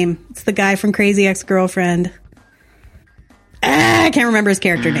his name? It's the guy from Crazy Ex-Girlfriend. I can't remember his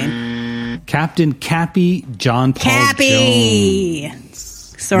character name. Captain Cappy John Paul Cappy.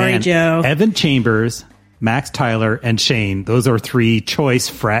 Jones. Sorry, Man, Joe. Evan Chambers, Max Tyler, and Shane. Those are three choice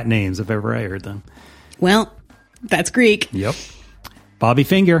frat names if ever I heard them. Well, that's Greek. Yep. Bobby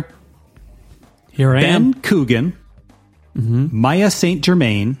Finger. Here I am. Ben Coogan. Maya St.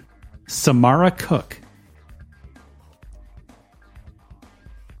 Germain. Samara Cook.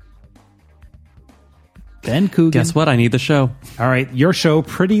 Ben Coogan. Guess what? I need the show. All right, your show,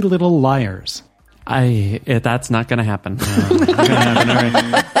 Pretty Little Liars. That's not going to happen. All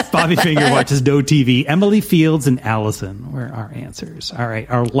right. Bobby Finger watches No TV. Emily Fields and Allison were our answers. All right,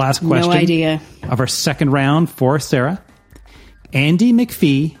 our last question. No idea. Of our second round for Sarah. Andy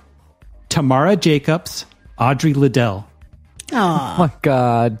McPhee, Tamara Jacobs, Audrey Liddell. Aw. Oh my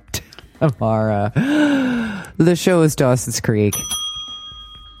God. Tamara. The show is Dawson's Creek.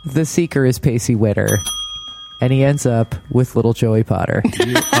 The seeker is Pacey Witter. And he ends up with little Joey Potter.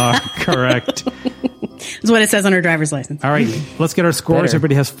 You are correct. That's what it says on her driver's license. All right, let's get our scores. Better.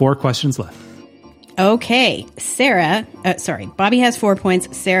 Everybody has 4 questions left. Okay. Bobby has 4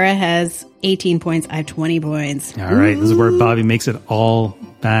 points. Sarah has 18 points. I have 20 points. All right, this is where Bobby makes it all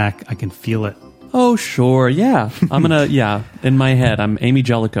back. I can feel it. Oh, sure. Yeah. I'm going to, in my head, I'm Amy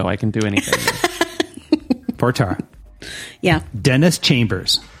Jellicoe. I can do anything. For Tara. Yeah. Dennis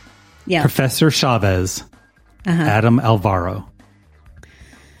Chambers. Yeah. Professor Chavez. Adam Alvaro.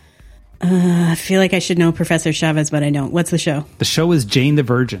 I feel like I should know Professor Chavez, but I don't. What's the show? The show is Jane the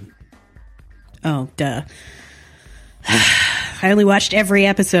Virgin. Oh, duh. I only watched every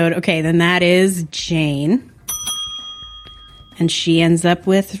episode. Okay, then that is Jane. And she ends up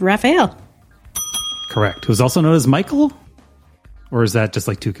with Raphael. Correct. Who's also known as Michael? Or is that just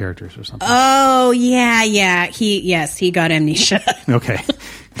like 2 characters or something? Oh, yeah. He got amnesia. Okay.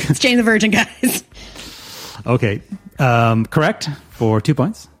 It's Jane the Virgin, guys. Okay. Correct for 2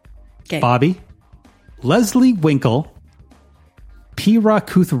 points. Okay. Bobby. Leslie Winkle. Pira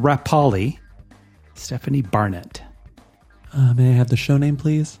Kuthrapalli. Stephanie Barnett. May I have the show name,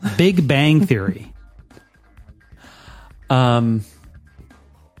 please? Big Bang Theory.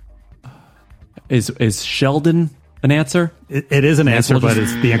 Is Sheldon an answer? It is an answer, but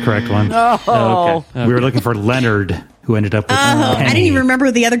it's the incorrect one. Oh, okay. We were looking for Leonard, who ended up with I Penny. didn't even remember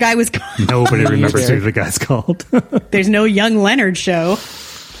what the other guy was called. Nobody remembers who the guy's called. There's no young Leonard show.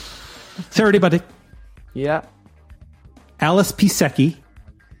 Sarah Buddy. Yeah. Alice Pisecki.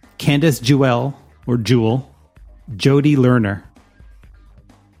 Candace Jewell, Jodie Lerner.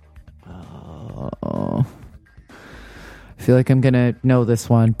 Oh. I feel like I'm going to know this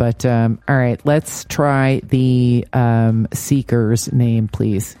one, but all right, let's try the seeker's name,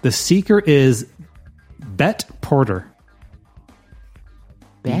 please. The seeker is Bet Porter.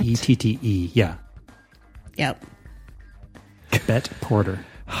 Bet? Bette. Yeah. Yep. Bet Porter.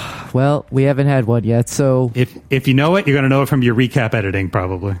 Well, we haven't had one yet, so if you know it, you're going to know it from your recap editing,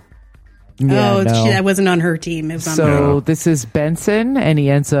 probably. yeah, no. That wasn't on her team. It was on So her. this is Benson, and he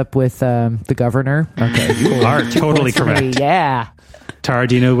ends up with the governor. Okay, You are totally correct. Yeah. Tara,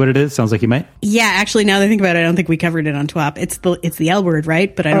 do you know what it is? Sounds like you might. Yeah, actually, now that I think about it, I don't think we covered it on TWAP. It's the L word,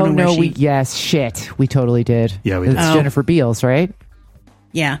 right? But I don't know where she... we totally did. Yeah, we did. It's Jennifer Beals, right?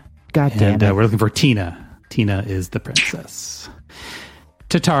 Yeah. God damn And it. we're looking for Tina. Tina is the princess.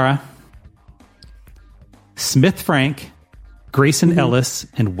 To Tara. Smith Frank, Grayson Ellis,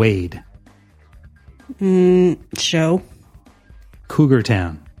 and Wade. Show. Cougar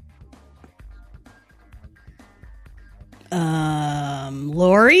Town.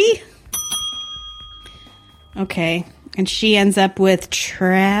 Lori? Okay. And she ends up with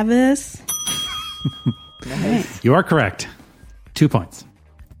Travis. You are correct. 2 points.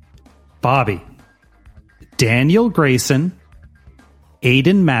 Bobby. Daniel Grayson.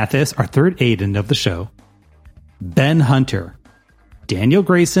 Aiden Mathis, our third Aiden of the show. Ben Hunter. Daniel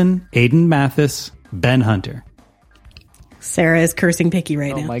Grayson, Aidan Mathis, Ben Hunter. Sarah is cursing picky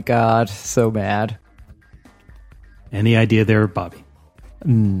right now. Oh my God. So mad. Any idea there, Bobby?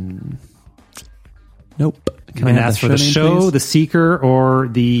 Nope. Can I ask for the show, please? the Seeker, or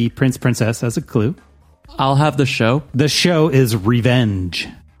the Prince Princess as a clue? I'll have the show. The show is Revenge.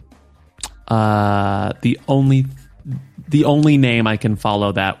 The only name I can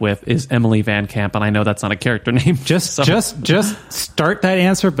follow that with is Emily Van Camp, and I know that's not a character name. Just start that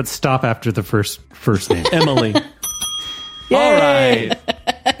answer, but stop after the first name. Emily. All right.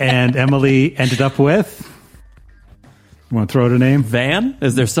 And Emily ended up with. You want to throw out a name? Van?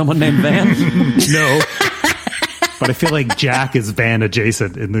 Is there someone named Van? No. But I feel like Jack is Van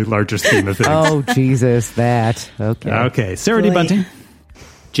adjacent in the larger scheme of things. Oh, Jesus, that. Okay. Okay. Sarah D. Bunting,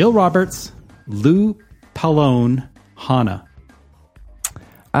 Jill Roberts, Lou Pallone, Hannah.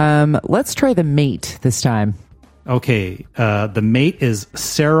 Let's try the mate this time. Okay. The mate is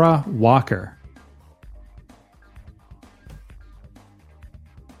Sarah Walker.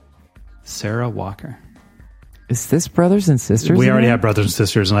 Sarah Walker. Is this brothers and sisters? We already have brothers and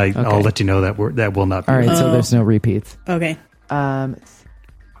sisters, and I'll let you know that that will not be. All right, so there's no repeats. Okay. Oh,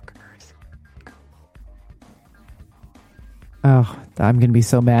 I'm going to be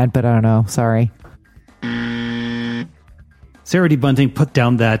so mad, but I don't know. Sorry. Sarah D. Bunting, put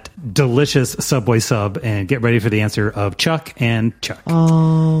down that delicious Subway sub and get ready for the answer of Chuck and Chuck.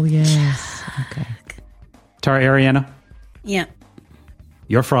 Oh, yes. Okay. Tara Ariana, Yeah.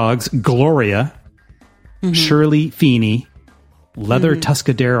 your frogs, Gloria, Shirley Feeney, Leather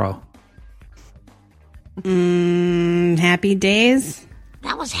Tuscadero. Happy Days.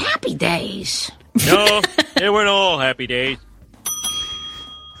 That was Happy Days. No, they weren't all happy days.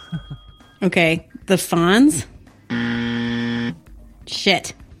 Okay. The Fonz.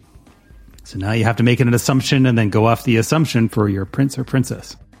 Shit. So now you have to make an assumption and then go off the assumption for your prince or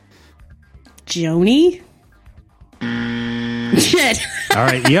princess. Joni. Shit. All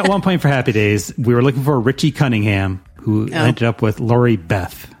right, you got 1 point for Happy Days. We were looking for Richie Cunningham, who ended up with Lori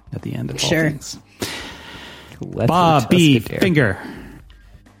Beth at the end of all things. Bob B. Finger.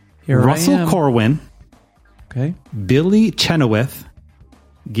 Here Russell I am. Corwin. Okay. Billy Chenoweth.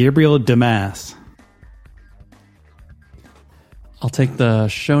 Gabriel Damas. I'll take the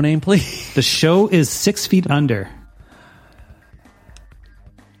show name, please. The show is 6 Feet Under.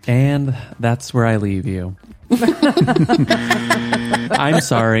 And that's where I leave you. I'm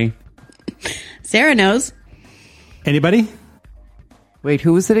sorry. Sarah knows. Anybody? Wait,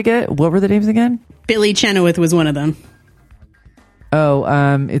 who was it again? What were the names again? Billy Chenoweth was one of them. Oh,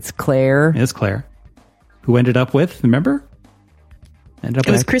 it's Claire. It's Claire. Who ended up with, remember? It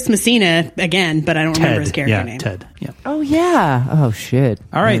was Chris Messina again, but I don't remember his character name. Ted. Yeah. Oh, yeah. Oh, shit.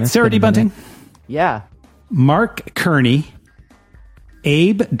 All right, Sarah D. Bunting. Yeah. Mark Kearney.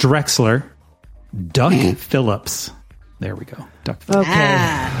 Abe Drexler. Duck Phillips. There we go. Duck Phillips.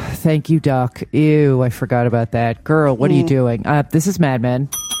 Okay. Thank you, Duck. Ew, I forgot about that. Girl, what are you doing? This is Mad Men.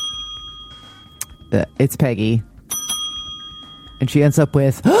 It's Peggy. And she ends up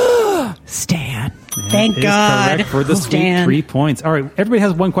with Stan. Thank God. Correct for the sweet Stan. 3 points. All right, everybody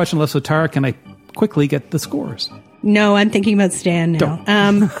has one question left. So, Tara, can I quickly get the scores? No, I'm thinking about Stan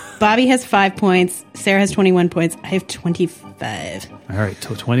now. Bobby has 5 points. Sarah has 21 points. I have 25. All right,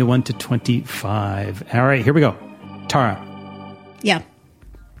 so 21 to 25. All right, here we go. Tara. Yeah.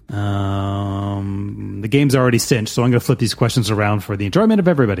 The game's already cinched, so I'm going to flip these questions around for the enjoyment of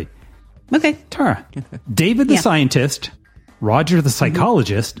everybody. Okay. Tara. David the scientist, Roger the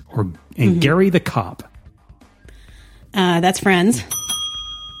psychologist, and Gary the cop. That's Friends.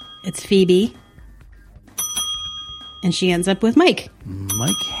 It's Phoebe. And she ends up with Mike.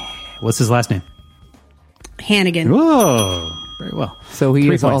 Mike. What's his last name? Hannigan. Whoa. Very well. So he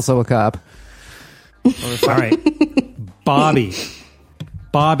 3 is points. also a cop. All right. Bobby.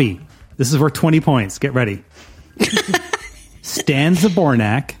 This is worth 20 points. Get ready. Stan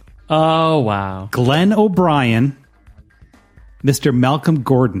Zabornak. Oh, wow. Glenn O'Brien. Mr. Malcolm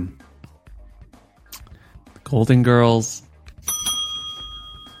Gordon. Golden Girls.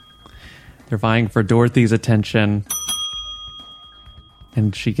 They're vying for Dorothy's attention.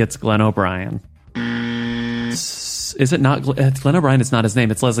 And she gets Glenn O'Brien. Is it not? Glenn O'Brien is not his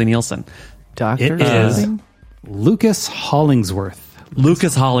name. It's Leslie Nielsen. Doctor? It is Lucas Hollingsworth.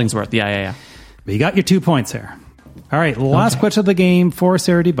 Lucas Hollingsworth. Yeah. But you got your 2 points there. All right. Last question of the game for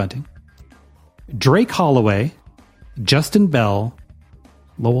Sarah D. Bunting. Drake Holloway. Justin Bell.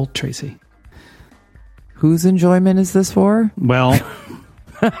 Lowell Tracy. Whose enjoyment is this for? Well,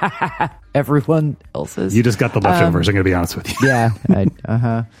 everyone else's. You just got the leftovers. I'm going to be honest with you. Yeah.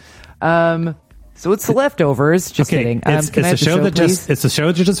 So it's the leftovers. Just kidding. It's a show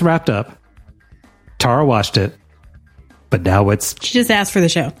that just wrapped up. Tara watched it, but now it's She just asked for the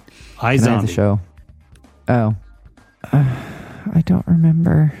show. iZombie. The show. Oh, I don't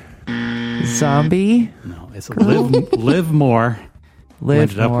remember. Zombie. No, it's Live More. Live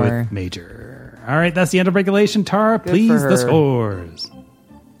Ended up More. with Major. All right, that's the end of regulation. Tara, Good please, for her. the scores.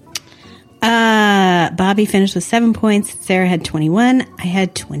 Bobby finished with 7 points. Sarah had 21. I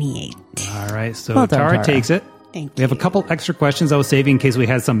had 28. All right, so Well done, Tara Tara. takes it. Thank We have a couple extra questions I was saving in case we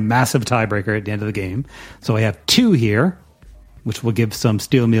had some massive tiebreaker at the end of the game. So I have 2 here, which we'll give some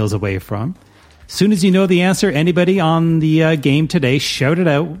steel meals away from. As soon as you know the answer, anybody on the game today, shout it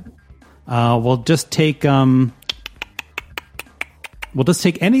out. We'll just take any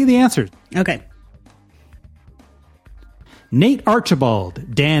of the answers. Okay. Nate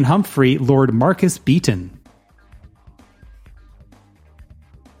Archibald, Dan Humphrey, Lord Marcus Beaton.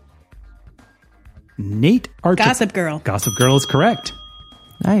 Nate Archibald. Gossip Girl. Gossip Girl is correct.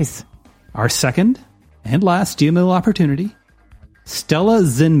 Nice. Our second and last steel mill opportunity. Stella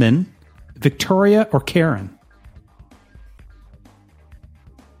Zinman, Victoria or Karen?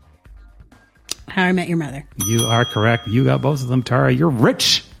 How I Met Your Mother. You are correct. You got both of them, Tara. You're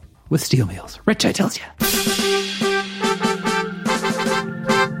rich with steel meals. Rich, I tells you.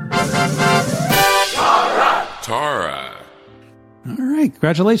 Tara. All right.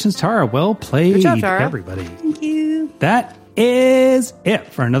 Congratulations, Tara. Well played, Good job, Tara. everybody. Thank you. That is it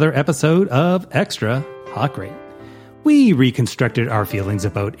for another episode of Extra Hot Great. We reconstructed our feelings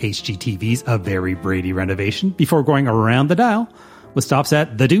about HGTV's A Very Brady Renovation before going around the dial with stops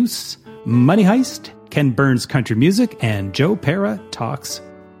at The Deuce, Money Heist, Ken Burns Country Music, and Joe Pera Talks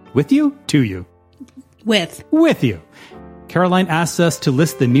with you, to you. With you. Caroline asked us to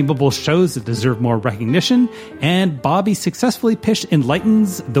list the memeable shows that deserve more recognition, and Bobby successfully pitched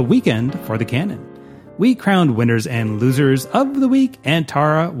Enlighten's The Weekend for the canon. We crowned winners and losers of the week, and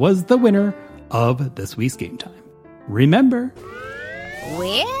Tara was the winner of this week's Game Time. Remember,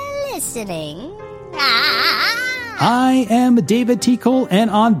 We're listening. I am David T. Cole, and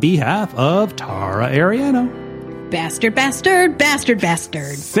on behalf of Tara Ariano, Bastard, bastard, bastard,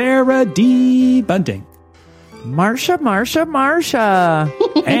 bastard. Sarah D. Bunting, Marsha.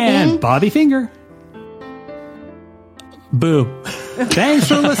 and Bobby Finger. Boo. Thanks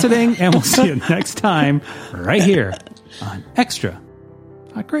for listening, and we'll see you next time right here on Extra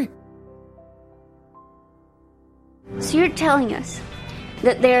Hot Great. So you're telling us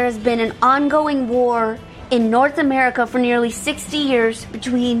that there has been an ongoing war in North America for nearly 60 years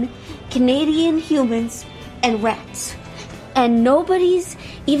between Canadian humans and rats, and nobody's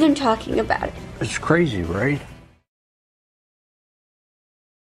even talking about it. It's crazy, right?